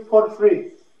to live for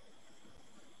free.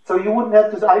 So you wouldn't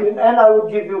have to, and I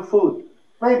would give you food.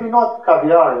 Maybe not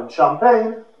caviar and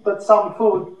champagne, but some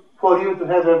food for you to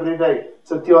have every day.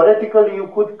 So theoretically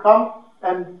you could come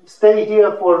and stay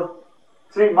here for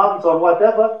 3 months or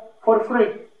whatever for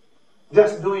free.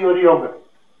 Just do your yoga.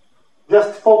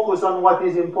 Just focus on what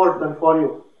is important for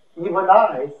you. Even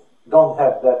I don't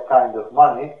have that kind of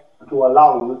money to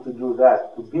allow you to do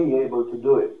that, to be able to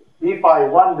do it. If I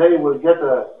one day will get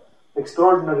an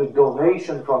extraordinary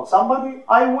donation from somebody,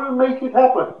 I will make it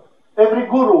happen. Every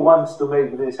guru wants to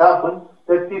make this happen,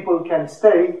 that people can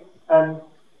stay, and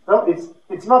no,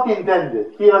 it's not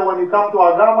intended. Here, when you come to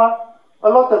Agama, a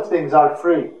lot of things are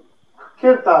free.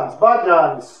 Kirtans,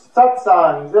 bhajans,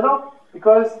 satsangs,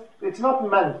 because it's not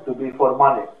meant to be for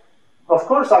money. Of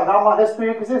course, Agama has to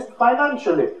exist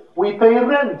financially. We pay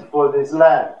rent for this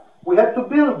land. We have to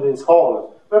build these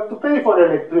halls. We have to pay for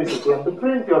electricity and to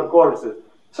print your courses.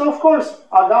 So, of course,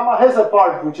 Agama has a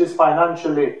part which is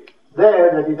financially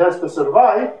there, that it has to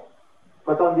survive.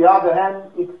 But on the other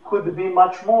hand, it could be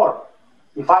much more.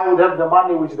 If I would have the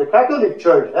money which the Catholic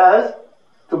Church has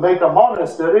to make a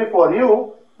monastery for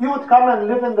you, you would come and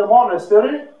live in the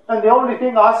monastery, and the only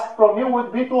thing asked from you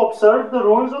would be to observe the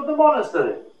rules of the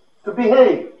monastery, to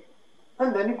behave.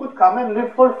 And then you could come and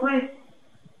live for free.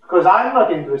 Because I'm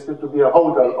not interested to be a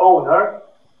hotel owner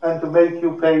and to make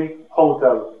you pay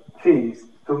hotel fees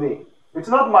to me. It's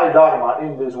not my dharma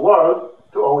in this world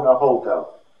to own a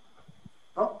hotel.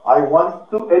 No? I want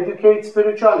to educate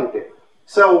spirituality.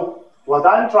 So, what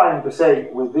I'm trying to say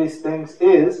with these things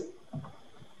is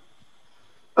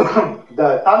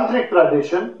the Tantric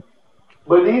tradition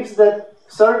believes that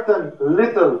certain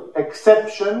little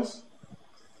exceptions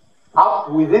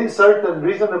up within certain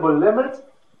reasonable limits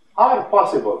are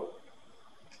possible.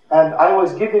 And I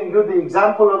was giving you the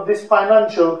example of this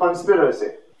financial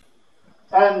conspiracy.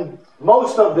 And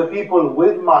most of the people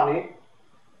with money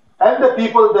and the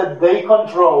people that they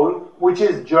control, which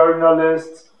is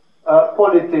journalists,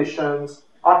 politicians,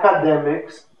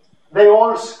 academics, they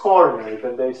all scorn it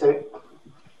and they say,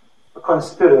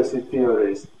 conspiracy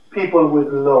theorists, people with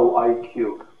low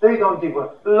IQ, they don't even,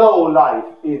 low life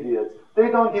idiots, they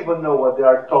don't even know what they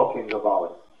are talking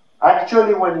about.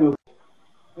 Actually, when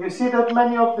you see that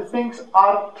many of the things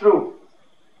are true.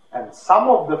 And some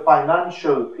of the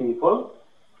financial people,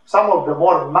 some of the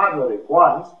more maverick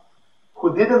ones,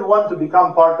 who didn't want to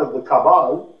become part of the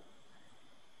cabal,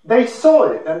 they saw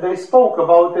it and they spoke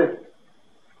about it.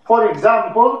 For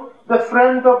example, the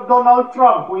friend of Donald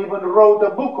Trump, who even wrote a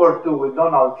book or two with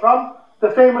Donald Trump, the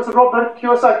famous Robert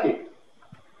Kiyosaki.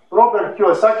 Robert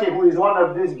Kiyosaki, who is one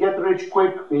of these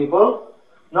get-rich-quick people,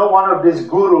 one of these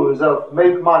gurus of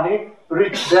make money,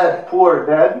 rich dad, poor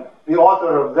dad, the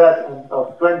author of that and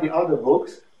of 20 other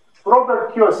books.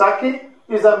 Robert Kiyosaki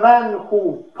is a man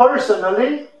who,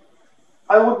 personally,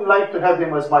 I wouldn't like to have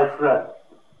him as my friend.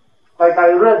 Like,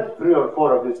 I read 3 or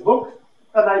 4 of his books,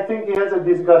 and I think he has a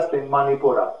disgusting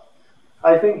Manipura.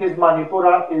 I think his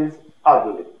Manipura is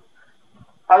ugly.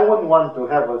 I wouldn't want to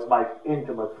have as my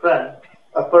intimate friend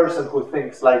a person who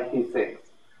thinks like he thinks.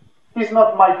 He's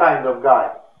not my kind of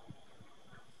guy.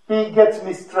 He gets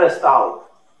me stressed out.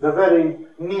 The very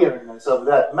nearness of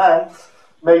that man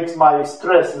makes my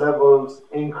stress levels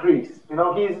increase.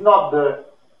 He's not the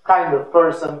kind of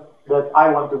person that I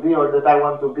want to be or that I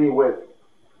want to be with.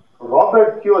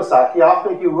 Robert Kiyosaki,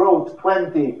 after he wrote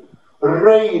 20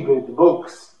 rabid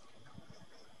books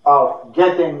of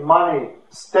getting money,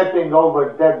 stepping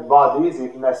over dead bodies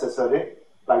if necessary,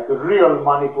 like real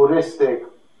Manipuristic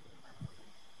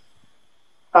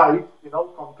type,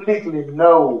 completely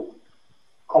no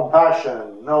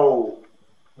compassion, no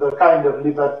the kind of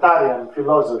libertarian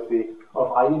philosophy of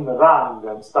Ayn Rand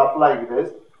and stuff like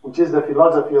this, which is the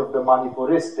philosophy of the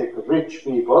Manipuristic rich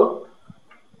people.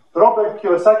 Robert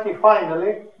Kiyosaki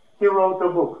finally, he wrote a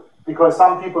book, because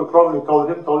some people probably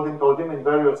told him in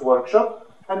various workshops,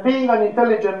 and being an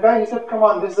intelligent guy, he said, come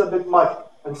on, this is a bit much,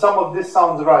 and some of this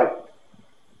sounds right.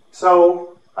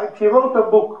 So he wrote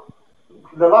a book,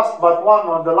 the last but one,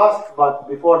 or the last but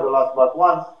before the last but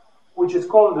one, which is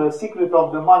called The Secret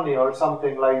of the Money or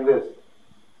something like this.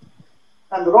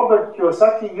 And Robert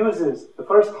Kiyosaki uses the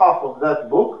first half of that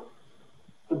book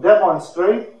to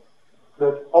demonstrate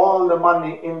that all the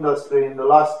money industry in the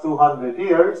last 200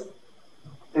 years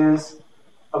is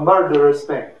a murderous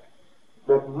thing.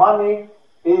 That money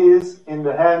is in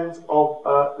the hands of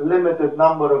a limited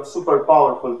number of super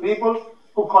powerful people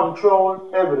who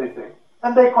control everything.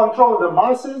 And they control the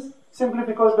masses simply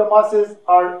because the masses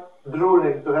are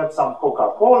drooling to have some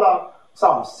Coca-Cola,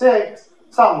 some sex,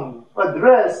 some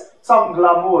address, some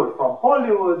glamour from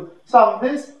Hollywood, some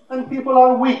this, and people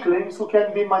are weaklings who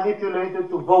can be manipulated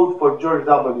to vote for George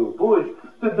W. Bush,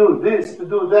 to do this, to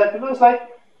do that. It's like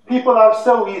people are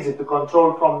so easy to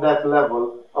control from that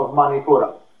level of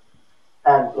Manipura.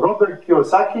 And Robert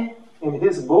Kiyosaki, in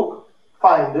his book,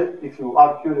 find it, if you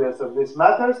are curious of these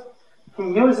matters, he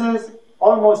uses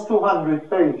almost 200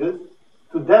 pages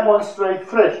to demonstrate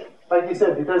fresh. Like he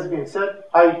said, it has been said,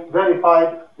 I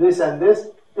verified this and this,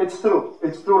 it's true.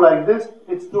 It's true like this,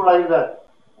 it's true like that.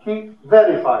 He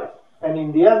verifies. And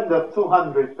in the end of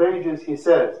 200 pages, he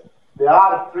says, there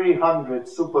are 300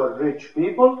 super rich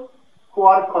people who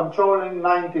are controlling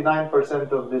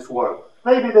 99% of this world.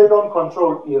 Maybe they don't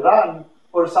control Iran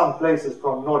or some places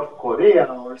from North Korea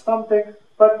or something,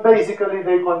 but basically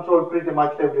they control pretty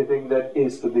much everything that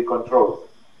is to be controlled.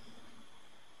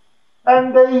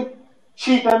 And they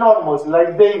cheat enormously,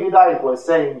 like David Icke was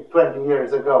saying 20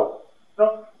 years ago.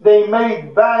 They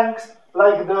made banks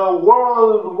like the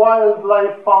World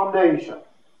Wildlife Foundation.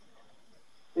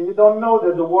 You don't know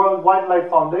that the World Wildlife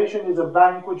Foundation is a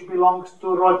bank which belongs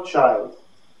to Rothschild.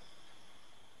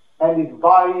 And it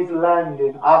buys land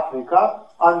in Africa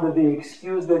under the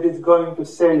excuse that it's going to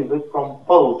save it from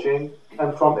poaching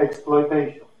and from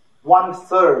exploitation.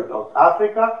 1/3 of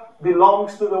Africa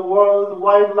belongs to the World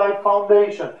Wildlife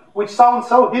Foundation, which sounds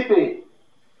so hippie,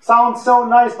 sounds so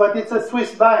nice, but it's a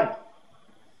Swiss bank,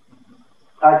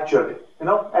 actually. And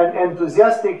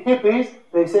enthusiastic hippies,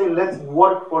 they say, let's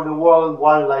work for the World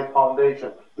Wildlife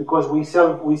Foundation because we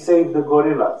save the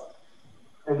gorillas.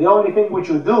 And the only thing which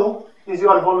you do is you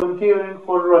are volunteering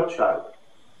for Rothschild,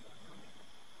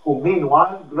 who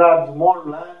meanwhile grabs more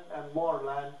land and more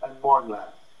land and more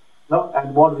land,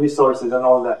 and more resources and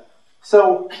all that.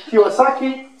 So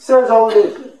Kiyosaki says all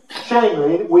this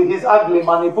shamefully with his ugly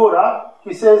Manipura.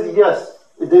 He says, yes,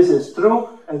 this is true,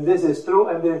 and this is true,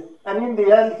 and in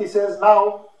the end he says,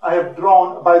 now I have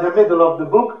drawn, by the middle of the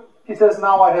book, he says,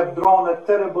 now I have drawn a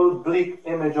terrible bleak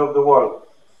image of the world.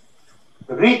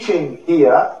 Reaching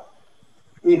here,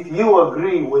 if you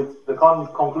agree with the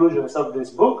conclusions of this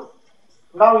book,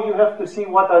 now you have to see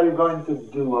what are you going to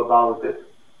do about it.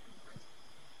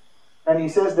 And he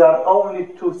says there are only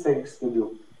two things to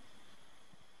do.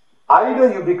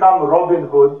 Either you become Robin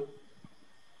Hood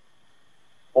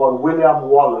or William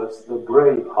Wallace, the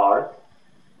Braveheart,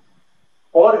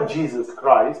 or Jesus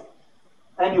Christ,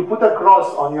 and you put a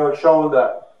cross on your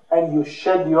shoulder and you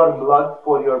shed your blood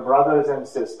for your brothers and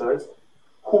sisters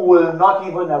who will not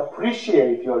even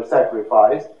appreciate your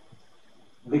sacrifice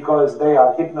because they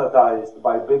are hypnotized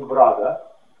by Big Brother.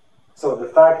 So the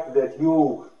fact that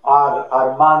you are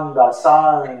Armand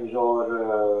Assange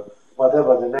or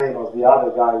whatever the name of the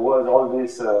other guy was, all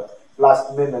these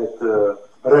last-minute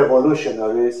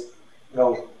revolutionaries,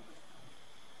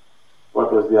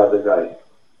 what was the other guy?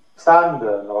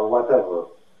 Sandon or whatever.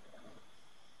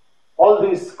 All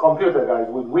these computer guys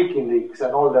with WikiLeaks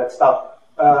and all that stuff.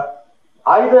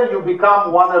 Either you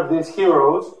become one of these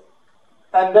heroes,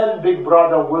 and then Big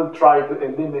Brother will try to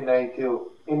eliminate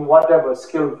you in whatever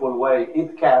skillful way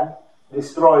it can,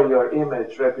 destroy your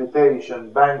image,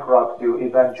 reputation, bankrupt you,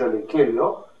 eventually kill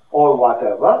you, or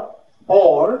whatever.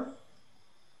 Or,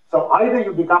 so either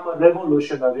you become a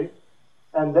revolutionary,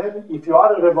 and then if you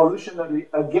are a revolutionary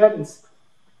against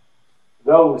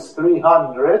those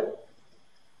 300,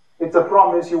 it's a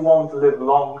promise you won't live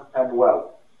long and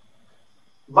well.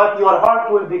 But your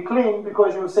heart will be clean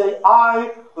because you say,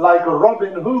 I, like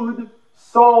Robin Hood,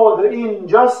 saw the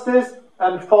injustice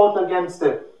and fought against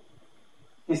it.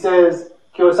 He says,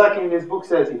 Kiyosaki in his book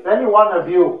says, if any one of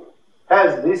you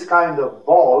has this kind of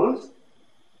balls,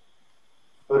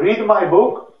 read my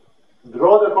book,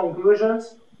 draw the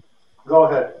conclusions, go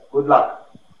ahead, good luck.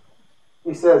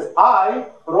 He says, I,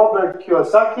 Robert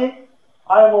Kiyosaki,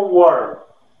 I am a worm.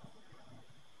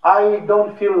 I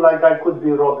don't feel like I could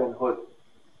be Robin Hood.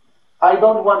 I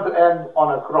don't want to end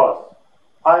on a cross.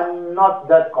 I'm not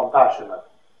that compassionate.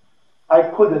 I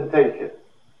couldn't take it.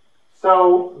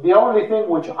 So the only thing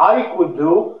which I could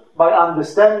do by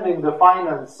understanding the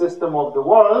finance system of the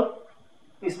world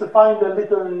is to find a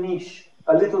little niche,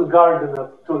 a little garden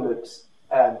of tulips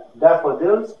and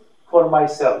daffodils for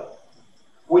myself,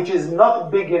 which is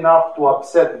not big enough to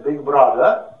upset Big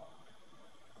Brother,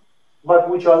 but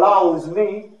which allows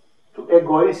me to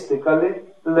egoistically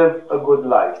live a good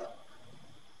life.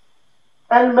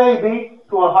 And maybe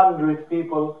to 100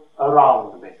 people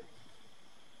around me.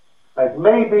 Like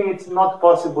maybe it's not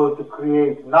possible to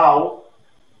create now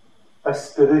a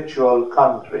spiritual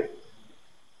country.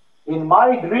 In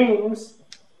my dreams,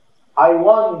 I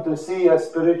want to see a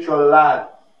spiritual land.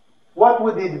 What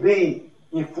would it be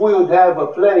if we would have a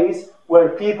place where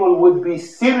people would be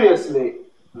seriously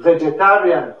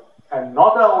vegetarian and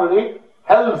not only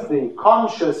healthy,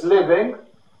 conscious living,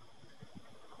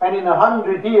 and in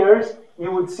 100 years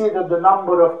you would see that the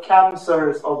number of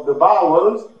cancers of the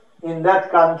bowels in that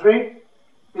country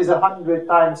is 100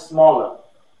 times smaller.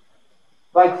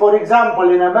 Like for example,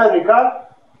 in America,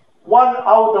 1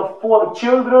 out of 4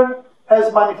 children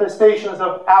has manifestations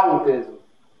of autism.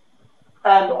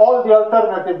 And all the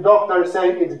alternative doctors say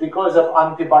it's because of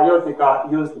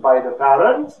antibiotica used by the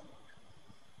parents,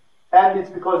 and it's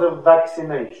because of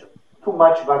vaccination. Too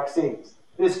much vaccines.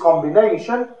 This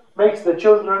combination makes the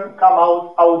children come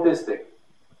out autistic.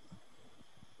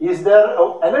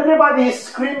 And everybody is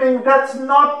screaming, that's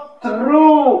not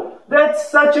true. That's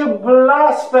such a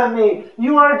blasphemy.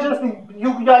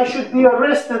 I should be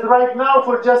arrested right now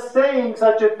for just saying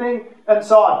such a thing, and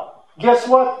so on. Guess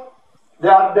what?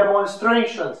 There are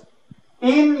demonstrations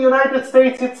in the United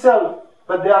States itself,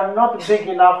 but they are not big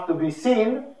enough to be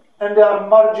seen, and they are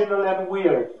marginal and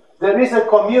weird. There is a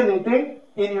community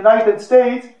in the United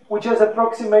States which has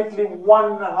approximately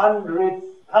 100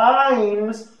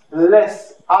 times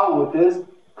less autism,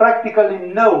 practically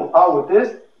no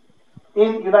autism,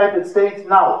 in the United States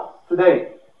now,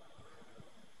 today.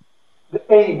 The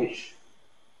Amish.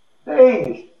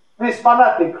 These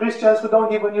fanatic Christians who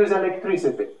don't even use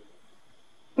electricity.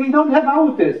 They don't have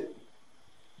autism.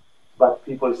 But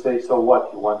people say, so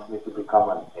what, you want me to become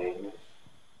an Amish?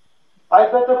 I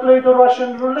better play the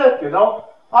Russian roulette,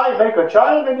 I make a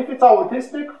child, and if it's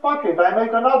autistic, fuck it. I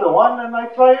make another one, and I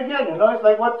try again, It's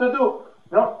like what to do.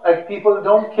 Like people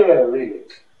don't care, really.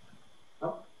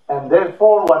 And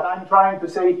therefore, what I'm trying to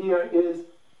say here is,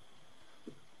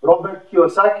 Robert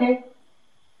Kiyosaki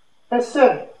has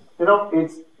said,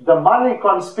 it's the money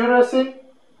conspiracy.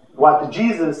 What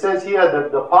Jesus says here,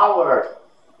 that the power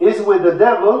is with the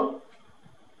devil,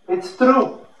 it's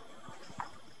true.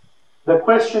 The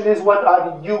question is, what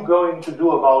are you going to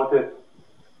do about it?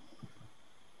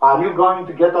 Are you going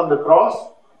to get on the cross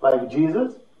like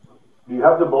Jesus? Do you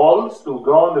have the balls to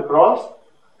go on the cross?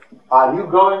 Are you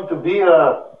going to be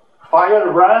a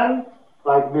firebrand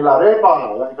like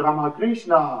Milarepa, like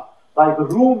Ramakrishna, like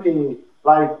Rumi,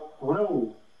 like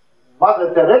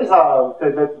Mother Teresa?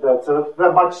 That's a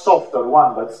very much softer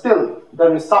one, but still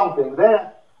there is something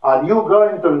there. Are you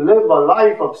going to live a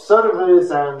life of service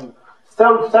and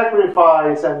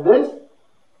self-sacrifice and this?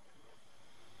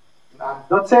 I'm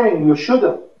not saying you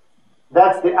shouldn't.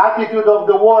 That's the attitude of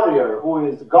the warrior, who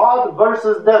is God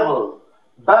versus devil,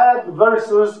 bad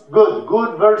versus good,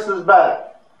 good versus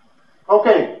bad.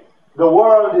 Okay, the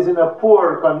world is in a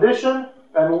poor condition,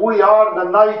 and we are the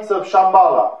knights of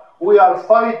Shambhala. We are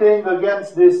fighting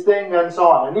against this thing and so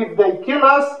on. And if they kill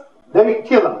us, they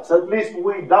kill us. At least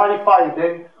we die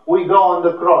fighting, we go on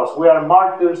the cross. We are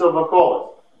martyrs of a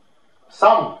cause.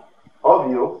 Some of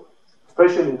you,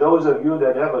 especially those of you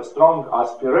that have a strong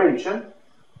aspiration,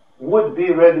 would be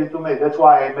ready to make. That's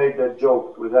why I made that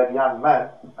joke with that young man.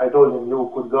 I told him you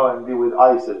could go and be with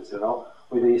ISIS,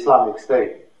 with the Islamic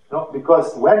State.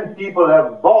 Because when people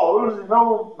have balls,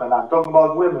 and I'm talking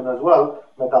about women as well,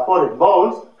 metaphoric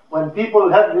balls, when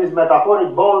people have these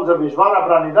metaphoric balls of Ishvara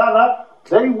Pranidhana,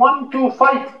 they want to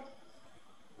fight.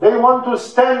 They want to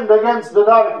stand against the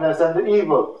darkness and the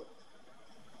evil.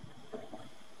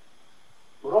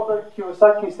 Robert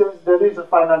Kiyosaki says there is a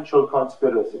financial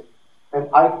conspiracy, and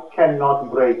I cannot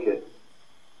break it.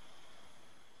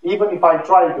 Even if I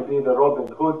try to be the Robin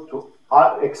Hood to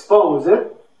expose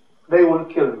it, they will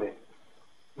kill me.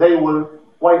 They will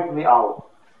wipe me out.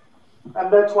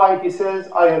 And that's why he says,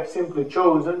 I have simply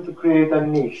chosen to create a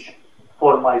niche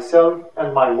for myself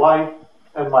and my wife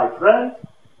and my friend,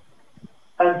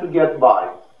 and to get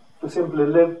by, to simply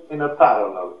live in a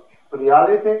parallel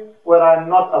reality where I'm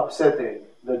not upsetting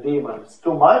the demons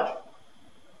too much,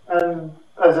 and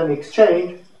as an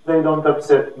exchange, they don't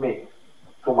upset me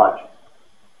too much.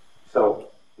 So,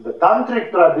 the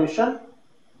tantric tradition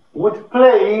would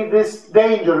play this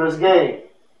dangerous game,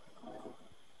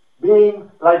 being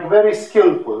like very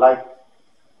skillful. Like,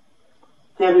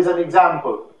 here is an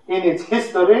example. In its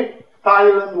history,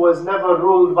 Thailand was never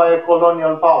ruled by a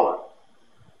colonial power.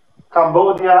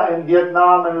 Cambodia and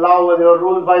Vietnam and Laos, they were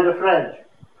ruled by the French.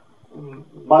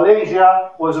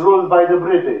 Malaysia was ruled by the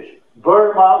British.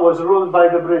 Burma was ruled by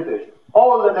the British.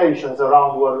 All the nations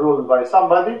around were ruled by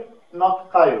somebody,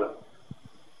 not Thailand.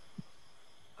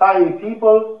 Thai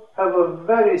people have a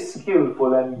very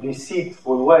skillful and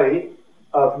deceitful way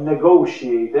of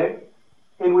negotiating,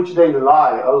 in which they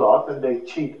lie a lot and they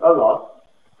cheat a lot.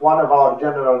 One of our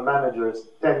general managers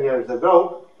 10 years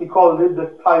ago, he called it the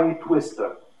Thai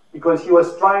twister, because he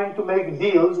was trying to make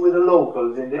deals with the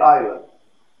locals in the island.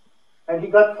 And he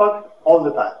got fucked all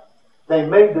the time. They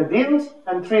made the deals,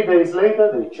 and 3 days later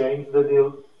they changed the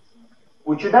deal.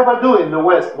 Which you never do in the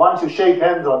West. Once you shake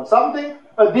hands on something,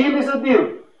 a deal is a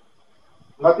deal.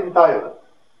 Not in Thailand.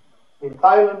 In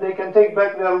Thailand they can take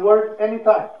back their word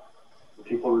anytime.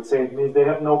 People would say it means they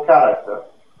have no character.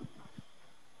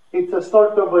 It's a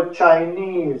sort of a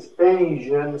Chinese,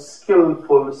 Asian,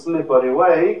 skillful, slippery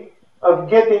way of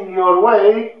getting your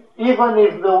way, even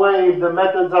if the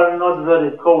methods are not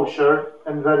very kosher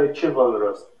and very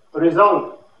chivalrous.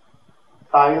 Result: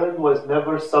 Thailand was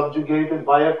never subjugated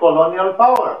by a colonial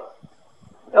power.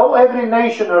 Every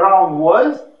nation around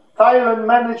was. Thailand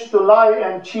managed to lie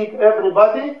and cheat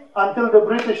everybody until the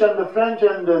British and the French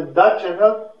and the Dutch and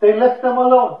all, they left them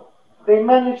alone. They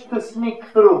managed to sneak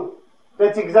through.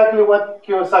 That's exactly what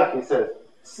Kiyosaki says.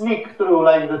 Sneak through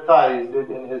like the Thais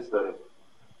did in history.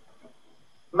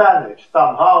 Manage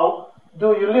somehow.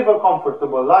 Do you live a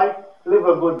comfortable life? Live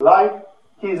a good life?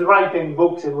 He's writing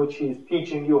books in which he's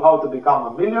teaching you how to become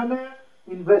a millionaire.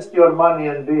 Invest your money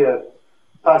and be a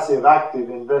passive active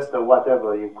investor,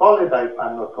 whatever you call it.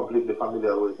 I'm not completely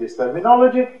familiar with this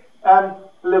terminology. And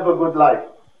live a good life.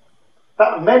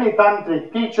 Many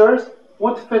tantric teachers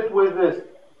would fit with this.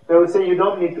 They would say you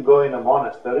don't need to go in a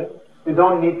monastery. You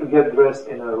don't need to get dressed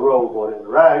in a robe or in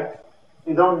rags.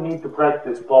 You don't need to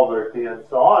practice poverty and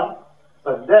so on.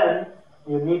 But then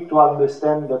you need to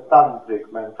understand the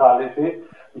tantric mentality,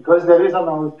 because there is an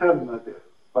alternative.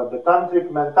 But the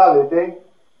tantric mentality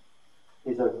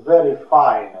is a very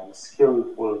fine and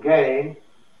skillful game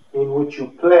in which you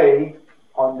play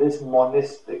on this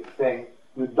monistic thing.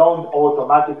 You don't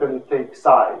automatically take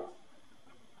sides.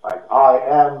 Like, I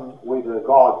am with the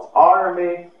God's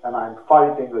army and I'm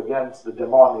fighting against the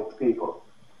demonic people.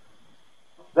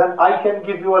 Then I can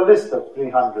give you a list of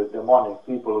 300 demonic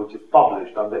people which is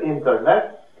published on the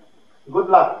internet. Good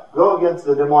luck. Go against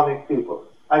the demonic people.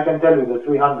 I can tell you the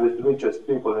 300 richest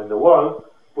people in the world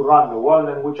who run the world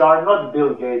and which are not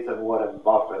Bill Gates and Warren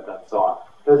Buffett and so on.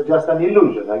 There's just an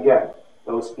illusion again.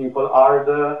 Those people are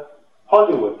the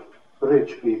Hollywood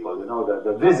rich people,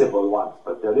 the visible ones.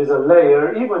 But there is a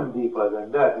layer even deeper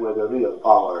than that where the real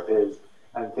power is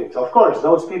and things. Of course,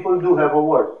 those people do have a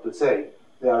word to say.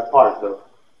 They are part of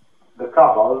the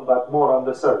cabal, but more on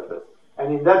the surface.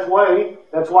 And in that way,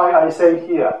 that's why I say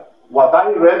here, what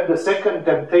I read, the second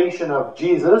temptation of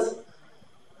Jesus,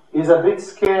 is a bit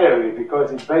scary,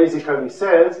 because it basically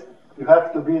says you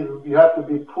have to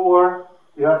be poor,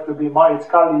 you have to be it's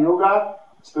Kali Yuga,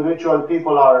 spiritual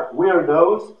people are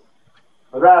weirdos,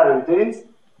 rarities,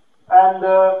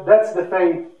 and that's the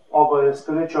fate of a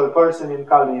spiritual person in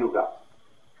Kali Yuga.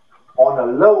 On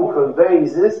a local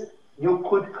basis, you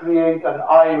could create an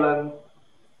island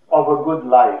of a good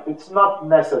life. It's not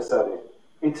necessary.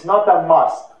 It's not a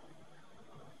must.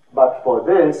 But for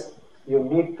this, you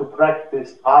need to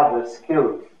practice other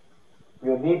skills.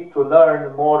 You need to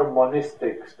learn more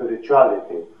monistic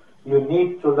spirituality. You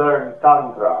need to learn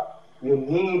Tantra. You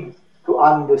need to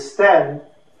understand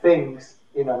things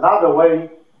in another way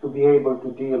to be able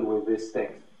to deal with these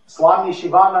things. Swami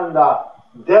Shivananda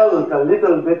dealt a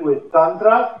little bit with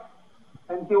Tantra,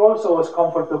 and he also was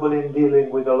comfortable in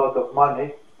dealing with a lot of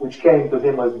money, which came to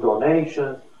him as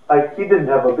donations. Like, he didn't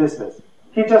have a business.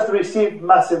 He just received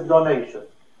massive donations.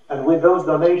 And with those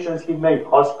donations, he made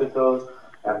hospitals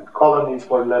and colonies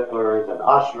for lepers and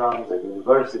ashrams and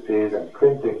universities and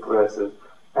printing presses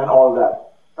and all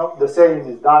that. Now, the same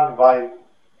is done by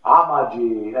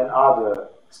Amaji and other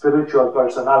spiritual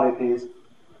personalities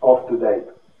of today.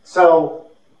 So,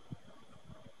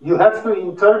 you have to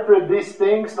interpret these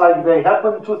things like they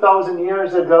happened 2,000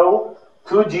 years ago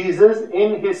to Jesus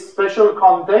in his special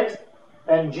context,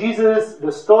 And Jesus,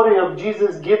 the story of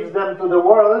Jesus gives them to the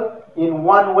world in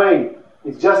one way.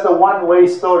 It's just a one-way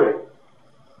story.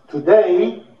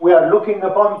 Today, we are looking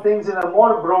upon things in a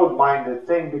more broad-minded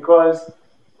thing because,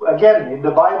 again, in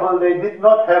the Bible, they did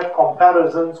not have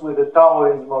comparisons with the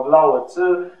Taoism of Lao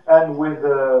Tzu and with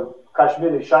the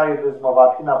Kashmiri Shaivism of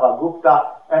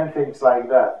Abhinavagupta and things like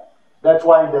that. That's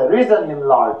why there is an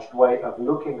enlarged way of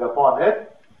looking upon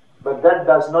it, but that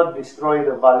does not destroy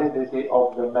the validity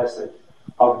of the message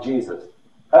of Jesus.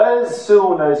 As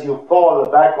soon as you fall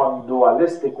back on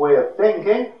dualistic way of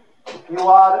thinking, you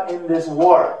are in this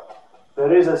war.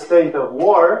 There is a state of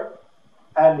war,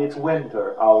 and it's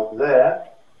winter out there,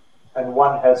 and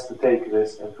one has to take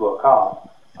this into account.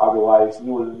 Otherwise,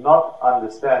 you will not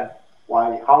understand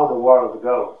how the world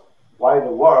goes, why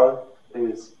the world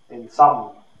is, in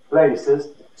some places,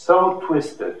 so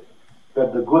twisted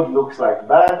that the good looks like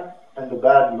bad, and the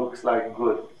bad looks like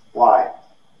good. Why?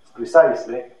 It's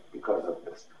precisely because of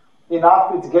this.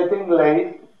 Enough, it's getting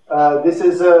late. This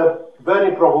is a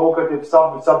very provocative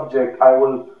subject. I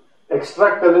will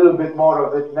extract a little bit more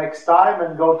of it next time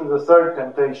and go to the third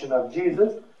temptation of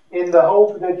Jesus in the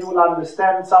hope that you will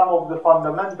understand some of the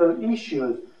fundamental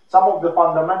issues, some of the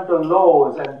fundamental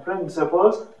laws and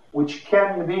principles which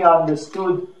can be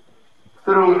understood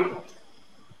through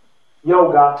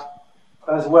yoga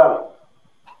as well.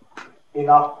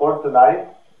 Enough for tonight.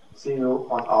 See you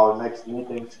on our next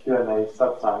meetings, Q&A,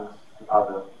 satsangs, and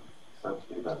other such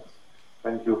events.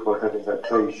 Thank you for having that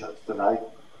patience tonight.